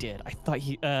that he did.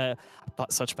 I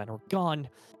thought such men were gone.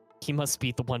 He must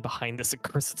be the one behind this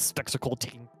accursed spectacle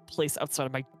taking place outside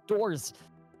of my doors.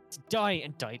 To die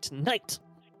and die tonight.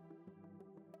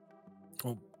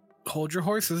 Well, hold your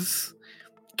horses.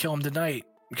 Kill him tonight.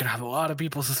 We can have a lot of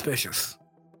people suspicious.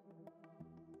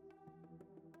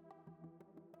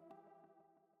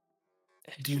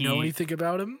 Do you know anything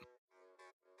about him?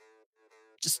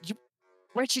 Just, you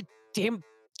wretched damn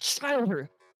child.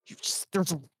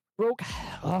 There's a rogue.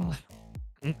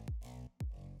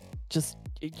 Just,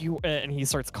 you, and he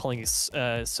starts calling you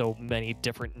so many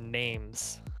different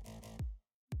names.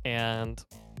 And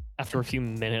after a few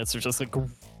minutes, they're just like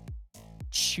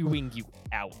chewing you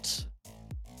out.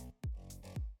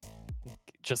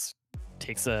 Just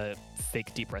takes a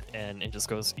fake deep breath in and just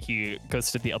goes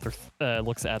to the other,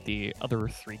 looks at the other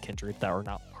 3 kindred that are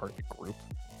not part of the group.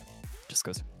 just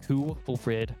goes, "Who will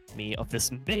rid me of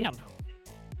this man?"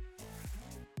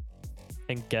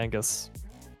 And Genghis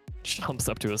jumps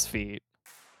up to his feet,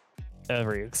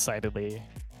 very excitedly,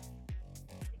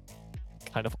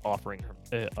 kind of offering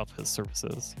up his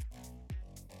services.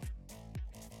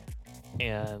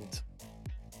 And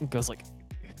goes like,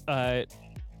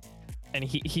 and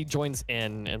he joins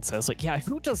in and says like, "Yeah,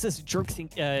 who does this jerk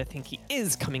think he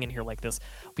is coming in here like this?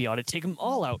 We ought to take them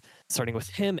all out, starting with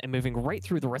him and moving right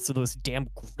through the rest of those damn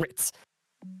grits.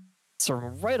 Serve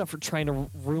him right up for trying to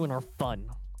ruin our fun.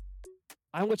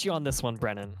 I'm with you on this one,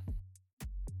 Brennan."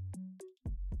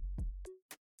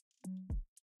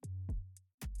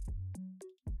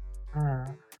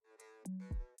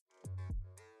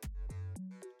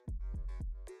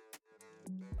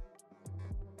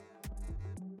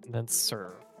 And then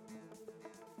Sir,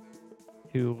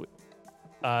 who,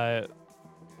 well,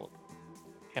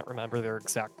 can't remember their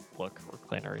exact look or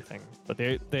clan or anything, but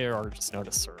they are just known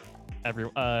as Sir.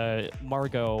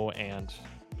 Margot and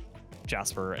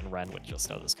Jasper and Ren would just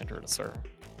know this kindred as Sir.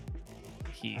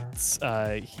 He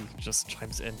just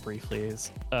chimes in briefly.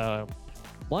 Is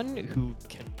one who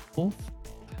can both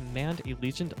command a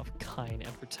legion of kind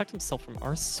and protect himself from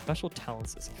our special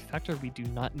talents is a factor we do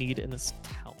not need in this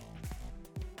town.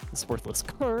 This worthless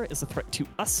cur is a threat to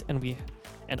us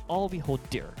and all we hold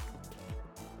dear.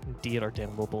 Indeed, our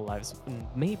damnable lives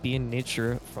may be in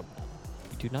nature from them.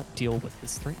 If we do not deal with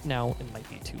his threat now, it might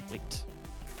be too late.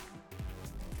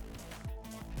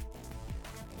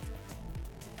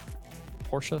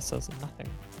 Portia says nothing.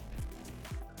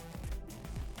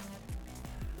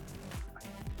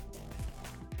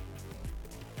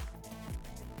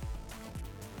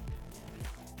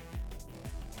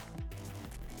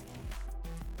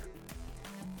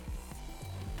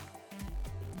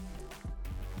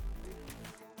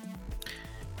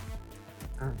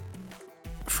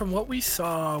 From what we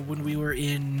saw when we were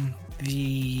in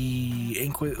the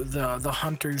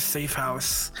hunter's safe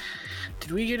house,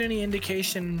 did we get any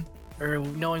indication, or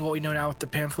knowing what we know now with the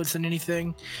pamphlets and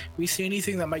anything, we see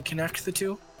anything that might connect the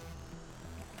two?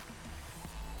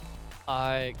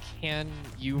 Can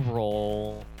you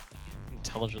roll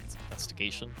intelligence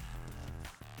investigation?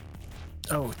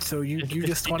 Oh, so you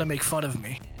just want to make fun of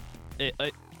me?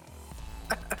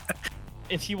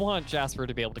 If you want Jasper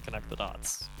to be able to connect the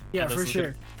dots. Yeah, for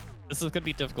sure. This is going to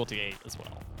be difficulty 8 as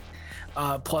well.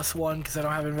 +1 because I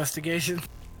don't have investigation.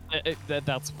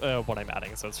 That's what I'm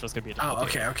adding, so it's just going to be a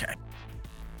difficulty 8. Okay.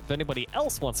 If anybody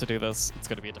else wants to do this, it's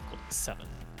going to be a difficulty 7.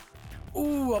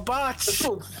 Ooh, a botch!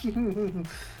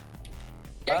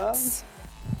 Yikes.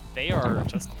 They are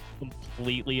just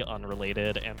completely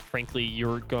unrelated, and frankly,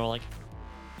 you're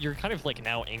kind of like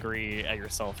now angry at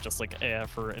yourself, just like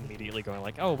for immediately going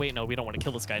like, oh wait, no, we don't want to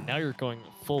kill this guy. Now you're going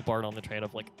full Bart on the train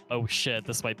of like, oh shit,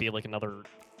 this might be like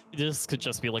this could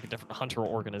just be like a different hunter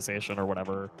organization or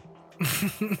whatever.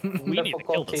 We need to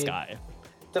kill this guy.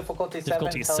 Difficulty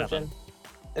 7,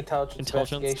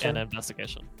 intelligence and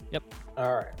investigation. Yep.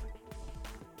 All right.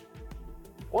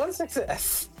 1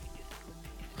 success.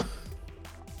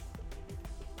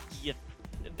 Yeah,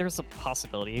 there's a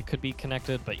possibility it could be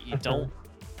connected, but you don't.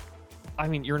 I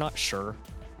mean, you're not sure,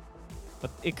 but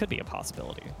it could be a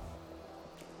possibility.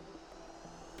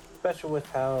 Especially with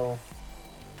how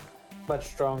much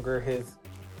stronger his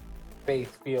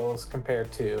faith feels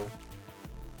compared to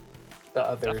the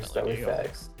others that we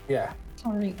faced. Yeah.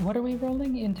 Sorry, what are we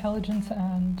rolling? Intelligence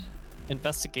and...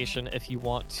 Investigation, if you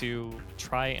want to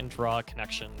try and draw a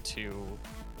connection to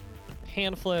the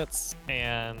pamphlets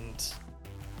and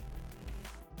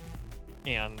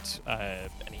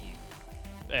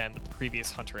the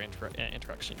previous hunter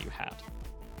interaction you had.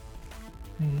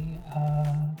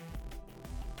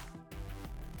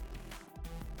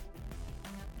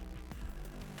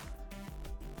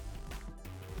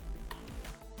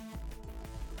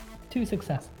 Two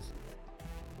successes.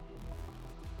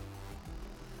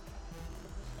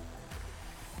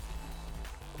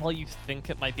 While you think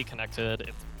it might be connected,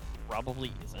 it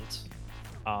probably isn't.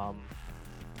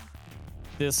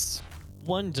 This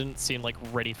one didn't seem like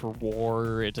ready for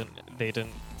war. They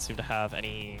didn't seem to have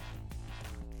any.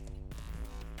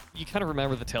 You kind of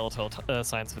remember the telltale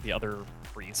signs with the other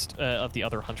priest of the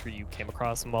other hunter you came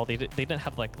across, and while they didn't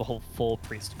have like the whole full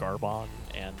priest garb on,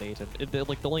 and they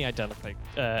like the only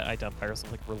identifiers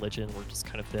of like religion were just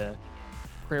kind of the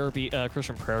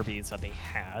Christian prayer beads that they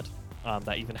had,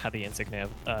 that even had the insignia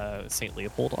of Saint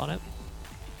Leopold on it,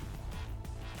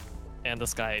 and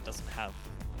this guy doesn't have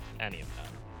any of that.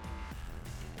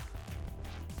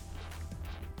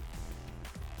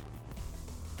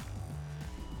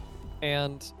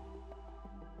 And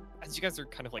as you guys are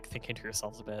kind of like thinking to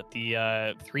yourselves a bit,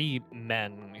 the three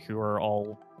men who are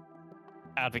all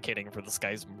advocating for this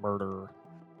guy's murder,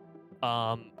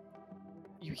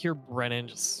 you hear Brennan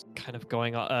just kind of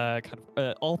going on,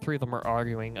 all three of them are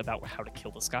arguing about how to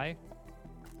kill this guy.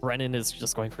 Brennan is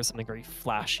just going for something very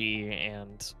flashy,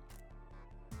 and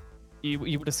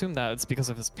you would assume that it's because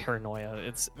of his paranoia.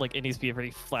 It's like it needs to be a very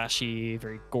flashy,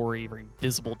 very gory, very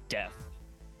visible death.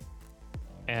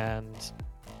 And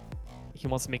he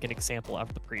wants to make an example out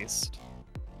of the priest.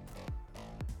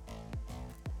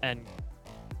 And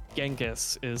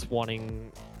Genghis is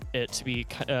wanting it to be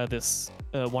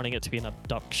wanting it to be an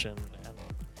abduction,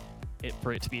 and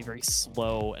for it to be very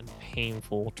slow and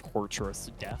painful,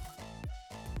 torturous death.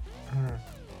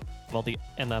 Well,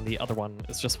 then the other one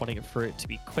is just wanting it for it to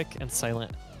be quick and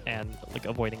silent, and like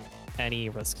avoiding any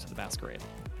risk to the masquerade.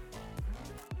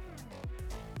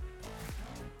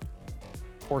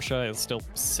 Portia is still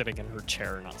sitting in her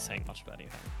chair, not saying much about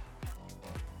anything.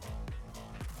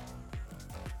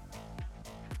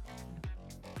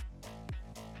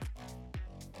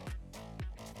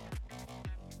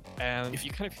 And if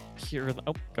you kind of hear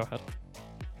oh, go ahead.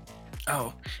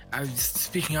 Oh, I was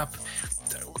speaking up.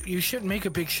 You should make a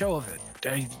big show of it.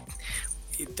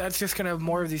 That's just gonna have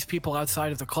more of these people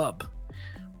outside of the club.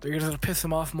 They're gonna piss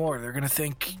them off more. They're gonna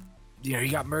think, you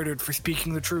got murdered for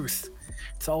speaking the truth.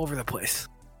 It's all over the place.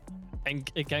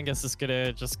 And Genghis is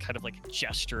gonna just kind of like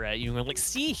gesture at you and like,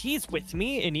 see, he's with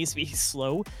me. It needs to be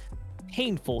slow,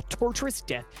 painful, torturous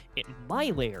death in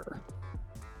my lair.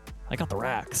 I got the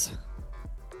racks.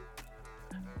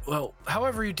 Well,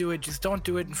 however you do it, just don't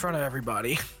do it in front of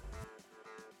everybody.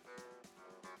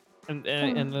 And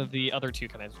the other two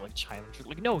kind of like chime in,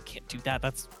 like, no, can't do that.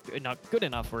 That's not good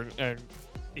enough. Or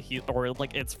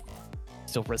like it's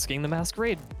still risking the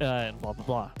masquerade. And blah blah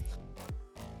blah.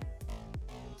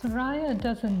 Soraya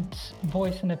doesn't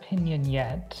voice an opinion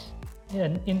yet.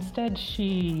 And instead,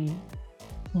 she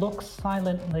looks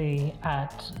silently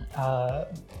at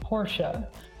Portia,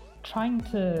 trying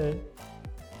to,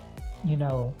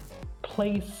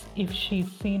 place if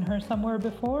she's seen her somewhere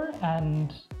before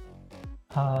and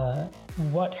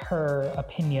what her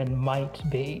opinion might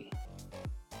be.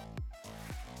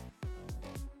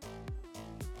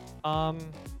 Again,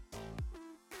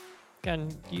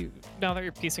 now that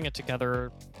you're piecing it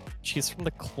together, she's from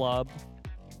the club.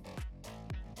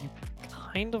 You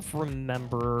kind of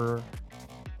remember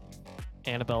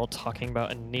Annabelle talking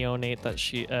about a neonate that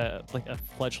she, like a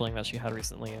fledgling that she had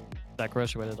recently, and that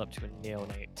graduated up to a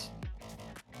neonate.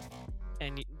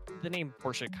 And the name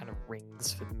Portia kind of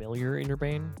rings familiar in your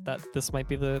brain, that this might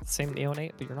be the same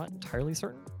neonate, but you're not entirely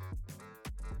certain.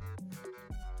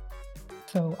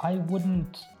 So I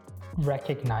wouldn't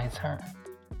recognize her.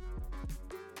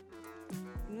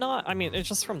 I mean, it's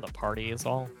just from the party is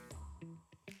all.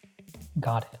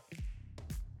 Got it.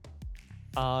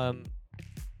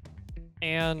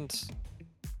 And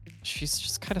she's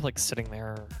just kind of like sitting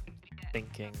there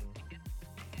thinking,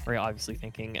 very obviously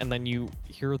thinking, and then you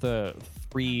hear the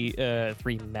three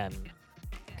men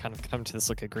kind of come to this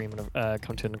like agreement of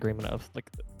come to an agreement of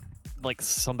like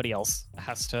somebody else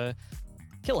has to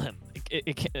kill him.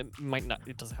 It might not.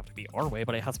 It doesn't have to be our way,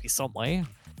 but it has to be some way.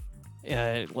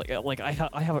 Like I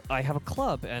have a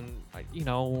club, and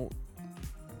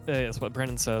is what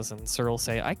Brennan says, and Cyril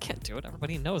say, I can't do it.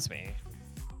 Everybody knows me.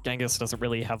 Genghis doesn't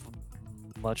really have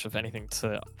much of anything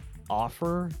to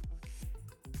offer,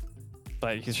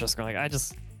 but he's just going, I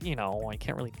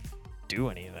can't really do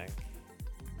anything.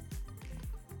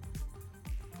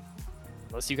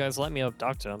 Unless you guys let me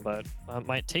abduct him, but it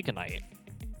might take a night.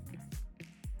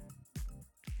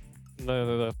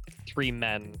 The three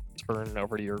men turn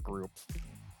over to your group.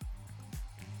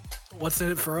 What's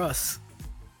in it for us?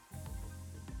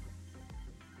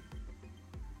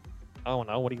 I don't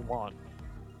know. What do you want?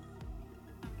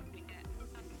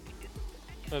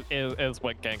 Is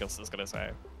what Genghis is gonna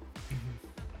say.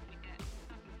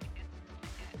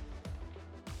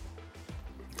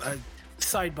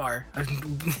 Sidebar.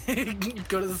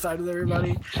 Go to the side with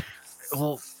everybody.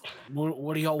 Well,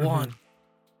 what do y'all want?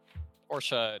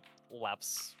 Portia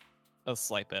laughs a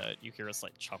slight bit. You hear a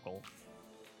slight chuckle.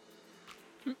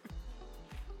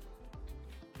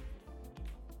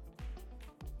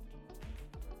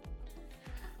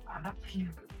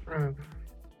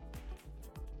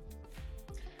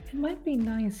 It might be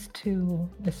nice to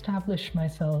establish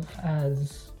myself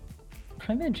as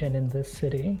Primogen in this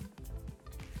city.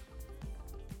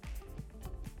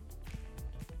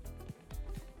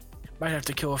 Might have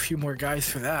to kill a few more guys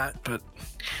for that, but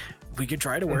we could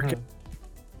try to work it.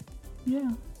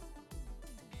 Yeah.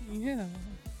 Yeah.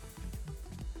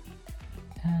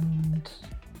 And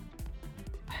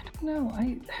No,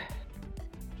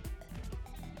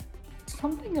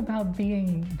 something about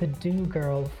being the do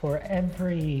girl for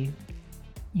every,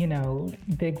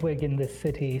 bigwig in this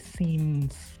city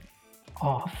seems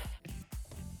off.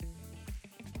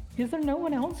 Is there no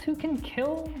one else who can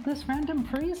kill this random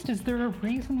priest? Is there a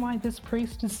reason why this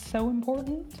priest is so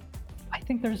important? I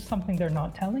think there's something they're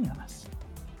not telling us.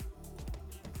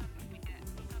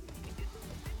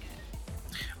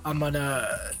 I'm gonna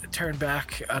turn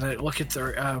back and look at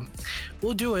the.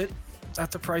 We'll do it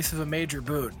at the price of a major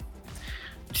boon.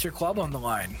 It's your club on the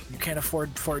line. You can't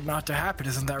afford for it not to happen,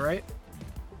 isn't that right?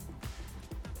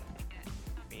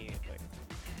 Me, like,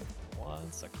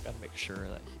 1 second. Gotta make sure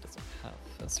that he doesn't have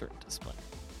a certain discipline.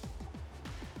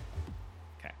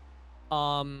 Okay.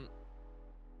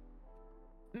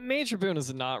 Major boon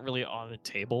is not really on the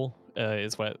table,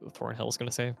 is what Thornhill's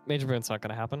gonna say. Major boon's not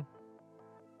gonna happen.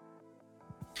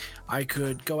 I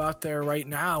could go out there right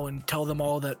now and tell them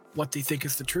all that what they think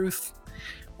is the truth,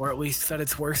 or at least that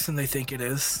it's worse than they think it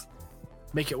is.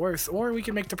 Make it worse, or we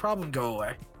can make the problem go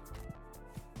away.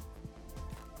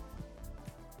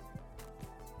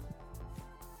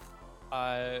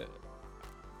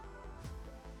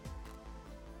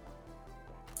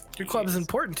 Your club is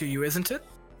important to you, isn't it?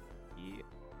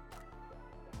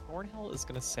 Thornhill is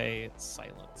gonna say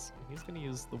silence. He's gonna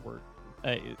use the word.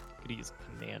 Gonna use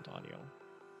command on you.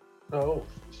 Oh,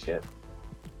 shit.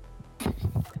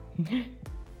 Make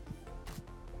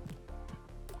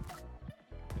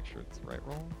sure it's the right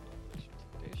roll.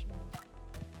 Intimidation.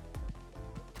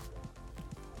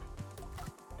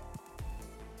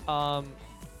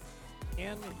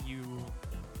 Can you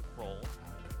roll?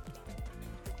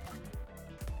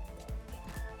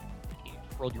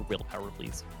 Roll your willpower,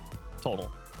 please. Total.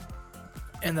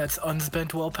 And that's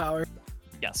unspent willpower?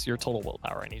 Yes, your total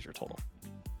willpower. I need your total.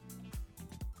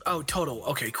 Oh, total.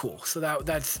 Okay, cool. So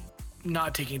that's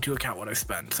not taking into account what I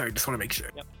spend. Sorry, just want to make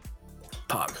sure. Yep.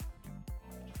 Pog.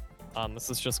 This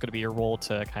is just going to be your roll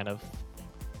to kind of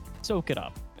soak it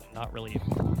up, not really.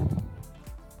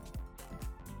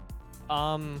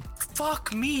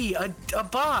 Fuck me, a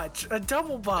botch, a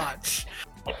double botch.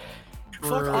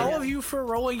 Fuck all of you for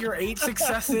rolling your 8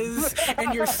 successes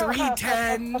and your 3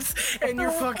 10s and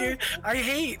your fucking.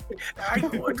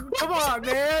 Come on,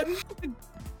 man.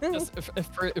 Just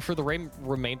for the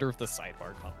remainder of the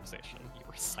sidebar conversation, you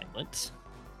were silent.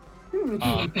 You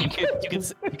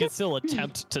could still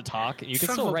attempt to talk. You could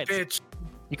Son still of a write. bitch.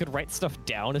 You could write stuff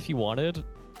down if you wanted,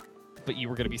 but you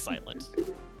were gonna be silent.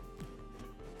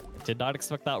 I did not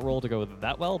expect that roll to go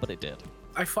that well, but it did.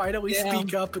 I finally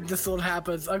speak up and this is what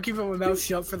happens. I'm keeping my mouth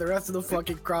shut for the rest of the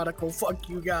fucking chronicle. Fuck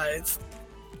you guys.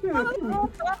 Ryan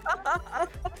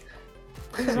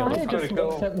just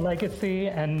looks at Legacy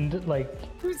and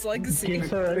Who's Legacy? gives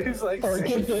her Who's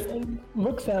Legacy?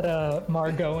 looks at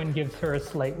Margot and gives her a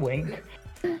slight wink.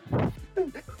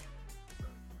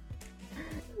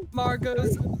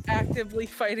 Margot's actively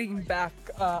fighting back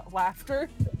laughter.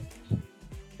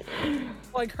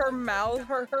 Like her mouth,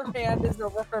 her hand is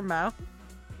over her mouth.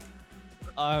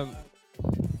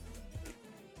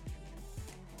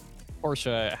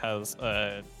 Portia has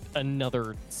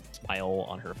another smile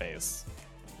on her face.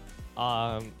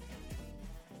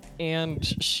 And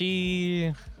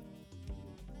she...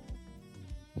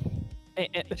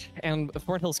 And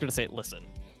Thornhill's gonna say, listen,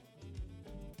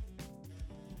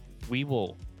 we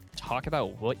will talk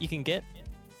about what you can get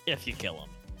if you kill him.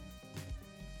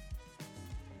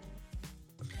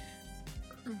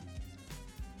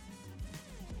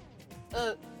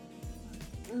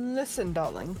 Listen,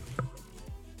 darling.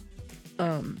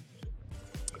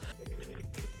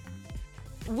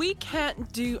 We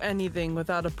can't do anything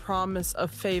without a promise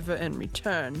of favor in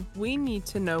return. We need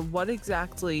to know what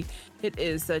exactly it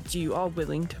is that you are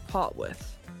willing to part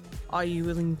with. Are you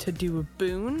willing to do a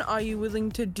boon? Are you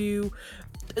willing to do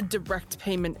a direct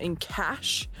payment in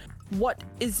cash? What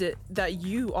is it that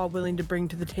you are willing to bring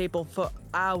to the table for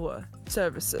our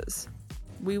services?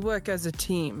 We work as a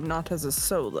team, not as a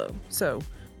solo. So,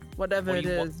 whatever it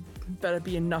is, better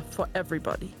be enough for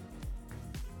everybody.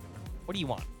 What do you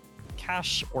want?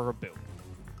 Cash or a boon?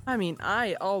 I mean,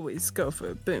 I always go for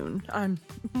a boon. I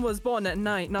was born at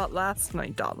night, not last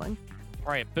night, darling.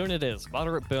 All right, boon it is.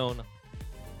 Moderate boon.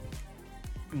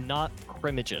 Not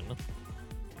Crimogen.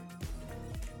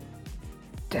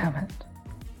 Damn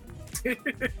it.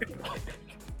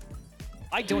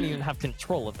 I don't even have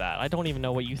control of that. I don't even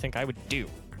know what you think I would do.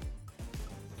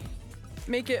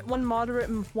 Make it one moderate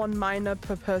and one minor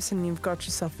per person, you've got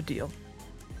yourself a deal.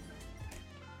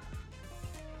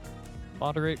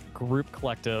 Moderate, group,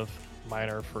 collective,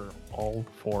 minor for all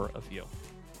 4 of you.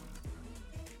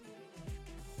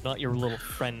 not your little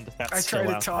friend that's I still try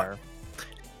to out talk- there.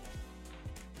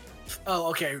 Oh,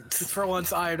 okay. For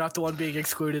once, I am not the one being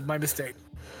excluded. My mistake.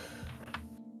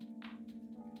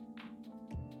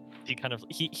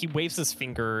 He waves his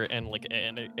finger in like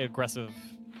an aggressive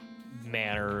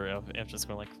manner of just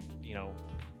going like, you know,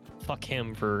 fuck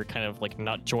him for kind of like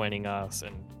not joining us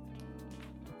and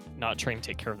not trying to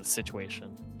take care of the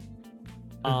situation.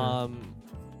 All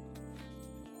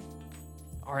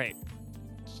right,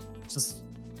 just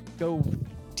go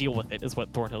deal with it is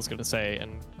what Thornhill's going to say,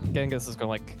 and Genghis is going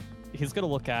like, he's going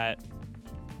to look at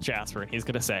Jasper and he's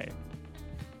going to say,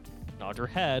 nod your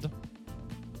head.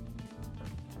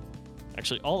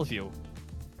 Actually, all of you,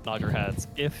 nod your heads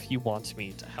if you want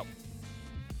me to help.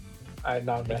 I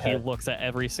nod my He head. looks at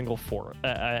every single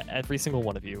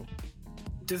one of you.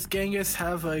 Does Genghis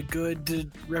have a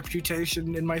good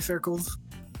reputation in my circles?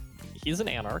 He's an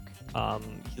anarch.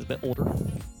 He's a bit older.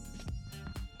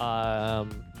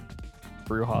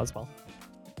 Bruja as well.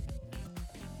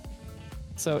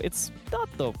 So it's not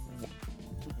the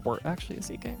worst. Actually, is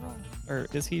he Gangrel? Or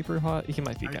is he Bruja? He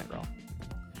might be Gangrel.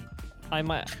 I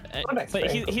might,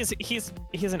 but he's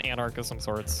an anarch of some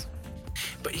sorts.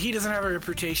 But he doesn't have a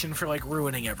reputation for like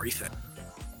ruining everything.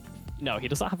 No, he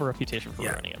does not have a reputation for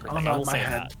ruining everything. I'll I nod will my say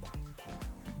head. that.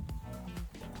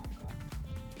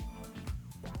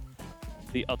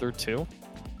 The other two,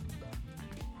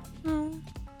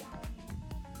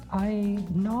 I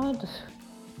nod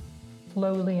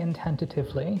slowly and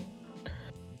tentatively.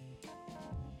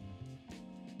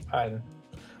 I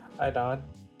nod.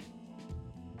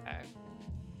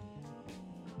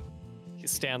 he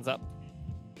stands up.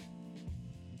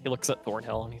 He looks at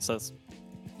Thornhill and he says,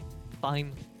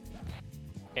 "Fine."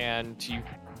 And you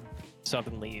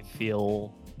suddenly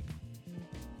feel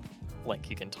like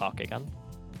he can talk again.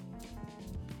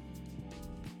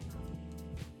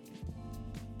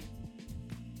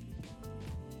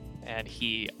 And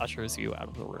he ushers you out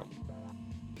of the room.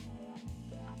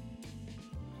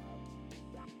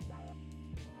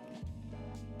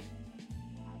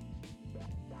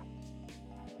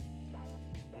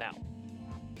 Now,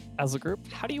 as a group,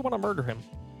 how do you want to murder him?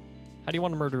 How do you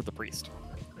want to murder the priest?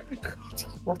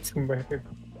 What's murder?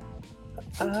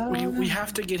 We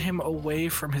have to get him away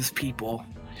from his people,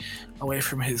 away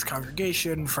from his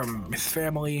congregation, from his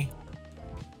family.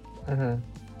 Ren,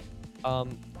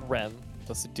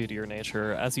 just due to your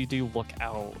nature, as you do look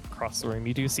out across the room,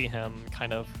 you do see him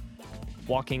kind of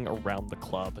walking around the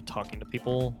club and talking to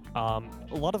people. A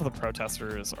lot of the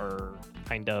protesters are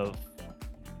kind of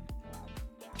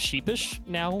sheepish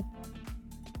now,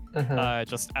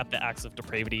 just at the acts of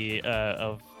depravity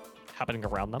of happening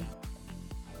around them.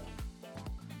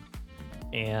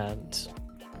 And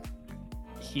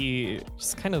he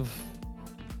just kind of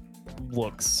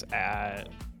looks at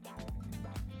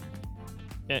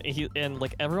and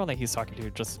like everyone that he's talking to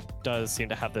just does seem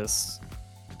to have this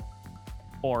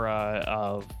aura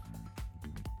of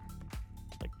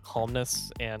like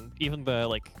calmness, and even the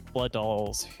like blood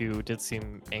dolls who did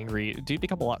seem angry do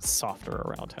become a lot softer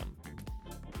around him.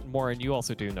 Morin, you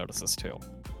also do notice this too.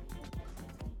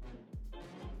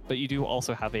 But you do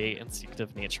also have a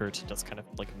instinctive nature to just kind of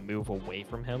like move away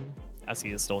from him as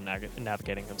he is still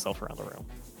navigating himself around the room.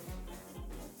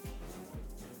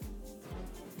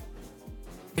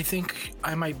 I think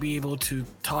I might be able to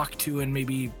talk to and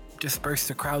maybe disperse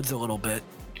the crowds a little bit.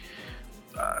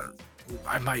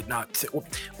 I might not.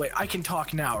 Wait, I can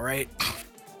talk now, right?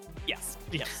 Yes.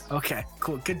 Yes. Okay,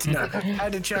 cool. Good to know. I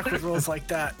had to check with rules like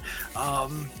that.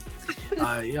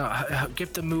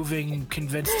 Get them moving,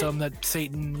 convince them that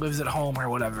Satan lives at home or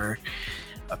whatever.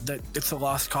 That it's a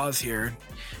lost cause here.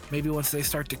 Maybe once they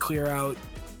start to clear out,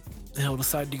 he'll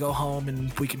decide to go home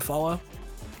and we can follow.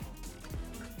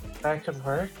 That could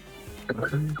work.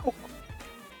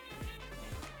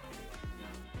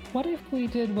 What if we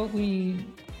did what we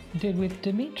did with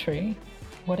Dimitri?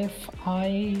 What if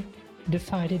I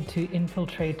decided to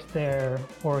infiltrate their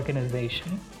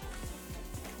organization?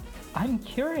 I'm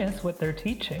curious what they're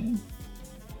teaching.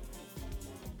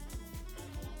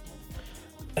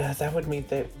 That would mean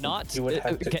that Not you would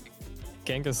have to.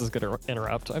 Genghis is going to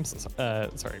interrupt. I'm so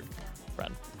sorry,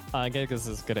 Ren. Genghis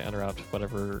is going to interrupt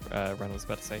whatever Ren was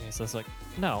about to say. He says, like,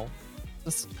 no,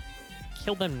 just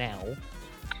kill them now.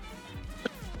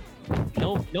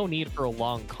 No need for a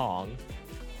long Kong.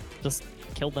 Just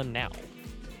kill them now.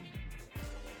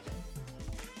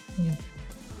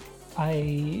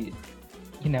 I,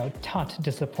 taught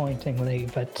disappointingly,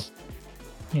 but,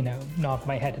 nod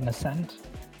my head in assent.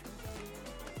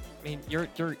 I mean,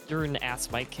 you're an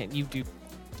ass, Mike. Can't you do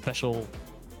special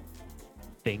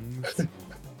things?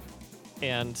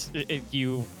 And if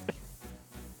you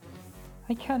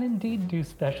I can indeed do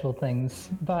special things,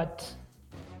 but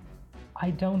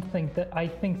I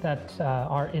think that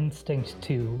our instinct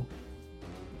to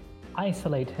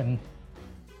isolate him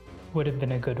would have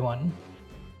been a good one.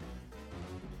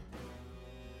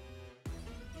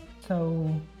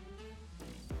 So,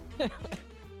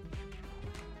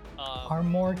 our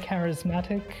more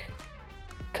charismatic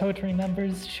coterie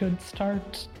members should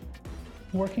start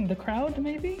working the crowd,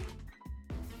 maybe?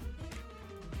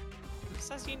 Who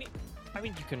says you need? I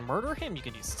mean, you can murder him. You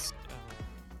can use.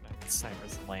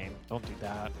 Sniper's lame. Don't do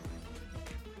that.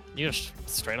 You just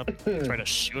straight up try to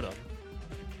shoot him.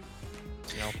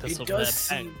 You know, pistol It to the does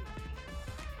head. seem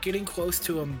getting close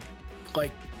to him,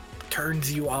 like,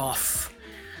 turns you off.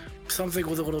 Something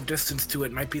with a little distance to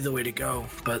it might be the way to go,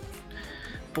 but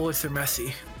bullets are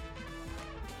messy.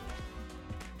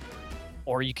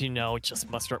 Or you can, just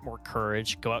muster up more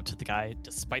courage, go out to the guy,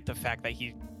 despite the fact that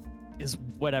he is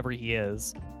whatever he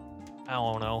is. I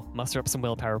don't know. Muster up some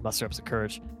willpower, muster up some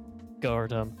courage. Go over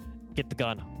to him, get the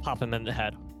gun, pop him in the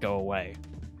head, go away.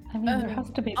 I mean, there has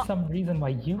to be some reason why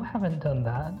you haven't done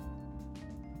that.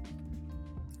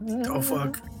 Oh,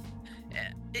 fuck.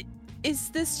 Is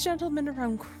this gentleman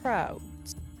around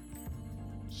crowds?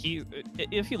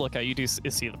 If you look out, you do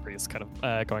see the priest kind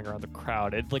of going around the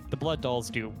crowd. Like, the blood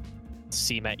dolls do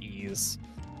seem at ease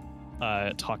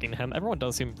talking to him. Everyone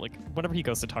does seem like, whenever he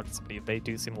goes to talk to somebody, they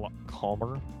do seem a lot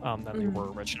calmer than they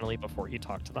were originally before he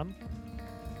talked to them.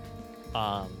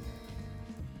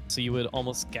 So you would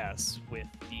almost guess, with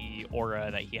the aura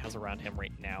that he has around him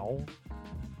right now,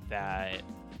 that,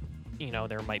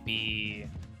 there might be,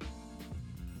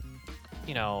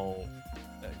 from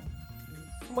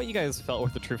what you guys felt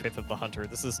with the True Faith of the Hunter,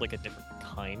 this is like a different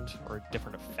kind, or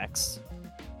different effects.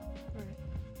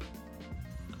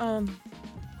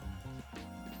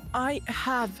 I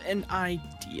have an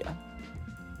idea,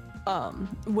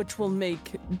 which will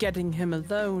make getting him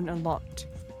alone a lot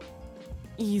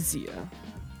easier.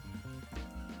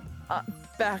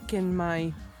 Back in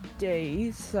my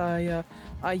days, I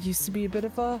used to be a bit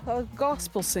of a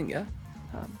gospel singer,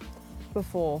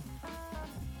 before,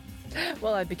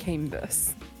 well, I became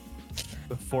this.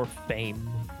 Before fame.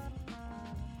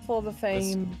 For the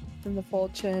fame and the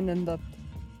fortune and the,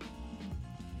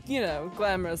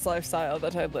 glamorous lifestyle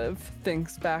that I live.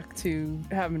 Thinks back to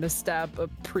having to stab a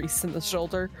priest in the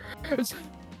shoulder.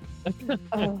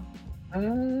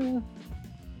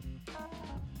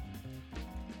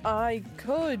 I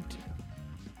could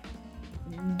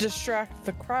distract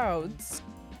the crowds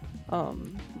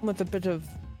with a bit of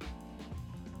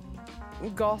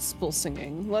gospel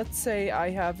singing. Let's say I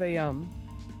have a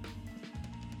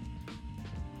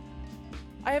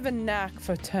knack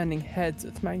for turning heads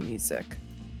with my music.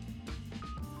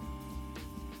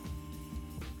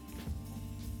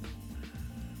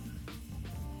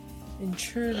 And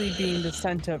truly being the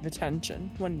center of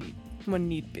attention when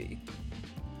need be.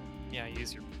 Yeah,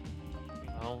 use your,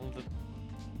 the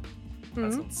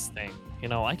presence thing.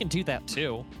 I can do that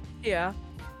too. Yeah.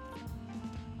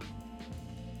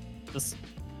 Just,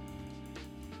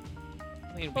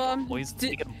 we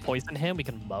can poison him, we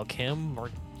can mug him, or,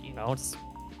 just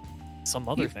some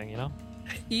other thing,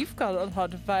 You've got a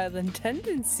lot of violent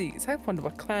tendencies. I wonder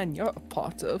what clan you're a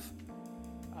part of.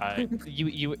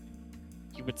 You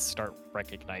would start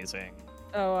recognizing.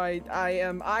 Oh, I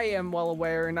am well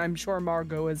aware, and I'm sure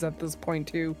Margot is at this point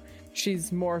too.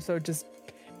 She's more so just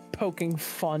poking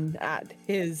fun at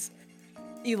his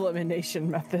elimination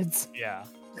methods. Yeah.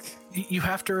 You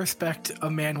have to respect a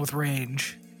man with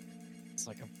range. It's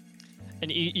like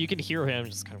and you can hear him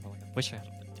just kind of like, I wish I had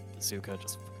a bazooka,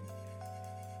 just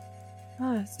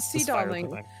See,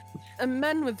 darling,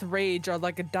 men with rage are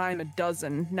like a dime a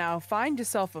dozen. Now find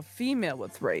yourself a female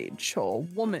with rage, or a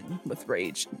woman with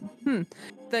rage. Then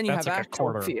you That's have like a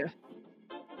actual quarter. fear.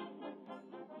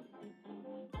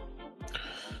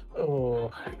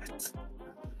 Oh,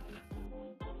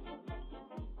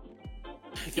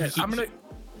 Yeah,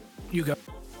 you go.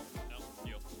 No,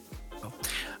 you.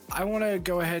 I want to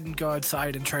go ahead and go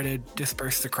outside and try to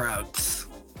disperse the crowds.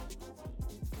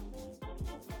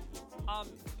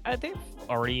 They've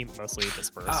already mostly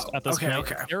dispersed Oh, at this point.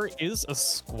 okay. There is a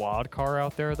squad car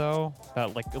out there though that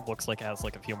it looks like it has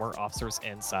like a few more officers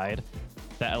inside.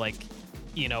 That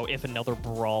if another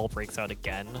brawl breaks out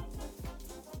again,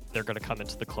 they're gonna come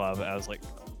into the club as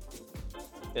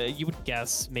you would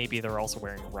guess maybe they're also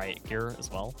wearing riot gear as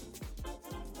well.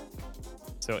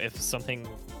 So if something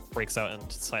breaks out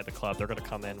inside the club, they're gonna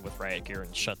come in with riot gear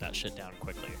and shut that shit down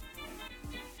quickly.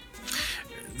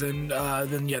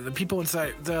 then yeah, the people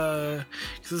inside because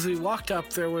as we walked up,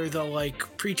 there were the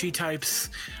like preachy types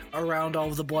around all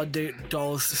of the blood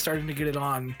dolls starting to get it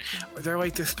on. Are they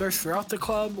like dispersed throughout the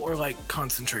club or like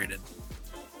concentrated?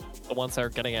 The ones that are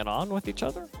getting it on with each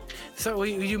other? So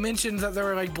you mentioned that there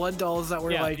were like blood dolls that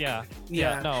were Yeah,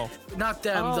 no. not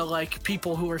them, Oh. the like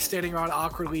people who were standing around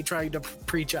awkwardly trying to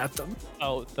preach at them.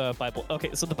 Oh, the Bible.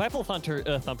 Okay, so the Bible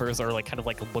thumpers are like kind of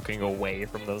like looking away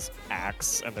from those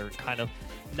acts, and they're kind of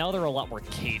now they're a lot more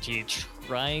cagey,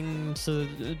 trying to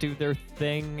do their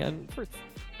thing, and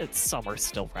some are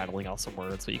still rattling off some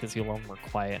words, but you can see a little more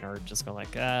quiet and are just going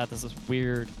like, this is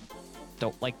weird,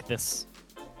 don't like this.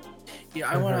 Yeah,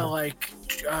 I want to like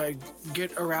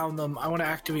get around them. I want to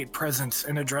activate presence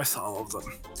and address all of them.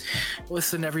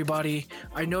 Listen, everybody,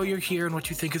 I know you're here in what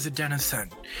you think is a den of sin,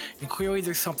 and clearly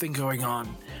there's something going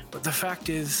on. But the fact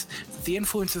is that the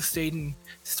influence of Satan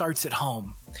starts at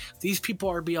home. These people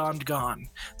are beyond gone.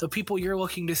 The people you're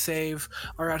looking to save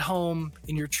are at home,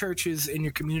 in your churches, in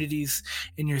your communities,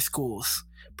 in your schools.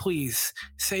 Please,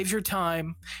 save your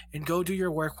time and go do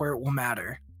your work where it will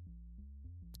matter.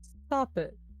 Stop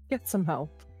it. Get some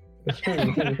help.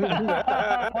 Can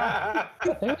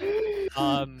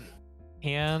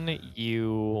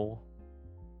you're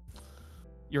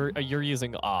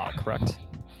using awe, correct?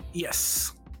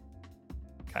 Yes.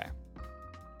 Okay.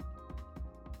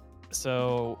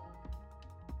 So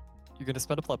you're gonna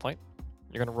spend a blood point.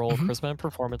 You're gonna roll charisma and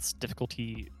performance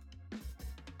difficulty.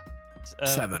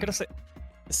 7. I'm gonna say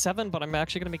 7, but I'm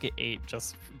actually gonna make it 8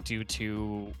 just due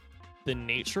to the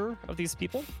nature of these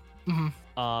people.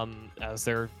 As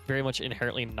they're very much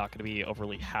inherently not going to be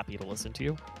overly happy to listen to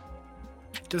you.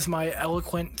 Does my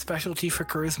eloquent specialty for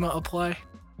charisma apply?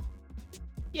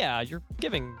 Yeah, you're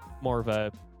giving more of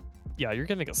a... Yeah, you're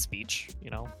giving a speech, you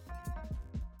know?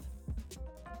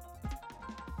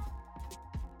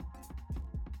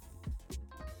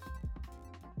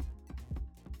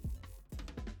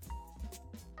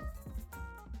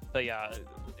 But yeah,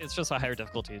 it's just a higher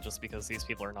difficulty just because these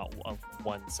people are not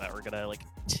ones that are gonna like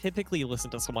typically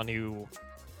listen to someone who...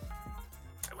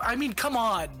 I mean, come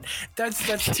on. That's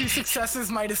 2 successes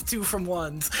minus 2 from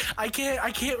ones. I can't.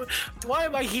 Why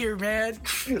am I here, man?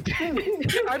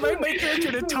 I made my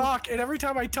character to talk, and every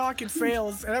time I talk, it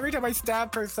fails. And every time I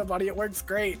stab for somebody, it works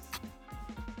great.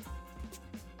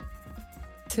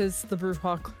 'Tis the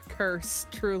Bruhawk curse,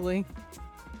 truly.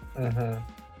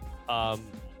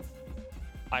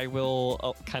 I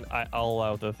will I'll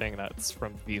allow the thing that's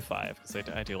from V5 because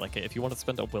I do like it. If you want to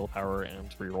spend a willpower and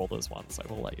reroll those ones, I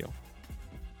will let you.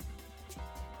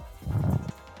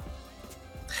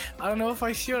 I don't know if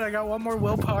I should. I got 1 more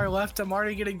willpower left. I'm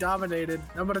already getting dominated.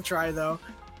 I'm gonna try though.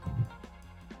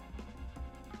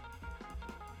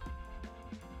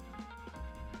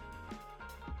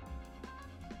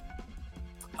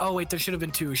 Oh wait, there should have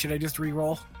been 2. Should I just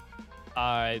reroll?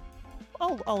 I'll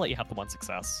let you have the 1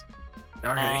 success.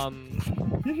 Okay.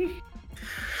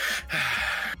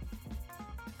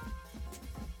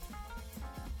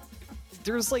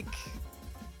 There's like,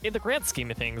 in the grand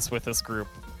scheme of things with this group,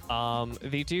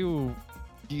 you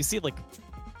see like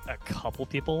a couple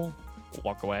people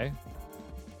walk away,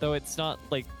 though it's not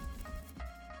like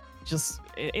it's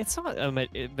not a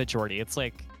majority. It's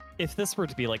like if this were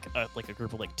to be like a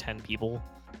group of like 10 people,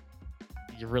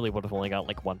 you really would have only got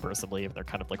like 1 person leave. They're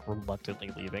kind of like reluctantly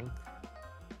leaving.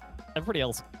 Everybody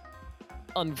else,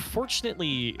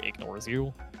 unfortunately, ignores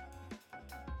you.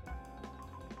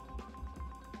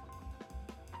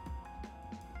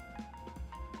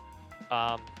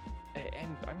 And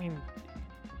I mean,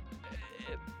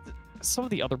 some of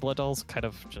the other blood dolls kind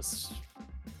of just...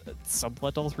 Some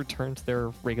blood dolls return to their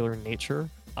regular nature.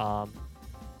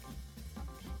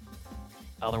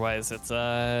 Otherwise, it's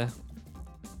not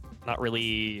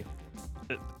really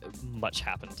much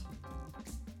happened.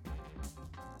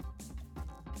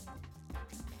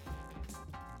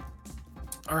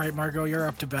 All right, Margot, you're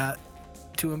up to bat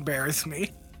to embarrass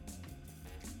me.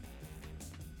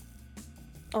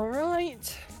 All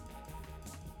right.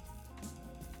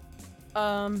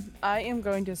 I am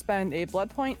going to spend a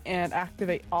blood point and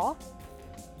activate awe. All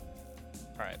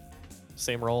right,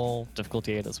 same roll,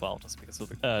 difficulty 8 as well, just because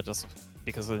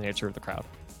of the nature of the crowd.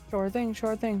 Sure thing,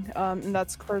 sure thing. And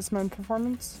that's charisma and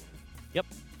performance. Yep.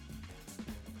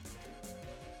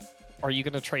 Are you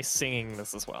gonna try singing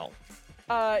this as well?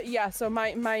 Yeah. So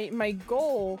my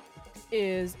goal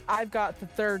is I've got the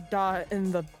 3rd dot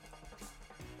in the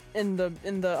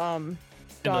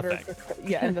daughter.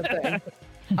 Yeah, in the thing.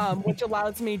 Which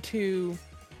allows me to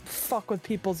fuck with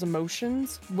people's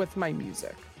emotions with my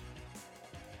music.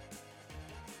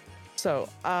 So,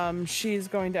 she's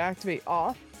going to activate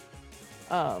awe.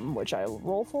 which I will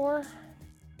roll for.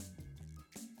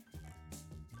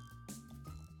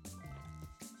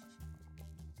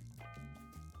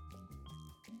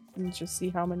 And just see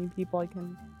how many people I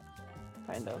can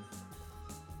kind of.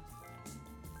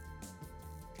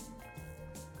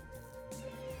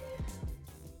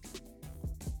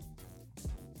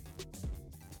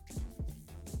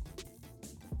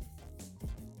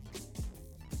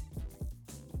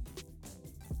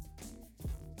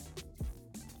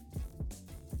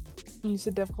 You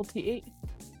said difficulty 8?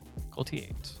 Difficulty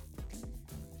 8.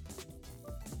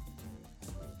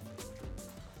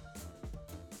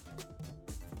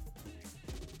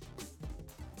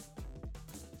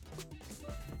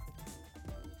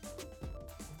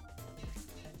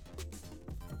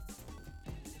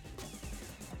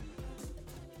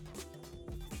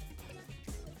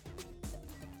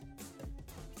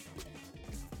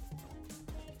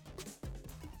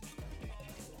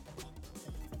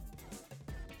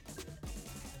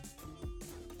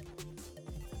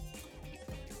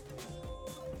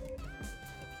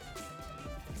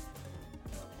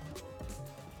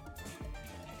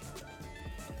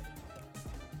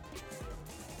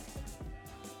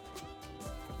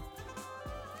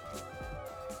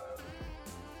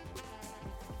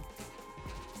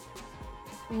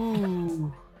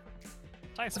 Ooh.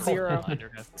 Nice roll 0. on your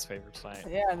guys' favorite tonight.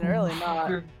 Yeah, really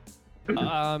not.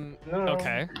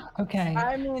 Okay. Okay.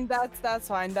 I mean, that's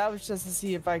fine. That was just to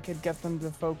see if I could get them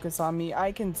to focus on me.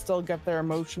 I can still get their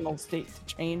emotional state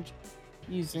to change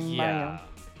using Yeah.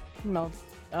 my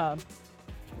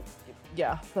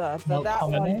yeah, that one.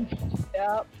 combination?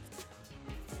 Yep.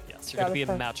 Yes, you're gonna be a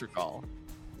Gotta magical.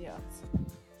 Yes.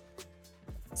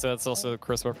 So it's also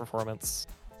charisma performance.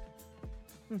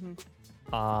 hmm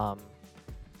Um,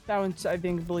 That one, I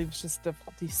believe, is just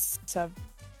difficulty 7.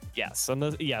 yes, and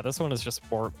this one is just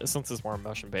more, since it's more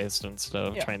emotion based instead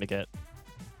of Yeah. trying to get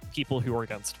people who are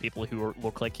against people who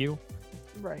look like you.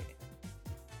 Right.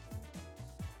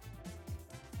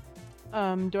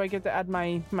 Do I get to add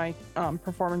my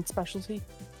performance specialty?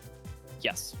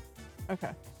 Yes.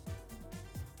 Okay.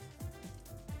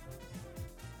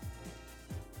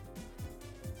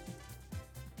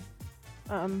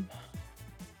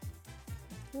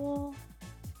 Well,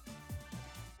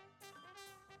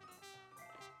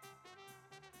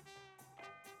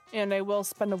 and I will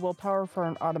spend a willpower for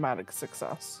an automatic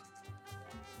success.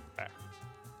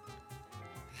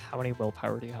 How many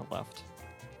willpower do you have left?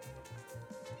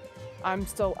 I'm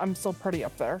still pretty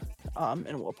up there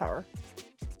in willpower.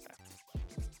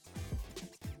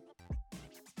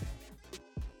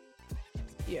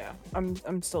 Yeah,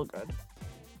 I'm still good.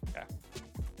 Okay.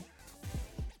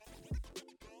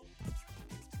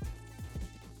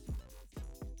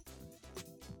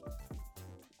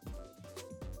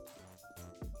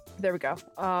 There we go.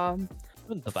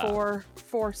 The bad.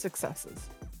 Four successes.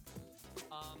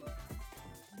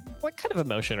 What kind of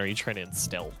emotion are you trying to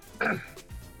instill?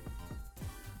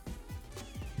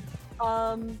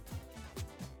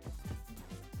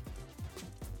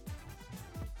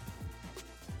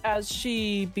 As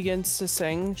she begins to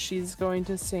sing, she's going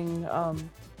to sing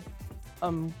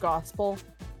gospel.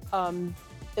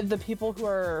 The people who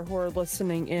are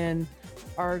listening in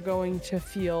are going to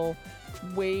feel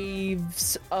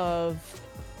waves of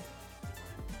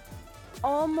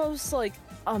almost like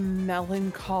a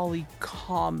melancholy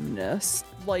calmness.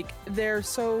 Like they're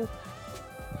so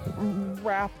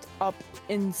wrapped up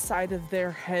inside of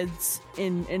their heads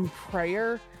in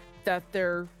prayer that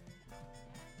their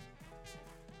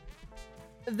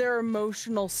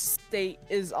emotional state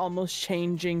is almost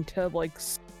changing to like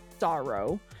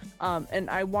sorrow.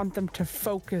 And I want them to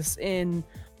focus in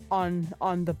on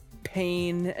the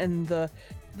pain and the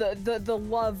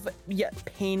love yet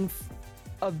pain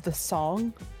of the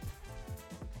song.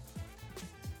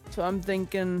 So I'm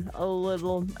thinking a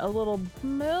little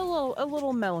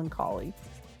melancholy,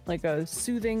 like a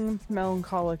soothing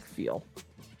melancholic feel.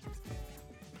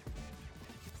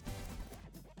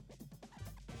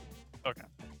 Okay.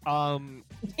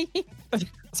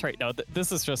 Sorry, no,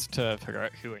 this is just to figure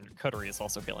out who in your coterie is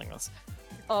also feeling this.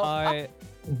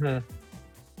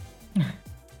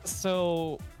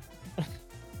 So,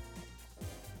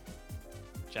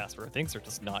 Jasper, things are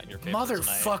just not in your favor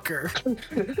Motherfucker.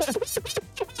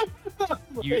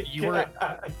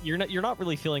 tonight. You're not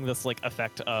really feeling this like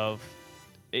effect of.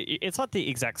 It's not the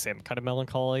exact same kind of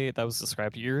melancholy that was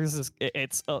described. Yours is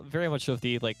it's very much of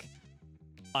the like,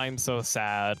 I'm so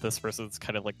sad. This person's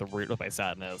kind of like the root of my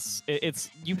sadness.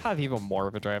 It's you have even more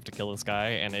of a drive to kill this guy,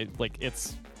 and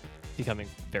it's becoming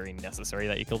very necessary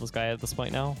that you kill this guy at this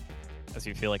point now, as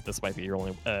you feel like this might be your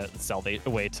only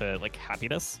way to like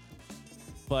happiness.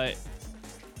 But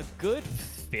a good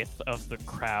fifth of the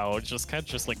crowd just kind of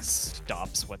just like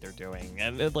stops what they're doing,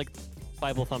 and like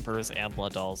Bible thumpers and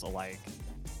blood dolls alike,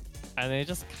 and they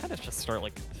just kind of just start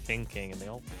like thinking, and they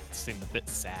all seem a bit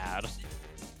sad.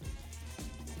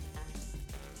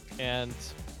 And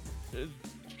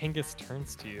Genghis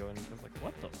turns to you and is like,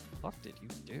 "What the fuck did you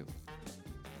do?"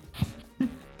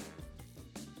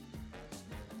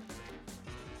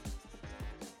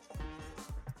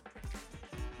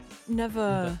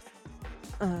 Never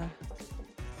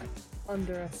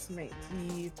underestimate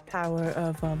the power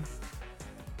of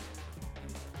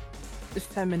the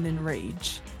feminine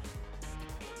rage.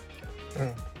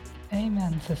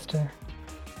 Amen, sister.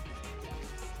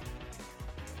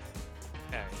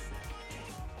 Okay.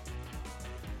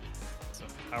 So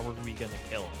how are we gonna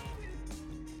kill him?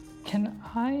 Can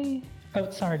I? Oh,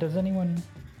 sorry. Does anyone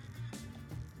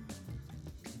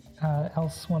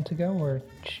else want to go, or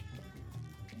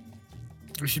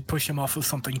We should push him off of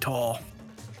something tall.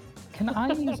 can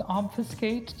I use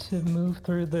obfuscate to move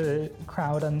through the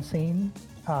crowd unseen?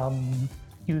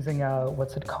 Using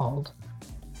what's it called?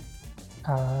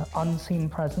 Unseen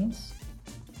presence.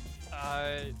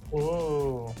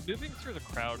 Whoa. Moving through the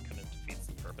crowd kind of defeats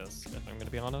the purpose, if I'm gonna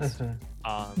be honest.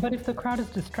 But if the crowd is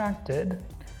distracted,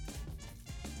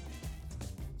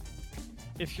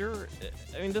 If you're,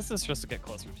 I mean, this is just to get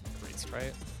closer to the priest,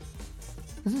 right?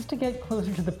 this is to get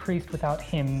closer to the priest without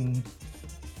him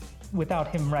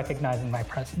recognizing my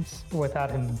presence,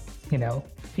 without him,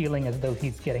 feeling as though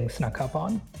he's getting snuck up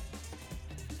on.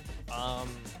 I'm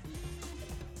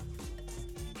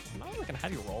not really gonna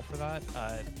have you roll for that.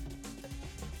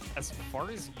 As far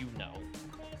as you know,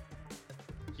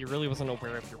 he really wasn't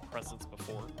aware of your presence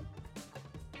before.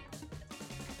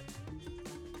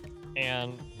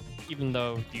 And even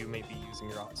though you may be using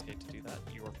your obfuscate to do that,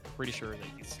 you are pretty sure that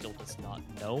he still does not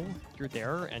know you're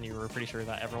there, and you are pretty sure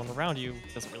that everyone around you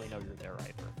doesn't really know you're there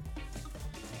either.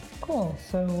 Cool.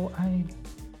 So I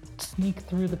sneak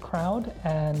through the crowd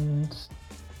and,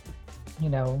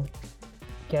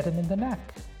 get him in the neck.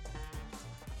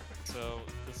 So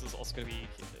this is also going to be,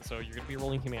 so you're going to be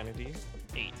rolling humanity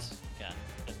 8 again,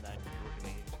 and then you're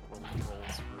going to roll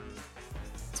rolls for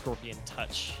Scorpion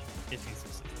Touch if you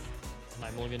succeed. And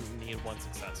I'm only going to need 1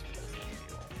 success for the humanity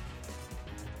roll.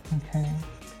 Okay.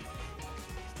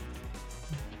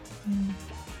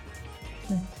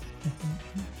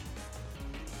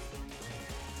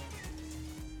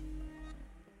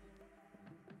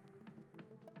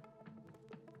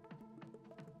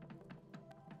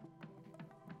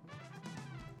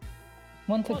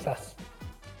 One success.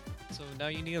 So now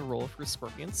you need a roll for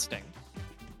Scorpion Sting.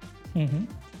 Mm-hmm. And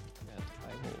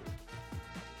I will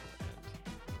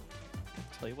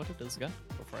tell you what it is again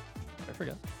before I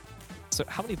forget. So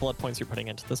how many blood points you're putting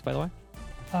into this, by the way?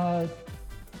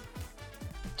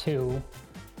 2.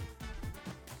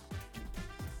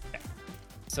 Okay.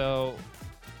 So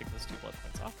take those 2 blood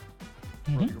points off.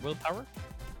 Roll your willpower.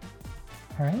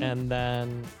 All right. And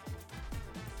then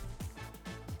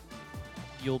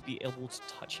you'll be able to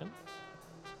touch him.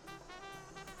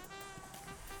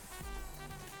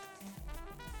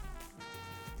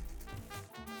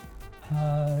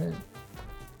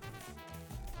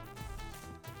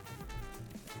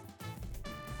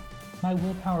 My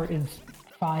willpower is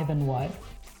 5 and what?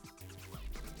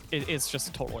 It's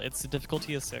just total. It's the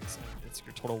difficulty is 6, and it's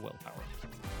your total willpower.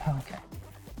 Oh, okay.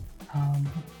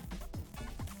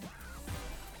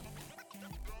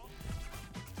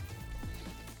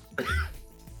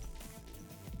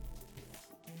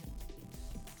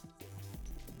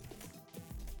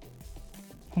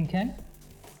 Okay.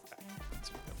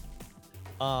 That's really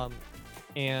good.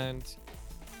 And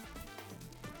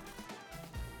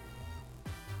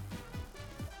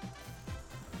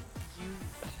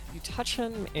you touch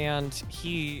him, and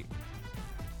he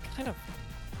kind of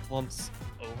lumps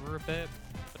over a bit,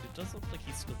 but it does look like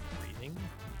he's still breathing.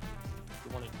 If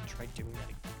you want to try doing that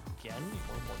again, you're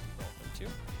more than welcome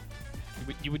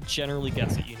to. You would generally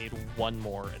guess that you need 1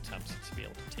 more attempt to be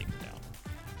able to take him down.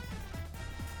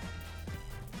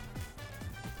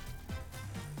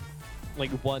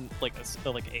 Like a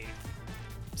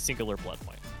singular blood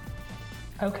point.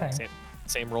 Okay.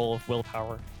 Same roll of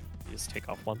willpower. You just take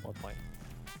off 1 blood point.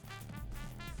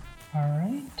 All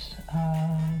right.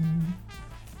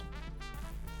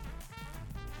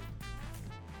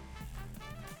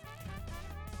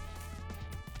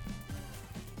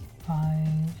 5,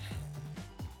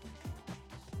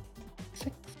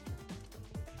 6.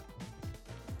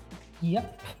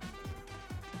 Yep.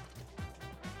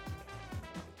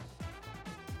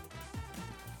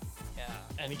 Yeah,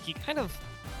 and he kind of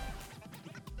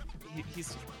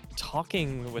he's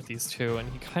talking with these two, and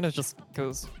he kind of just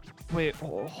goes, Wait,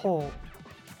 hold.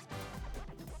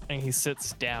 And he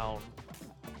sits down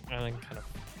and then kind of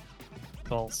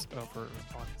falls over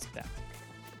on his back.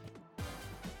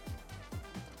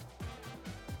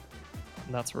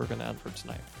 And that's where we're going to end for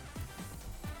tonight.